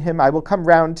have seen him, I will come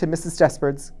round to Mrs.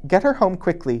 Despard's. Get her home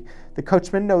quickly. The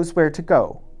coachman knows where to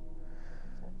go."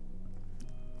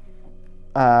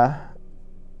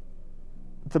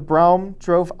 The brougham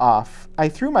drove off. I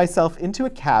threw myself into a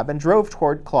cab and drove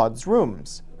toward Claude's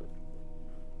rooms.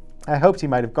 I hoped he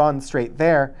might have gone straight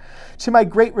there. To my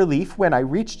great relief, when I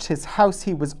reached his house,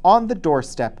 he was on the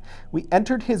doorstep. We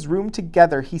entered his room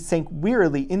together. He sank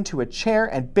wearily into a chair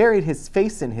and buried his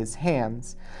face in his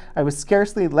hands. I was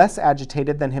scarcely less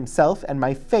agitated than himself, and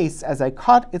my face, as I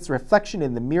caught its reflection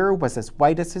in the mirror, was as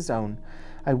white as his own.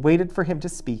 I waited for him to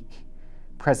speak.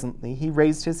 Presently he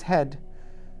raised his head.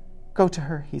 Go to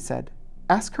her, he said.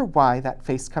 Ask her why that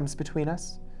face comes between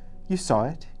us. You saw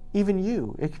it, even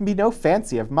you. It can be no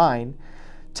fancy of mine.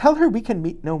 Tell her we can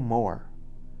meet no more.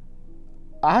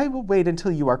 I will wait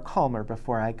until you are calmer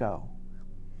before I go.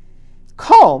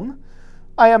 Calm?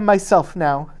 I am myself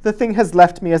now. The thing has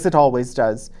left me as it always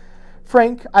does.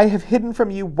 Frank, I have hidden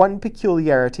from you one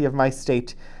peculiarity of my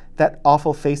state. That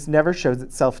awful face never shows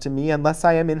itself to me unless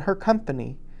I am in her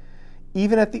company.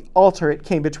 Even at the altar it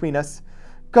came between us.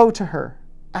 Go to her.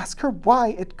 Ask her why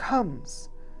it comes.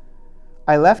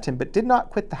 I left him, but did not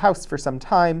quit the house for some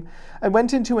time. I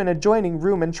went into an adjoining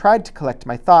room and tried to collect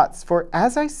my thoughts, for,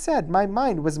 as I said, my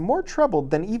mind was more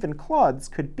troubled than even Claude's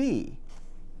could be.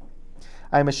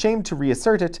 I am ashamed to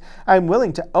reassert it. I am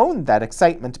willing to own that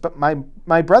excitement, but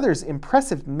my brother's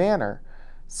impressive manner,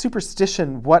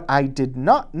 superstition, what I did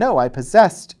not know I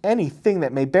possessed, anything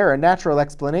that may bear a natural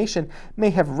explanation,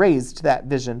 may have raised that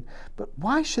vision. But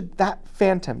why should that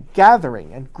phantom,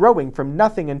 gathering and growing from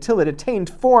nothing until it attained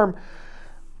form,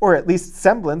 or at least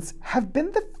semblance, have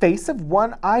been the face of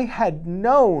one I had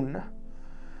known?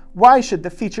 Why should the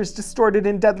features distorted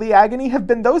in deadly agony have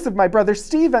been those of my brother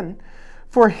Stephen?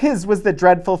 For his was the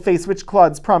dreadful face which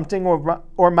Claude's prompting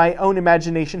or my own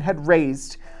imagination had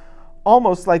raised.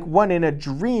 Almost like one in a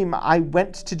dream, I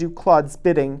went to do Claude's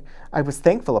bidding. I was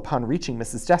thankful upon reaching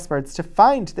Mrs. Despard's to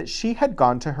find that she had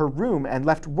gone to her room and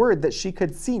left word that she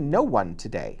could see no one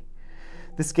today.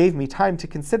 This gave me time to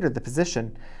consider the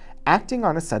position. Acting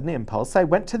on a sudden impulse, I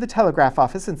went to the telegraph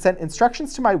office and sent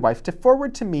instructions to my wife to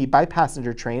forward to me by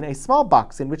passenger train a small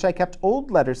box in which I kept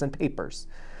old letters and papers.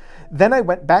 Then I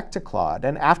went back to Claude,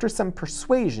 and after some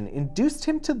persuasion, induced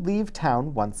him to leave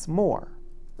town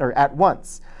at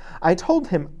once. I told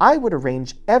him I would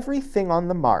arrange everything on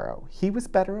the morrow. He was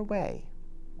better away.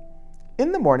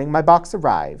 In the morning, my box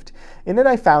arrived. In it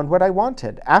I found what I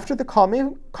wanted. After the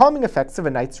calming effects of a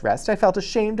night's rest, I felt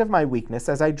ashamed of my weakness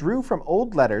as I drew from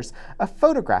old letters a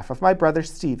photograph of my brother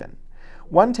Stephen,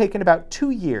 one taken about 2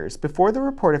 years before the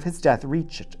report of his death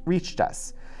reached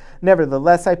us.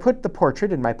 Nevertheless, I put the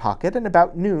portrait in my pocket and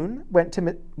about noon went to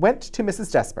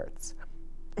Mrs. Despard's.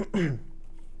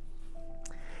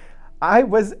 I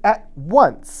was at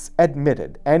once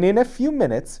admitted, and in a few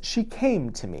minutes she came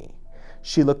to me.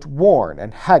 She looked worn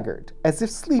and haggard, as if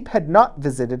sleep had not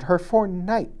visited her for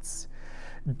nights.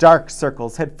 Dark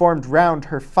circles had formed round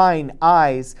her fine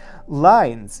eyes.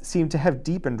 Lines seemed to have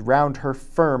deepened round her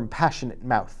firm, passionate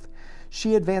mouth.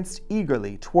 She advanced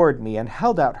eagerly toward me and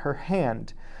held out her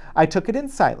hand. I took it in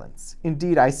silence.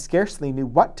 Indeed, I scarcely knew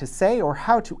what to say or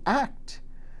how to act.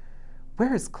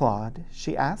 "Where is Claude?"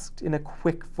 she asked, in a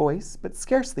quick voice, but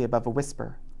scarcely above a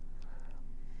whisper.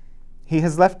 "He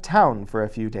has left town for a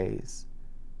few days."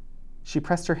 She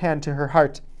pressed her hand to her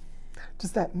heart.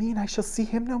 "Does that mean I shall see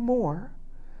him no more?"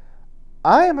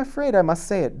 "I am afraid I must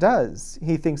say it does.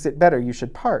 He thinks it better you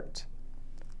should part."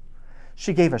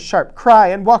 She gave a sharp cry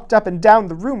and walked up and down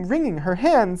the room, wringing her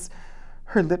hands.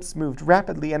 Her lips moved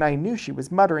rapidly, and I knew she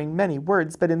was muttering many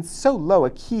words, but in so low a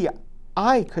key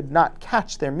I could not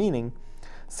catch their meaning.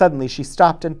 Suddenly she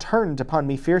stopped and turned upon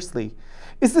me fiercely.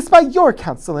 "Is this by your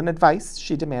counsel and advice?"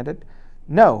 she demanded.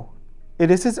 "No.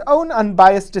 It is his own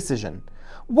unbiased decision."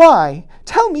 "Why?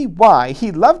 Tell me why.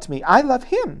 He loved me. I love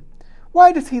him.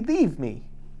 Why does he leave me?"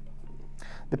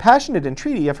 The passionate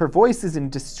entreaty of her voice is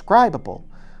indescribable.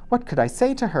 What could I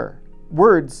say to her?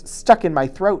 Words stuck in my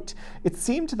throat. It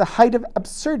seemed the height of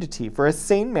absurdity for a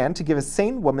sane man to give a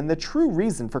sane woman the true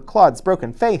reason for Claude's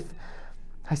broken faith.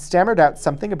 I stammered out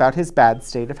something about his bad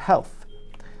state of health.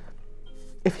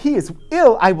 "If he is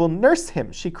ill, I will nurse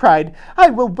him," she cried. "I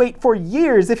will wait for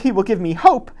years if he will give me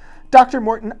hope. Dr.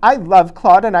 Morton, I love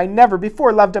Claude, and I never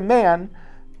before loved a man,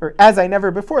 or as I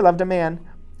never before loved a man."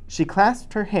 She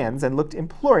clasped her hands and looked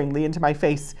imploringly into my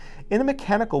face. In a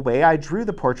mechanical way, I drew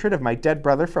the portrait of my dead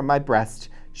brother from my breast.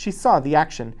 She saw the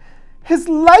action. "His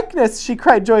likeness!" she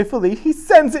cried joyfully. "He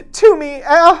sends it to me!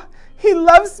 Ah, he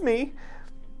loves me!"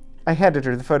 I handed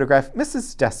her the photograph.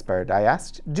 "Mrs. Despard," I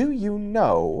asked, "do you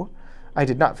know—" I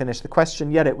did not finish the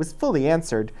question, yet it was fully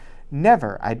answered.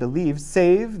 Never, I believe,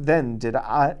 save then did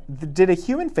a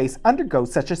human face undergo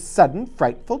such a sudden,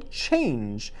 frightful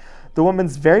change. The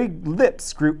woman's very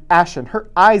lips grew ashen, her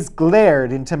eyes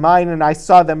glared into mine, and I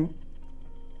saw them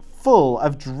full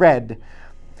of dread.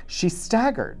 She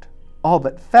staggered, all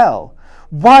but fell.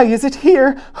 "Why is it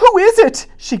here? Who is it?"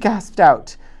 she gasped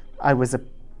out. I was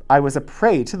a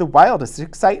prey to the wildest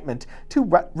excitement. To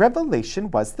what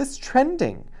revelation was this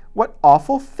trending? What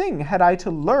awful thing had I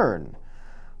to learn?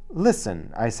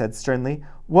 "Listen," I said sternly.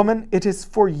 "Woman, it is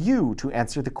for you to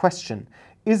answer the question.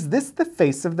 Is this the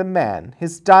face of the man,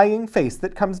 his dying face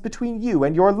that comes between you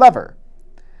and your lover?"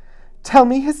 Tell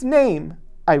me his name.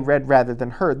 I read rather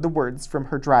than heard the words from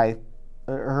her dry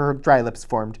lips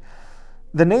formed.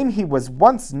 The name he was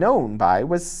once known by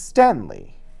was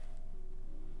Stanley.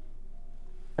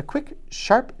 A quick,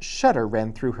 sharp shudder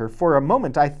ran through her. For a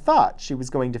moment I thought she was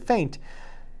going to faint.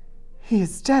 He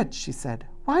is dead, she said.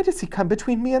 Why does he come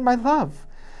between me and my love?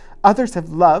 Others have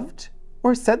loved,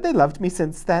 or said they loved me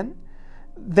since then.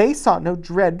 They saw no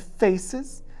dread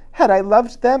faces. Had I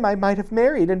loved them, I might have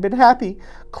married and been happy.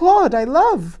 Claude, I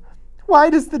love. Why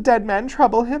does the dead man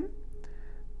trouble him?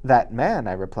 That man,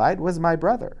 I replied, was my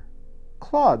brother.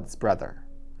 Claude's brother.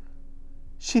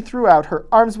 She threw out her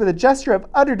arms with a gesture of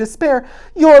utter despair.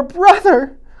 Your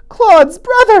brother! Claude's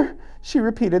brother! She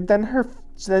repeated,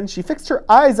 then she fixed her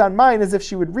eyes on mine as if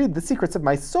she would read the secrets of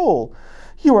my soul.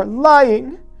 You are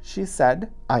lying, she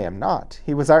said. I am not.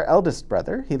 He was our eldest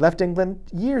brother. He left England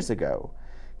years ago.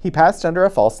 He passed under a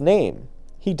false name.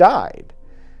 He died.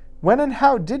 When and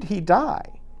how did he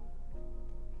die?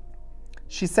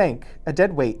 She sank, a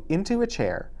dead weight, into a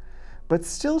chair, but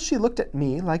still she looked at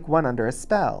me like one under a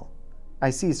spell. I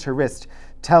seized her wrist.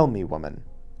 Tell me, woman,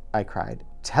 I cried.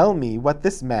 Tell me what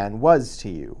this man was to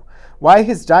you. Why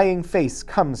his dying face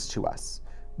comes to us.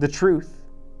 The truth.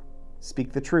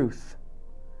 Speak the truth.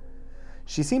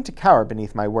 She seemed to cower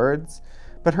beneath my words,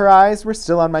 but her eyes were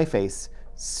still on my face.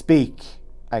 Speak,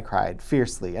 I cried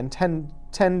fiercely, and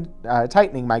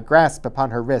tightening my grasp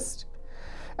upon her wrist.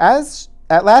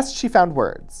 At last she found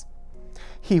words.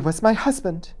 He was my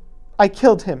husband. I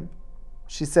killed him,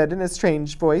 she said in a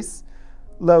strange voice,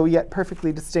 low yet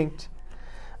perfectly distinct.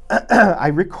 I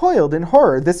recoiled in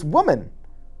horror. This woman,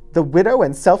 the widow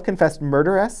and self-confessed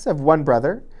murderess of one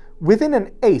brother, within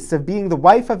an ace of being the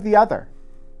wife of the other.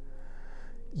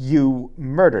 You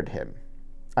murdered him,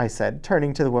 I said,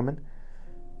 turning to the woman.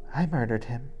 I murdered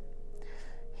him.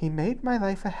 He made my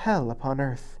life a hell upon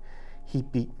earth. He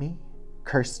beat me,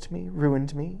 cursed me,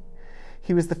 ruined me.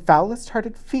 He was the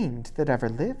foulest-hearted fiend that ever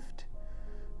lived.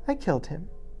 I killed him.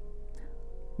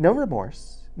 No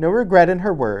remorse, no regret in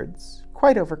her words,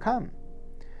 quite overcome.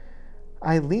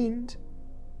 I leaned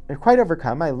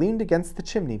against the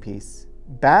chimney-piece.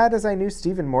 Bad as I knew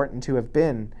Stephen Morton to have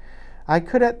been, I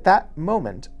could at that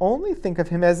moment only think of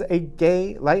him as a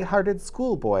gay, light-hearted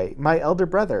schoolboy, my elder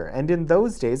brother, and in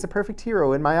those days a perfect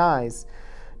hero in my eyes.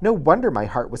 No wonder my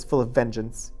heart was full of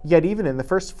vengeance, yet even in the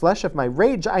first flush of my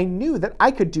rage I knew that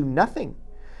I could do nothing.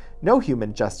 No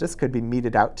human justice could be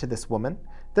meted out to this woman.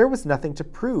 There was nothing to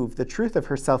prove the truth of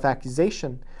her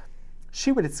self-accusation.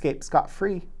 She would escape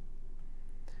scot-free.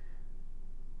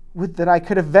 Would that I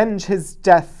could avenge his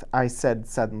death, I said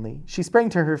suddenly. She sprang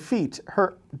to her feet,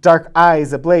 her dark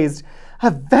eyes ablaze.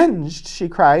 Avenged, she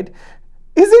cried.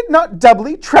 Is it not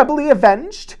doubly, trebly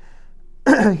avenged?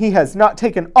 He has not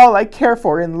taken all I care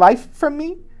for in life from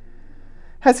me?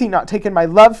 Has he not taken my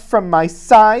love from my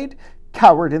side?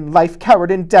 Coward in life,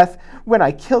 coward in death. When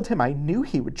I killed him, I knew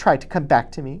he would try to come back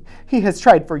to me. He has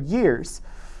tried for years.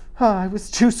 Oh, I was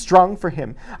too strong for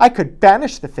him. I could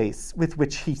banish the face with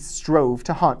which he strove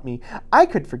to haunt me. I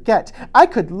could forget. I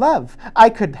could love. I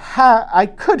could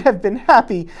have been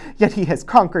happy. Yet he has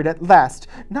conquered at last.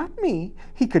 Not me.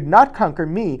 He could not conquer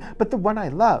me, but the one I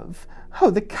love.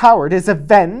 Oh, the coward is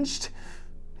avenged.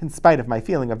 In spite of my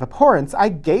feeling of abhorrence, I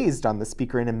gazed on the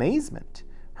speaker in amazement.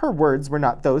 Her words were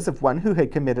not those of one who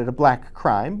had committed a black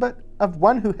crime, but of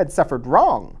one who had suffered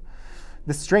wrong.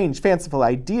 The strange, fanciful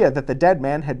idea that the dead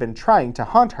man had been trying to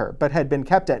haunt her, but had been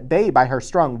kept at bay by her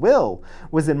strong will,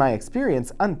 was in my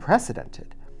experience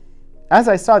unprecedented. As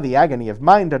I saw the agony of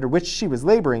mind under which she was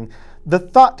laboring, the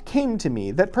thought came to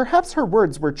me that perhaps her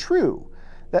words were true,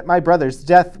 that my brother's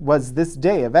death was this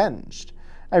day avenged.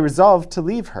 I resolved to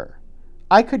leave her.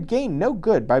 I could gain no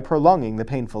good by prolonging the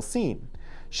painful scene.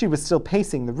 She was still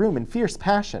pacing the room in fierce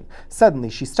passion. Suddenly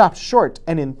she stopped short,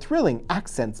 and in thrilling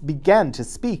accents began to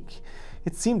speak.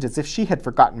 It seemed as if she had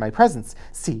forgotten my presence.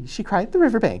 See, she cried, the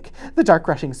river-bank, the dark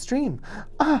rushing stream.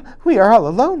 Ah, we are all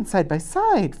alone, side by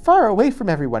side, far away from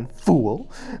everyone. Fool!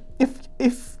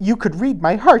 If you could read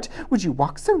my heart, would you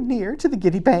walk so near to the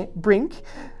giddy brink?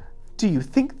 Do you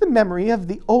think the memory of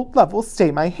the old love will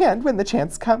stay my hand when the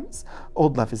chance comes?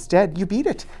 Old love is dead. You beat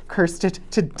it, cursed it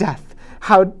to death.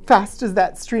 How fast does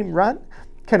that stream run?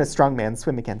 Can a strong man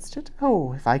swim against it?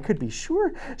 Oh, if I could be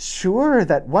sure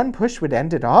that one push would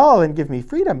end it all and give me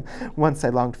freedom. Once I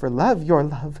longed for love, your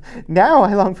love. Now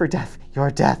I long for death, your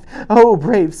death. Oh,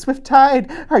 brave, swift tide,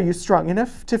 are you strong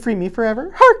enough to free me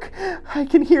forever? Hark! I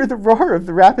can hear the roar of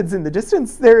the rapids in the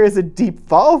distance. There is a deep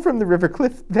fall from the river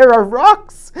cliff. There are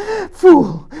rocks.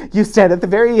 Fool, you stand at the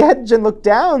very edge and look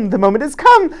down. The moment has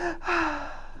come.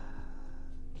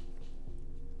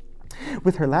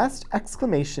 With her last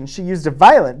exclamation, she used a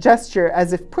violent gesture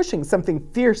as if pushing something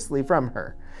fiercely from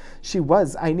her. She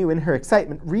was, I knew in her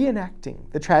excitement,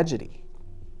 reenacting the tragedy.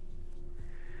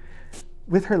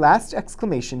 With her last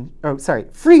exclamation,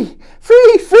 free,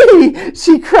 free, free,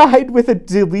 she cried with a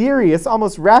delirious,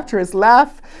 almost rapturous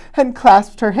laugh, and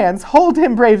clasped her hands. Hold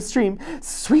him, brave stream,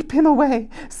 sweep him away.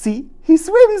 See, he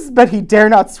swims, but he dare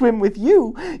not swim with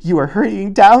you. You are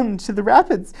hurrying down to the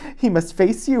rapids. He must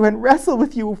face you and wrestle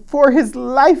with you for his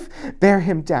life. Bear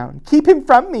him down, keep him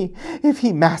from me. If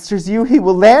he masters you, he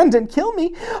will land and kill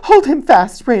me. Hold him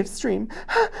fast, brave stream.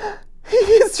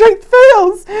 His strength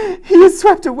fails. He is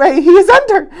swept away. He is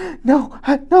under. No,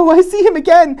 I see him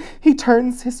again. He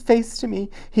turns his face to me.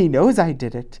 He knows I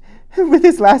did it. With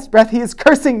his last breath, he is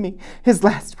cursing me. His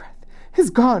last breath is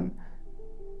gone.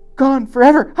 Gone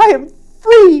forever. I am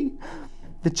free.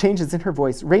 The changes in her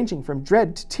voice, ranging from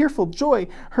dread to tearful joy,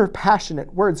 her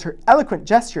passionate words, her eloquent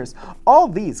gestures, all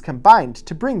these combined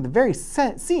to bring the very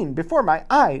scene before my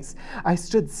eyes. I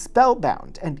stood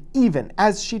spellbound, and even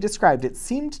as she described it,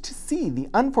 seemed to see the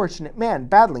unfortunate man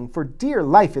battling for dear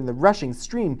life in the rushing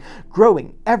stream,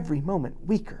 growing every moment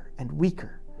weaker and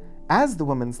weaker. As the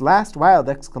woman's last wild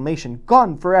exclamation,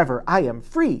 "Gone forever, I am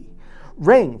free,"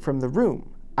 rang from the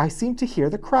room, I seemed to hear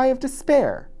the cry of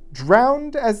despair,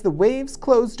 drowned as the waves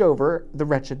closed over the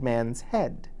wretched man's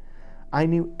head. I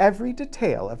knew every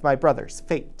detail of my brother's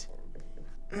fate.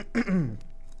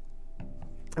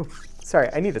 Oh, sorry,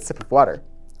 I need a sip of water.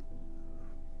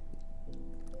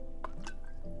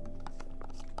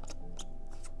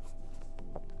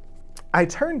 I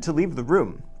turned to leave the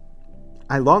room.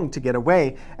 I longed to get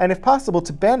away, and if possible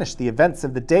to banish the events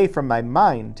of the day from my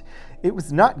mind. It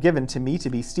was not given to me to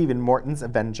be Stephen Morton's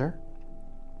avenger.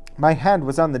 My hand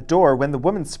was on the door when the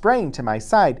woman sprang to my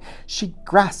side. She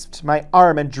grasped my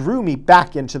arm and drew me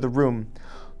back into the room.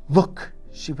 "Look,"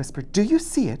 she whispered. "Do you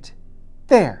see it?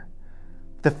 There.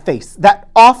 The face, that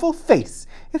awful face.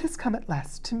 It has come at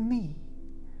last to me.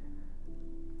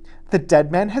 The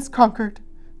dead man has conquered.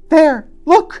 There,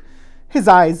 look! His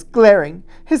eyes glaring,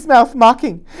 his mouth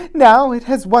mocking. Now it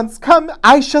has once come.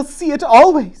 I shall see it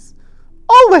always.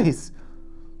 Always.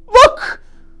 Look!"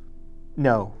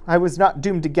 No, I was not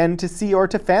doomed again to see or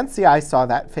to fancy I saw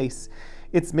that face.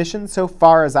 Its mission, so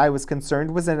far as I was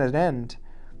concerned, was at an end.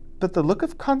 But the look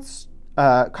of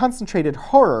concentrated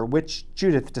horror which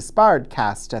Judith Despard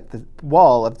cast at the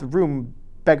wall of the room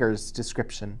beggars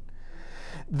description.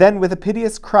 Then, with a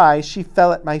piteous cry, she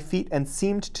fell at my feet and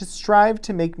seemed to strive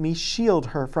to make me shield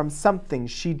her from something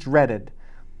she dreaded.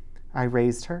 I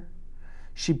raised her.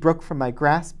 She broke from my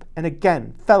grasp and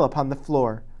again fell upon the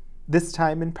floor, this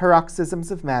time in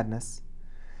paroxysms of madness.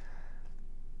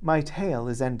 My tale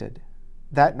is ended.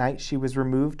 That night she was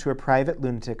removed to a private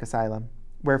lunatic asylum,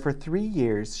 where for 3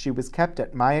 years she was kept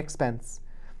at my expense.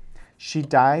 She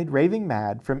died raving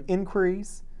mad from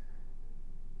inquiries,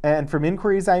 and from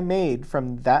inquiries I made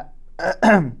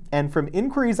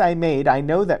I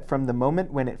know that from the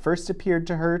moment when it first appeared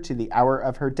to her to the hour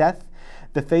of her death,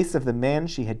 the face of the man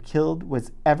she had killed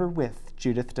was ever with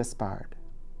Judith Despard.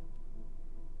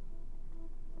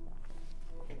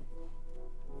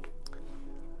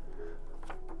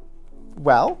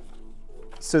 Well,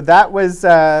 so that was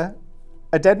A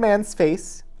Dead Man's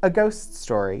Face, A Ghost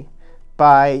Story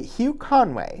by Hugh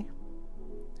Conway,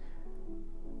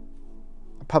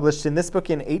 published in this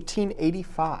book in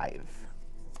 1885.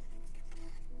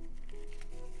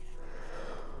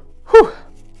 Whew.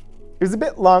 It was a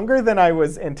bit longer than I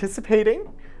was anticipating,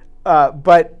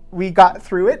 but we got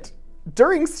through it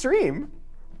during stream.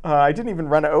 I didn't even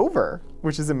run over,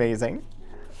 which is amazing.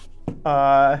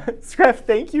 Scref,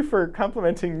 thank you for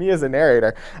complimenting me as a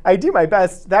narrator. I do my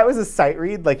best. That was a sight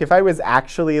read. Like, if I was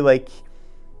actually like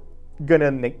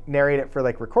gonna narrate it for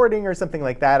like recording or something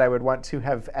like that, I would want to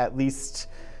have at least,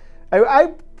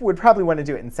 I would probably want to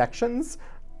do it in sections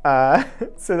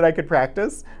so that I could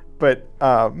practice. But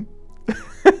I'm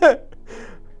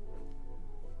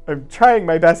trying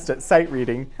my best at sight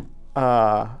reading.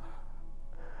 I'm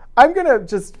gonna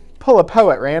just pull a Poe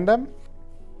at random,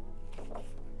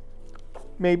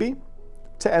 maybe,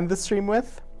 to end the stream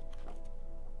with.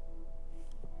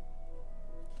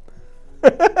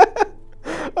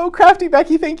 Oh, Crafty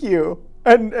Becky, thank you.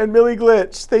 And Millie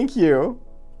Glitch, thank you.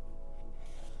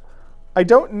 I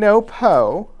don't know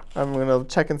Poe. I'm going to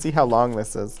check and see how long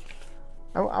this is.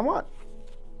 I want...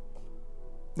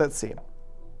 Let's see.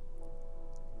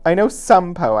 I know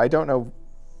some Poe. I don't know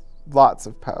lots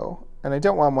of Poe. And I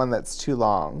don't want one that's too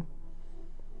long.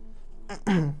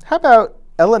 How about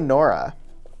Eleonora?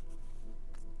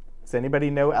 Does anybody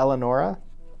know Eleonora?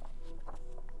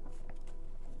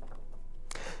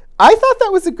 I thought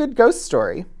that was a good ghost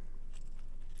story.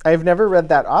 I've never read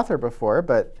that author before,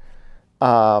 but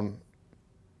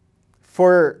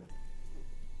for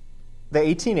the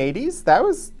 1880s, that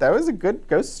was a good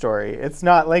ghost story. It's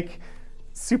not like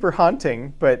super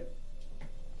haunting, but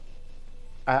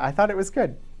I thought it was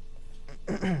good.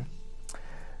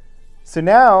 So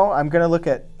now I'm going to look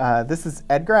at, this is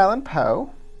Edgar Allan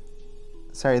Poe.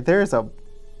 Sorry, there's a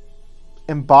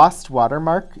embossed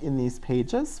watermark in these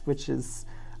pages, which is,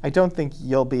 I don't think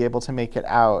you'll be able to make it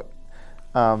out.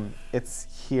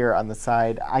 It's here on the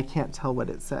side. I can't tell what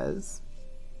it says.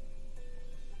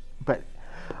 But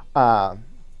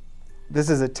this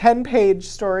is a 10-page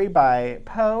story by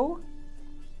Poe.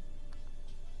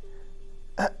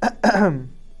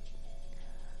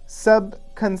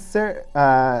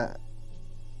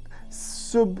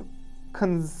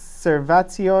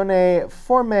 Subconservatione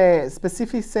forme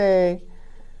specifice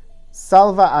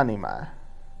salva anima.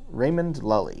 Raymond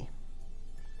Lully.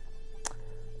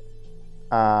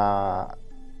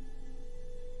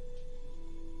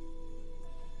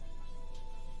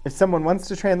 If someone wants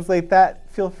to translate that,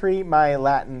 feel free. My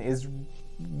Latin is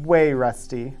way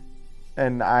rusty,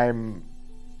 and I'm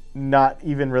not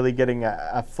even really getting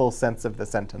a full sense of the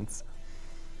sentence.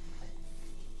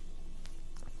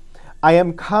 I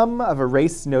am come of a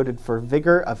race noted for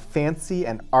vigor of fancy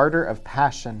and ardor of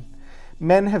passion.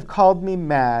 Men have called me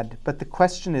mad, but the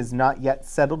question is not yet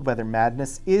settled whether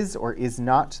madness is or is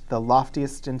not the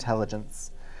loftiest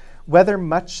intelligence. Whether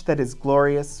much that is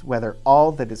glorious, whether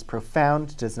all that is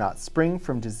profound does not spring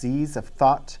from disease of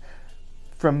thought,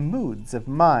 from moods of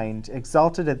mind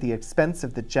exalted at the expense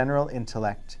of the general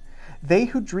intellect. They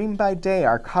who dream by day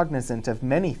are cognizant of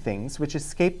many things which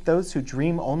escape those who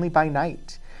dream only by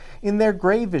night. In their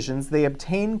gray visions they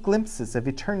obtain glimpses of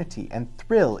eternity and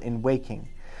thrill in waking,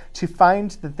 to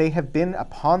find that they have been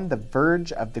upon the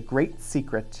verge of the great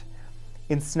secret.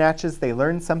 In snatches they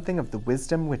learn something of the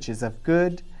wisdom which is of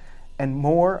good, and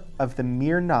more of the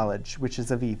mere knowledge which is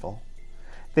of evil.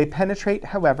 They penetrate,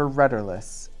 however,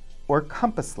 rudderless or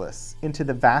compassless into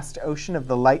the vast ocean of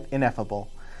the light ineffable,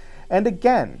 and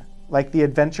again, like the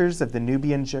adventures of the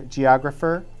Nubian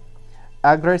geographer,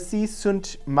 agressi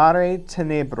sunt mare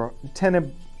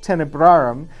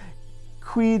tenebrarum,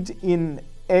 quid in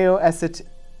eo esset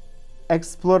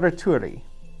exploraturi.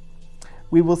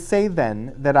 We will say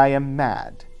then that I am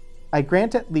mad. I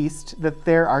grant at least that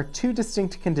there are two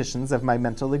distinct conditions of my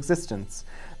mental existence.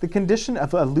 The condition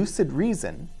of a lucid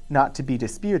reason, not to be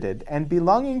disputed, and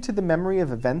belonging to the memory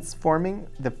of events forming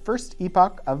the first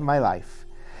epoch of my life,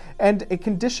 and a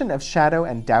condition of shadow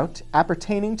and doubt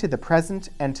appertaining to the present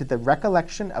and to the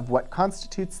recollection of what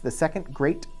constitutes the second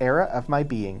great era of my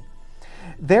being.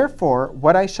 Therefore,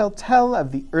 what I shall tell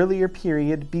of the earlier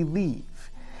period believe,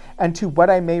 and to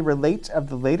what I may relate of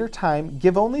the later time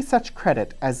give only such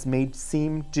credit as may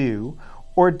seem due,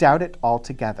 or doubt it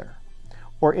altogether.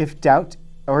 Or if doubt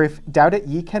it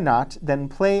ye cannot, then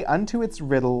play unto its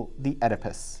riddle the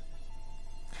Oedipus.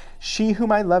 She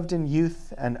whom I loved in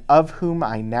youth, and of whom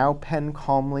I now pen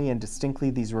calmly and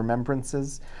distinctly these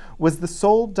remembrances, was the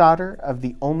sole daughter of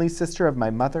the only sister of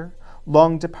my mother,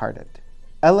 long departed.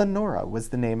 Eleonora was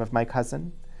the name of my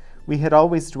cousin. We had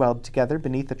always dwelled together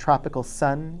beneath the tropical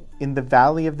sun, in the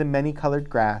valley of the many-colored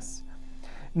grass.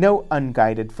 No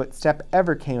unguided footstep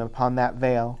ever came upon that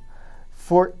vale,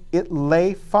 for it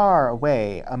lay far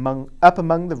away up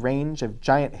among the range of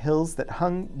giant hills that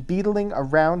hung beetling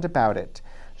around about it,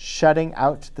 shutting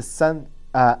out the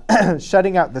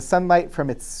sunlight from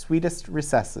its sweetest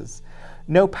recesses.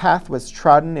 No path was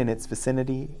trodden in its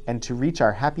vicinity, and to reach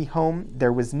our happy home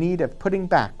there was need of putting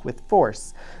back with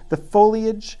force the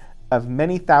foliage of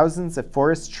many thousands of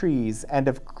forest trees, and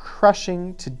of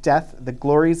crushing to death the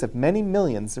glories of many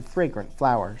millions of fragrant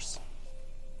flowers.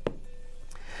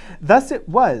 Thus it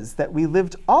was that we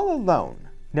lived all alone,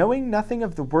 knowing nothing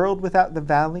of the world without the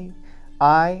valley,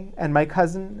 I and my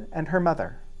cousin and her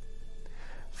mother.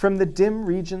 From the dim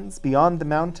regions beyond the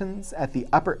mountains, at the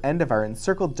upper end of our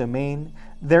encircled domain,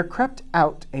 there crept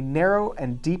out a narrow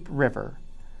and deep river,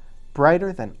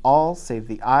 brighter than all save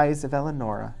the eyes of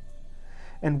Eleonora.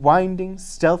 And winding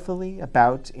stealthily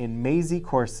about in mazy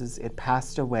courses, it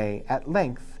passed away, at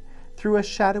length, through a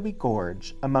shadowy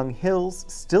gorge, among hills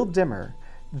still dimmer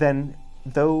than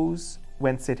those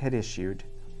whence it had issued.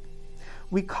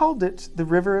 We called it the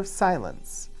River of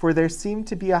Silence, for there seemed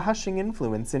to be a hushing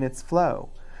influence in its flow.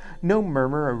 No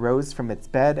murmur arose from its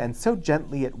bed, and so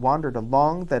gently it wandered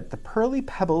along that the pearly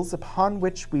pebbles upon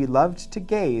which we loved to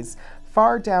gaze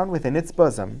far down within its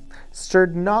bosom,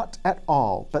 stirred not at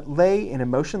all, but lay in a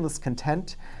motionless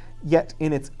content, yet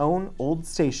in its own old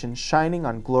station shining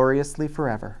on gloriously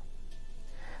forever.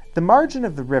 The margin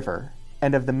of the river,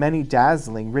 and of the many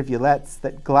dazzling rivulets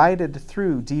that glided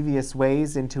through devious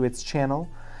ways into its channel,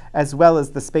 as well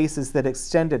as the spaces that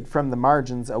extended from the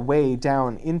margins away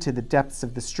down into the depths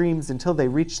of the streams until they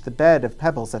reached the bed of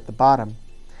pebbles at the bottom.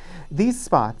 These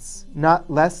spots, not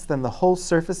less than the whole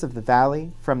surface of the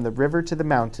valley, from the river to the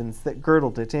mountains that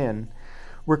girdled it in,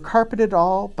 were carpeted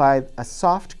all by a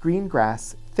soft green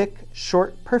grass, thick,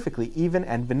 short, perfectly even,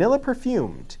 and vanilla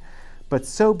perfumed, but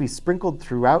so besprinkled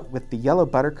throughout with the yellow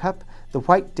buttercup, the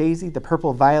white daisy, the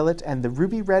purple violet, and the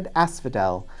ruby-red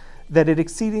asphodel, that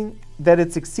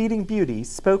its exceeding beauty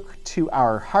spoke to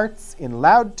our hearts in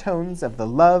loud tones of the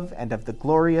love and of the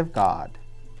glory of God.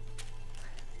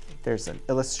 There's an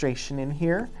illustration in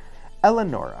here.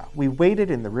 Eleonora, we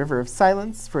waded in the river of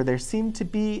silence, for there seemed to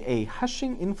be a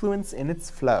hushing influence in its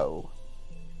flow.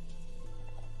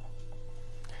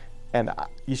 And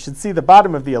you should see the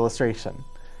bottom of the illustration.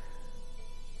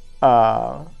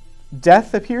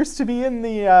 Death appears to be in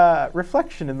the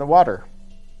reflection in the water.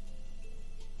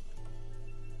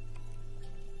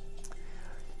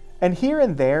 And here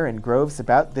and there in groves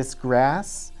about this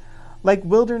grass, like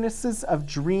wildernesses of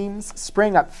dreams,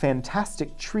 sprang up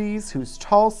fantastic trees whose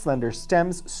tall, slender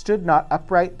stems stood not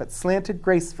upright but slanted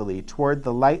gracefully toward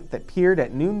the light that peered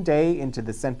at noonday into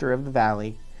the center of the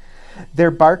valley.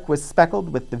 Their bark was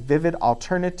speckled with the vivid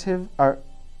alternate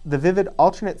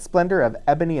splendor of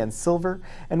ebony and silver,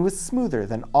 and was smoother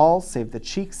than all save the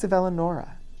cheeks of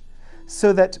Eleonora,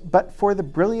 so that but for the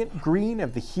brilliant green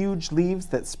of the huge leaves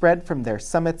that spread from their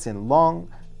summits in long,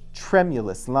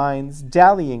 tremulous lines,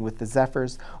 dallying with the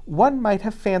zephyrs, one might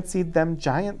have fancied them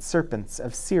giant serpents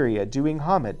of Syria doing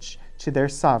homage to their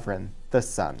sovereign, the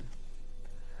sun.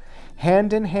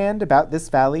 Hand in hand about this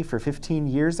valley for 15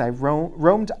 years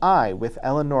roamed I with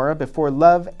Eleonora before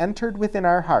love entered within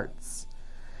our hearts.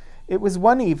 It was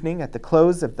one evening at the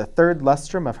close of the 3rd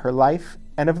lustrum of her life,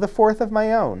 and of the 4th of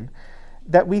my own,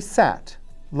 that we sat,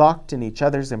 locked in each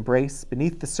other's embrace,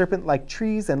 beneath the serpent-like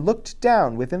trees, and looked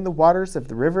down within the waters of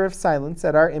the river of silence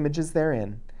at our images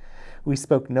therein. We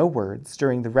spoke no words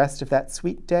during the rest of that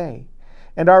sweet day,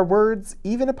 and our words,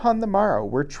 even upon the morrow,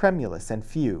 were tremulous and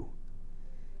few.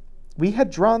 We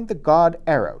had drawn the god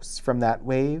Eros from that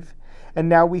wave, and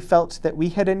now we felt that we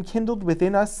had enkindled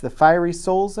within us the fiery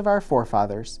souls of our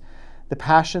forefathers. The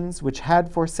passions which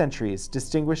had for centuries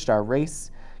distinguished our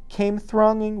race came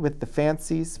thronging with the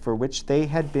fancies for which they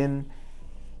had been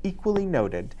equally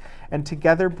noted, and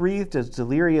together breathed a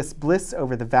delirious bliss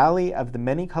over the valley of the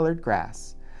many-colored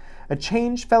grass. A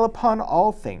change fell upon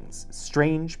all things.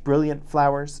 Strange, brilliant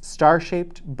flowers,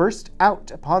 star-shaped, burst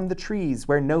out upon the trees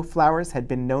where no flowers had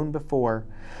been known before.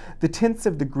 The tints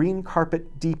of the green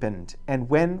carpet deepened, and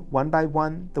when, one by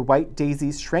one, the white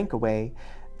daisies shrank away,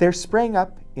 there sprang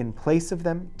up, in place of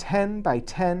them, 10 by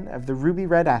 10 of the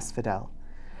ruby-red asphodel.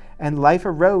 And life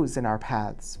arose in our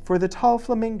paths, for the tall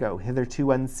flamingo,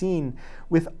 hitherto unseen,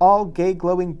 with all gay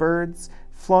glowing birds,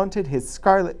 flaunted his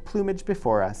scarlet plumage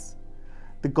before us.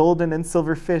 The golden and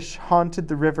silver fish haunted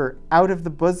the river, out of the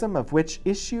bosom of which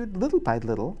issued, little by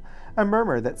little, a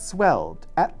murmur that swelled,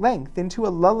 at length, into a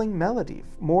lulling melody,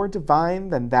 more divine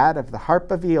than that of the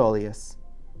harp of Aeolus,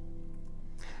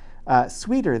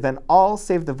 sweeter than all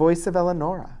save the voice of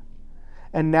Eleonora.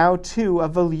 And now, too, a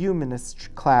voluminous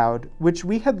cloud, which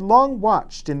we had long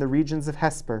watched in the regions of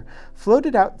Hesper,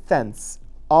 floated out thence,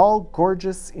 all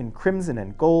gorgeous in crimson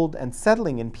and gold, and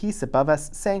settling in peace above us,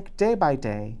 sank day by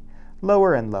day,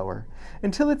 lower and lower,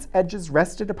 until its edges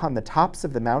rested upon the tops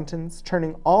of the mountains,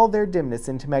 turning all their dimness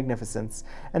into magnificence,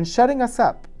 and shutting us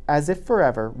up, as if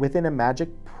forever, within a magic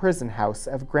prison house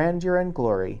of grandeur and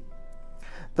glory.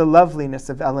 The loveliness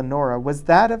of Eleonora was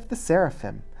that of the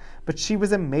seraphim, but she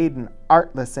was a maiden,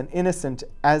 artless and innocent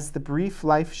as the brief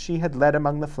life she had led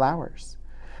among the flowers.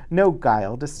 No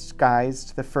guile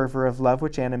disguised the fervor of love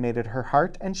which animated her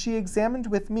heart, and she examined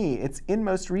with me its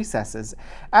inmost recesses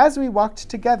as we walked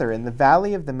together in the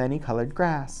valley of the many-colored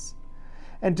grass,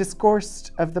 and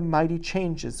discoursed of the mighty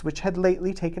changes which had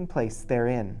lately taken place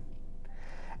therein.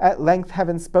 At length,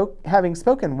 having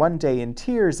spoken one day in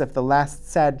tears of the last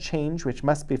sad change which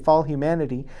must befall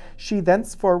humanity, she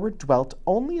thenceforward dwelt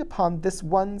only upon this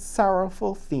one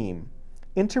sorrowful theme,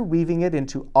 interweaving it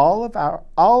into all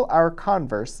our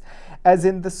converse, as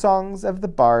in the songs of the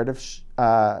bard of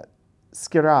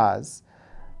Schiraz.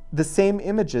 The same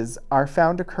images are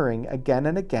found occurring again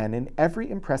and again in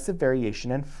every impressive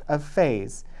variation of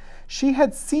phase. She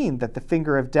had seen that the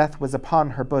finger of death was upon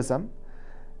her bosom,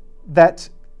 that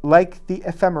like the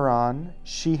ephemeron,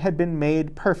 she had been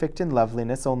made perfect in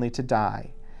loveliness only to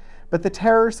die. but the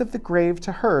terrors of the grave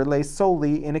to her lay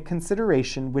solely in a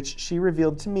consideration which she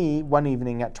revealed to me one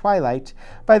evening at twilight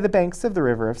by the banks of the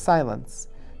River of Silence.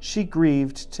 She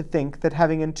grieved to think that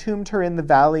having entombed her in the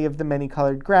valley of the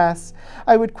many-colored grass,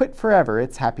 I would quit forever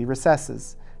its happy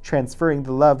recesses, transferring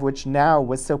the love which now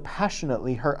was so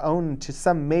passionately her own to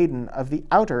some maiden of the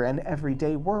outer and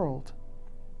everyday world.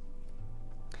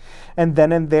 And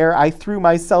then and there I threw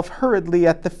myself hurriedly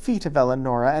at the feet of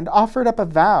Eleonora and offered up a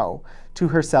vow to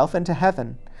herself and to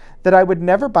heaven, that I would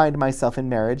never bind myself in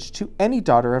marriage to any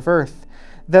daughter of earth,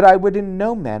 that I would in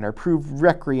no manner prove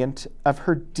recreant of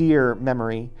her dear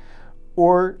memory,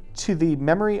 or to the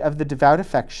memory of the devout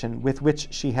affection with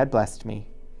which she had blessed me.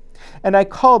 And I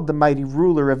called the mighty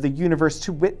ruler of the universe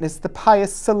to witness the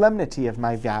pious solemnity of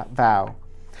my vow,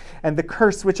 and the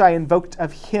curse which I invoked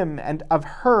of him and of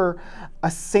her,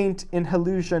 a saint in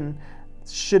illusion,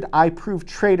 should I prove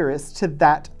traitorous to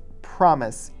that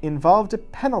promise, involved a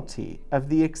penalty of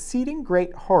the exceeding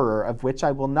great horror of which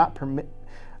will not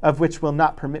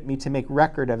permit me to make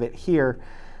record of it here.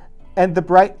 And the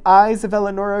bright eyes of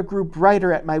Eleonora grew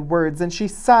brighter at my words, and she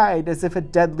sighed as if a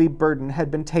deadly burden had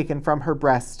been taken from her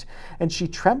breast, and she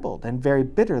trembled and very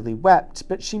bitterly wept,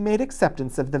 but she made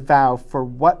acceptance of the vow, for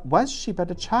what was she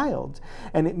but a child,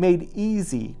 and it made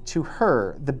easy to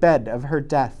her the bed of her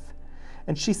death.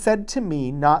 And she said to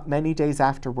me not many days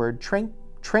afterward,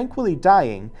 tranquilly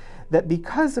dying, that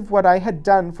because of what I had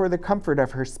done for the comfort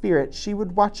of her spirit, she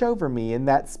would watch over me in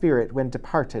that spirit when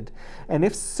departed, and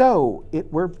if so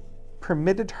it were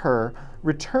permitted her,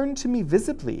 return to me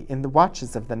visibly in the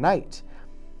watches of the night.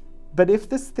 But if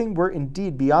this thing were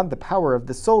indeed beyond the power of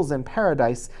the souls in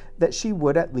paradise, that she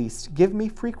would at least give me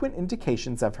frequent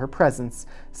indications of her presence,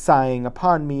 sighing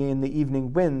upon me in the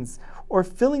evening winds, or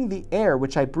filling the air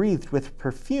which I breathed with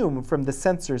perfume from the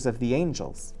censers of the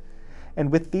angels.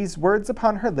 And with these words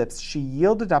upon her lips, she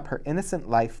yielded up her innocent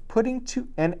life, putting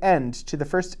an end to the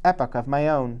first epoch of my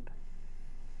own.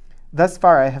 Thus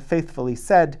far I have faithfully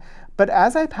said, but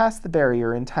as I pass the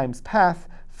barrier in time's path,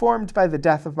 formed by the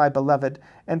death of my beloved,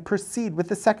 and proceed with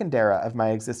the second era of my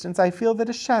existence, I feel that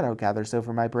a shadow gathers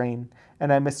over my brain,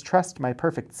 and I mistrust my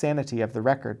perfect sanity of the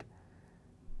record.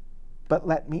 But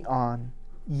let me on.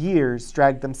 Years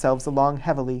dragged themselves along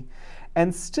heavily,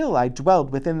 and still I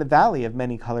dwelled within the valley of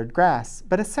many-colored grass,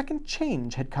 but a second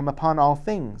change had come upon all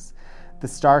things. The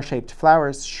star-shaped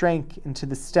flowers shrank into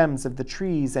the stems of the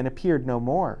trees and appeared no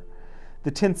more. The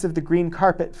tints of the green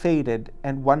carpet faded,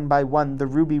 and one by one the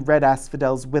ruby-red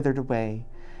asphodels withered away,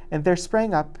 and there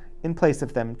sprang up, in place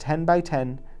of them, 10 by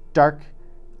 10, dark,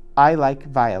 eye-like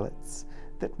violets,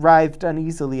 that writhed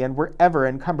uneasily and were ever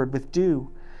encumbered with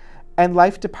dew. And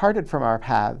life departed from our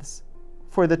paths,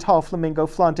 for the tall flamingo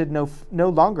flaunted no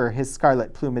longer his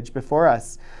scarlet plumage before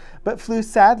us, but flew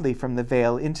sadly from the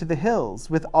vale into the hills,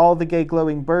 with all the gay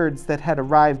glowing birds that had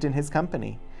arrived in his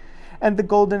company. And the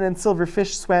golden and silver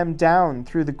fish swam down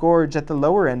through the gorge at the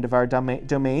lower end of our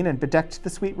domain and bedecked the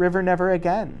sweet river never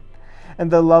again. And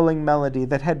the lulling melody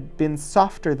that had been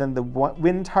softer than the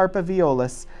wind harp of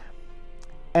Aeolus,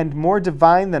 and more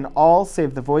divine than all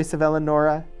save the voice of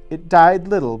Eleonora, it died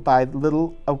little by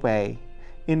little away,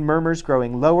 in murmurs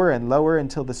growing lower and lower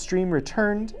until the stream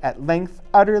returned, at length,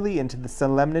 utterly into the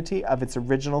solemnity of its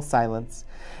original silence.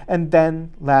 And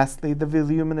then, lastly, the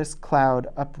voluminous cloud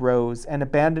uprose, and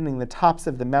abandoning the tops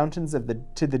of the mountains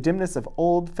to the dimness of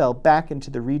old, fell back into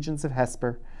the regions of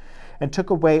Hesper, and took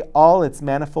away all its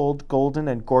manifold golden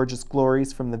and gorgeous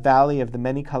glories from the valley of the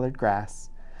many-colored grass.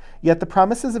 Yet the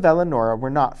promises of Eleonora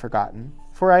were not forgotten,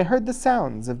 for I heard the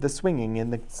sounds of the swinging in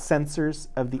the censers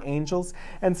of the angels,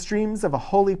 and streams of a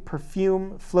holy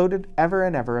perfume floated ever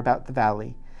and ever about the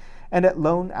valley. And at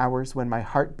lone hours, when my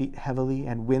heart beat heavily,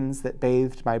 and winds that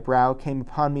bathed my brow came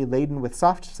upon me laden with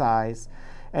soft sighs,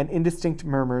 and indistinct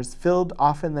murmurs filled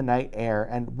often the night air,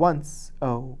 and once,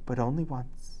 oh, but only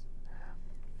once,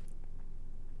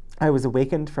 I was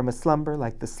awakened from a slumber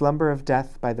like the slumber of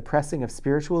death by the pressing of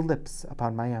spiritual lips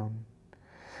upon my own.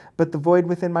 But the void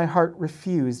within my heart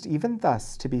refused even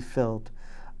thus to be filled.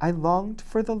 I longed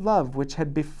for the love which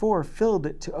had before filled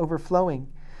it to overflowing.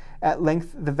 At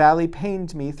length the valley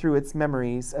pained me through its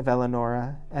memories of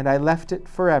Eleonora, and I left it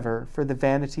forever for the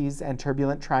vanities and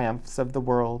turbulent triumphs of the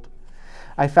world.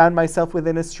 I found myself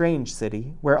within a strange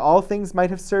city, where all things might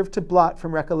have served to blot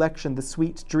from recollection the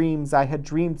sweet dreams I had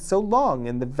dreamed so long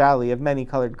in the valley of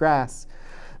many-colored grass.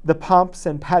 The pomps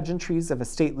and pageantries of a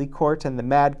stately court, and the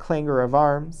mad clangor of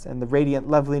arms, and the radiant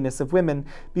loveliness of women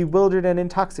bewildered and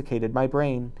intoxicated my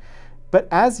brain. But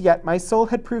as yet my soul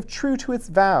had proved true to its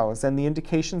vows, and the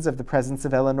indications of the presence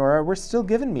of Eleonora were still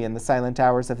given me in the silent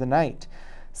hours of the night.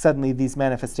 Suddenly these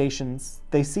manifestations,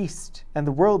 they ceased, and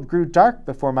the world grew dark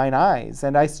before mine eyes,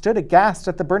 and I stood aghast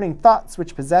at the burning thoughts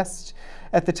which possessed,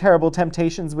 at the terrible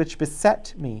temptations which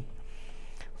beset me.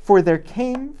 For there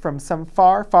came from some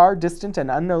far, far distant and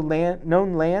unknown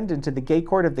land into the gay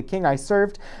court of the king I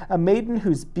served, a maiden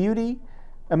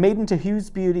to whose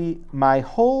beauty my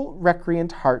whole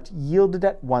recreant heart yielded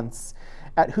at once,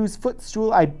 at whose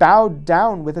footstool I bowed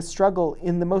down with a struggle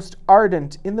in the most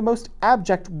ardent, in the most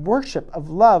abject worship of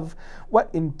love. What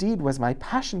indeed was my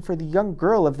passion for the young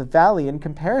girl of the valley in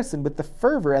comparison with the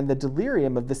fervor and the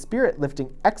delirium of the spirit-lifting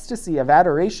ecstasy of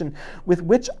adoration with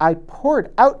which I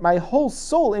poured out my whole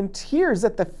soul in tears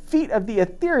at the feet of the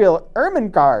ethereal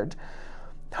Ermengarde?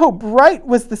 How bright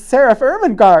was the seraph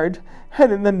Ermengarde!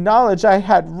 And in the knowledge I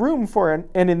had room for,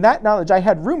 and in that knowledge I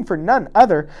had room for none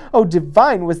other. Oh,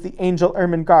 divine was the angel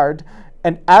Ermengarde!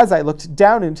 And as I looked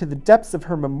down into the depths of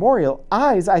her memorial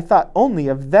eyes, I thought only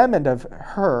of them and of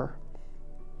her.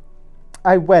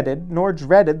 I wedded, nor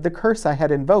dreaded the curse I had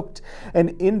invoked,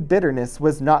 and its bitterness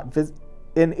was not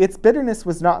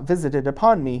visited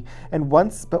upon me. And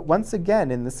once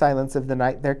again, in the silence of the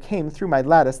night, there came through my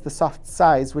lattice the soft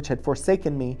sighs which had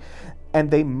forsaken me, and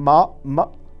they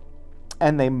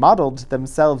modeled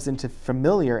themselves into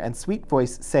familiar and sweet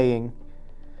voice, saying,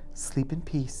 "Sleep in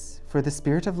peace, for the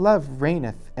spirit of love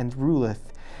reigneth and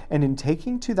ruleth, and in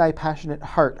taking to thy passionate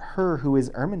heart her who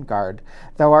is Ermengarde,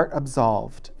 thou art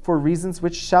absolved, for reasons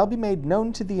which shall be made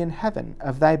known to thee in heaven,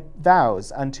 of thy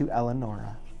vows unto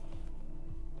Eleonora."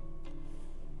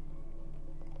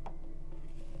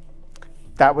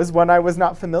 That was one I was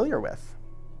not familiar with.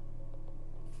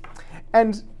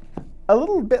 And a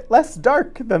little bit less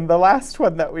dark than the last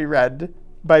one that we read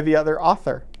by the other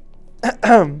author.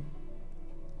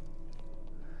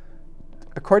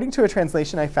 According to a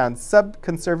translation I found, sub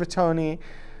conservatoni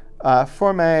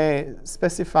formae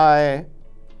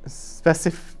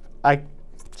I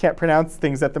can't pronounce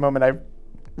things at the moment. I've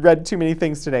read too many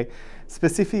things today.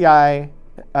 Specificii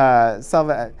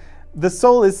salva. The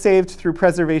soul is saved through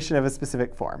preservation of a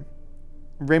specific form.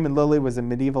 Raymond Lully was a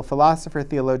medieval philosopher,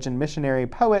 theologian, missionary,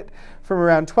 poet from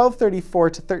around 1234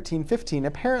 to 1315.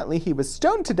 Apparently, he was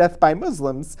stoned to death by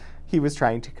Muslims he was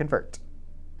trying to convert.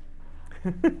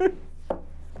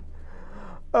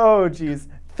 Oh, geez.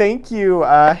 Thank you,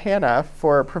 Hannah,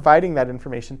 for providing that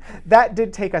information. That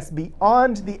did take us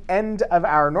beyond the end of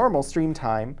our normal stream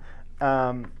time,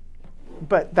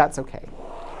 but that's okay.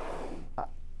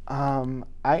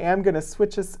 I am going to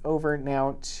switch us over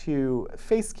now to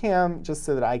Facecam just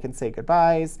so that I can say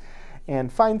goodbyes and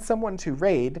find someone to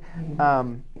raid.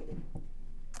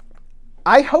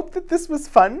 I hope that this was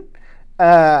fun.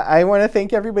 I want to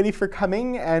thank everybody for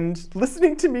coming and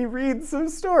listening to me read some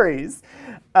stories.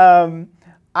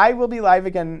 I will be live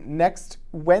again next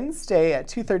Wednesday at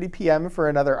 2:30 p.m. for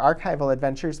another Archival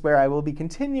Adventures, where I will be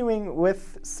continuing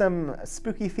with some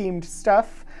spooky-themed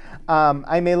stuff.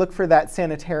 I may look for that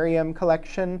sanitarium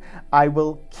collection. I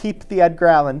will keep the Edgar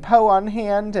Allan Poe on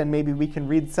hand, and maybe we can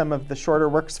read some of the shorter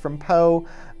works from Poe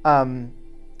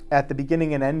at the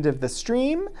beginning and end of the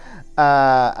stream.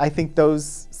 I think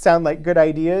those sound like good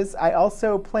ideas. I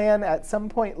also plan at some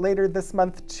point later this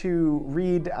month to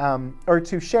read or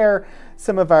to share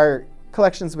some of our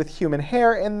collections with human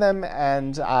hair in them,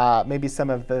 and maybe some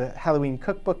of the Halloween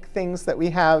cookbook things that we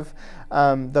have.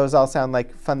 Those all sound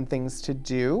like fun things to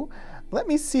do. Let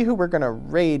me see who we're going to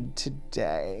raid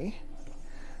today.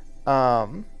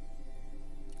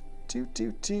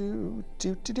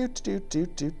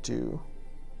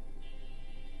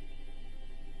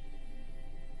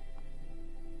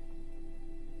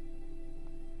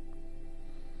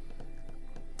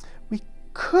 We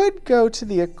could go to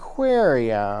the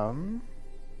aquarium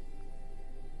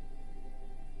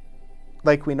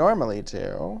like we normally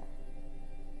do.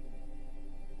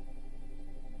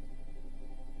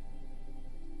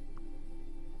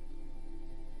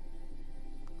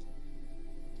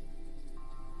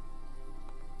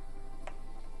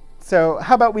 So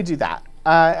how about we do that?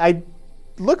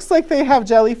 Looks like they have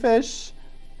jellyfish,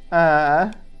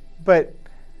 but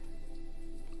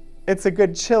it's a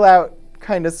good chill out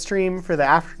kind of stream for the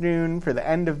afternoon, for the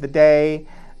end of the day.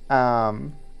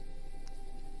 And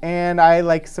I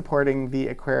like supporting the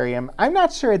aquarium. I'm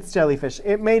not sure it's jellyfish.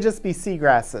 It may just be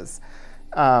seagrasses.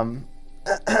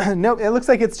 No, it looks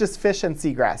like it's just fish and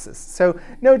seagrasses. So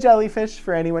no jellyfish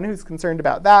for anyone who's concerned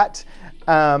about that.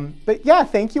 But yeah,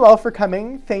 thank you all for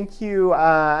coming. Thank you.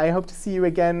 I hope to see you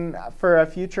again for a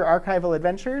future Archival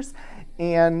Adventures.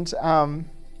 And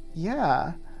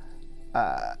yeah.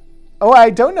 Oh,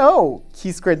 I don't know,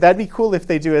 Key Squid. That'd be cool if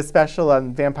they do a special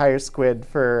on vampire squid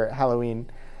for Halloween.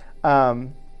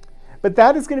 But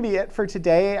that is going to be it for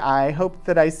today. I hope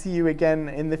that I see you again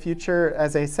in the future.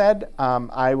 As I said,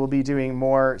 I will be doing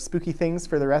more spooky things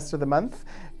for the rest of the month,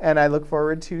 and I look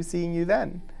forward to seeing you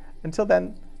then. Until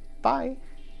then, bye.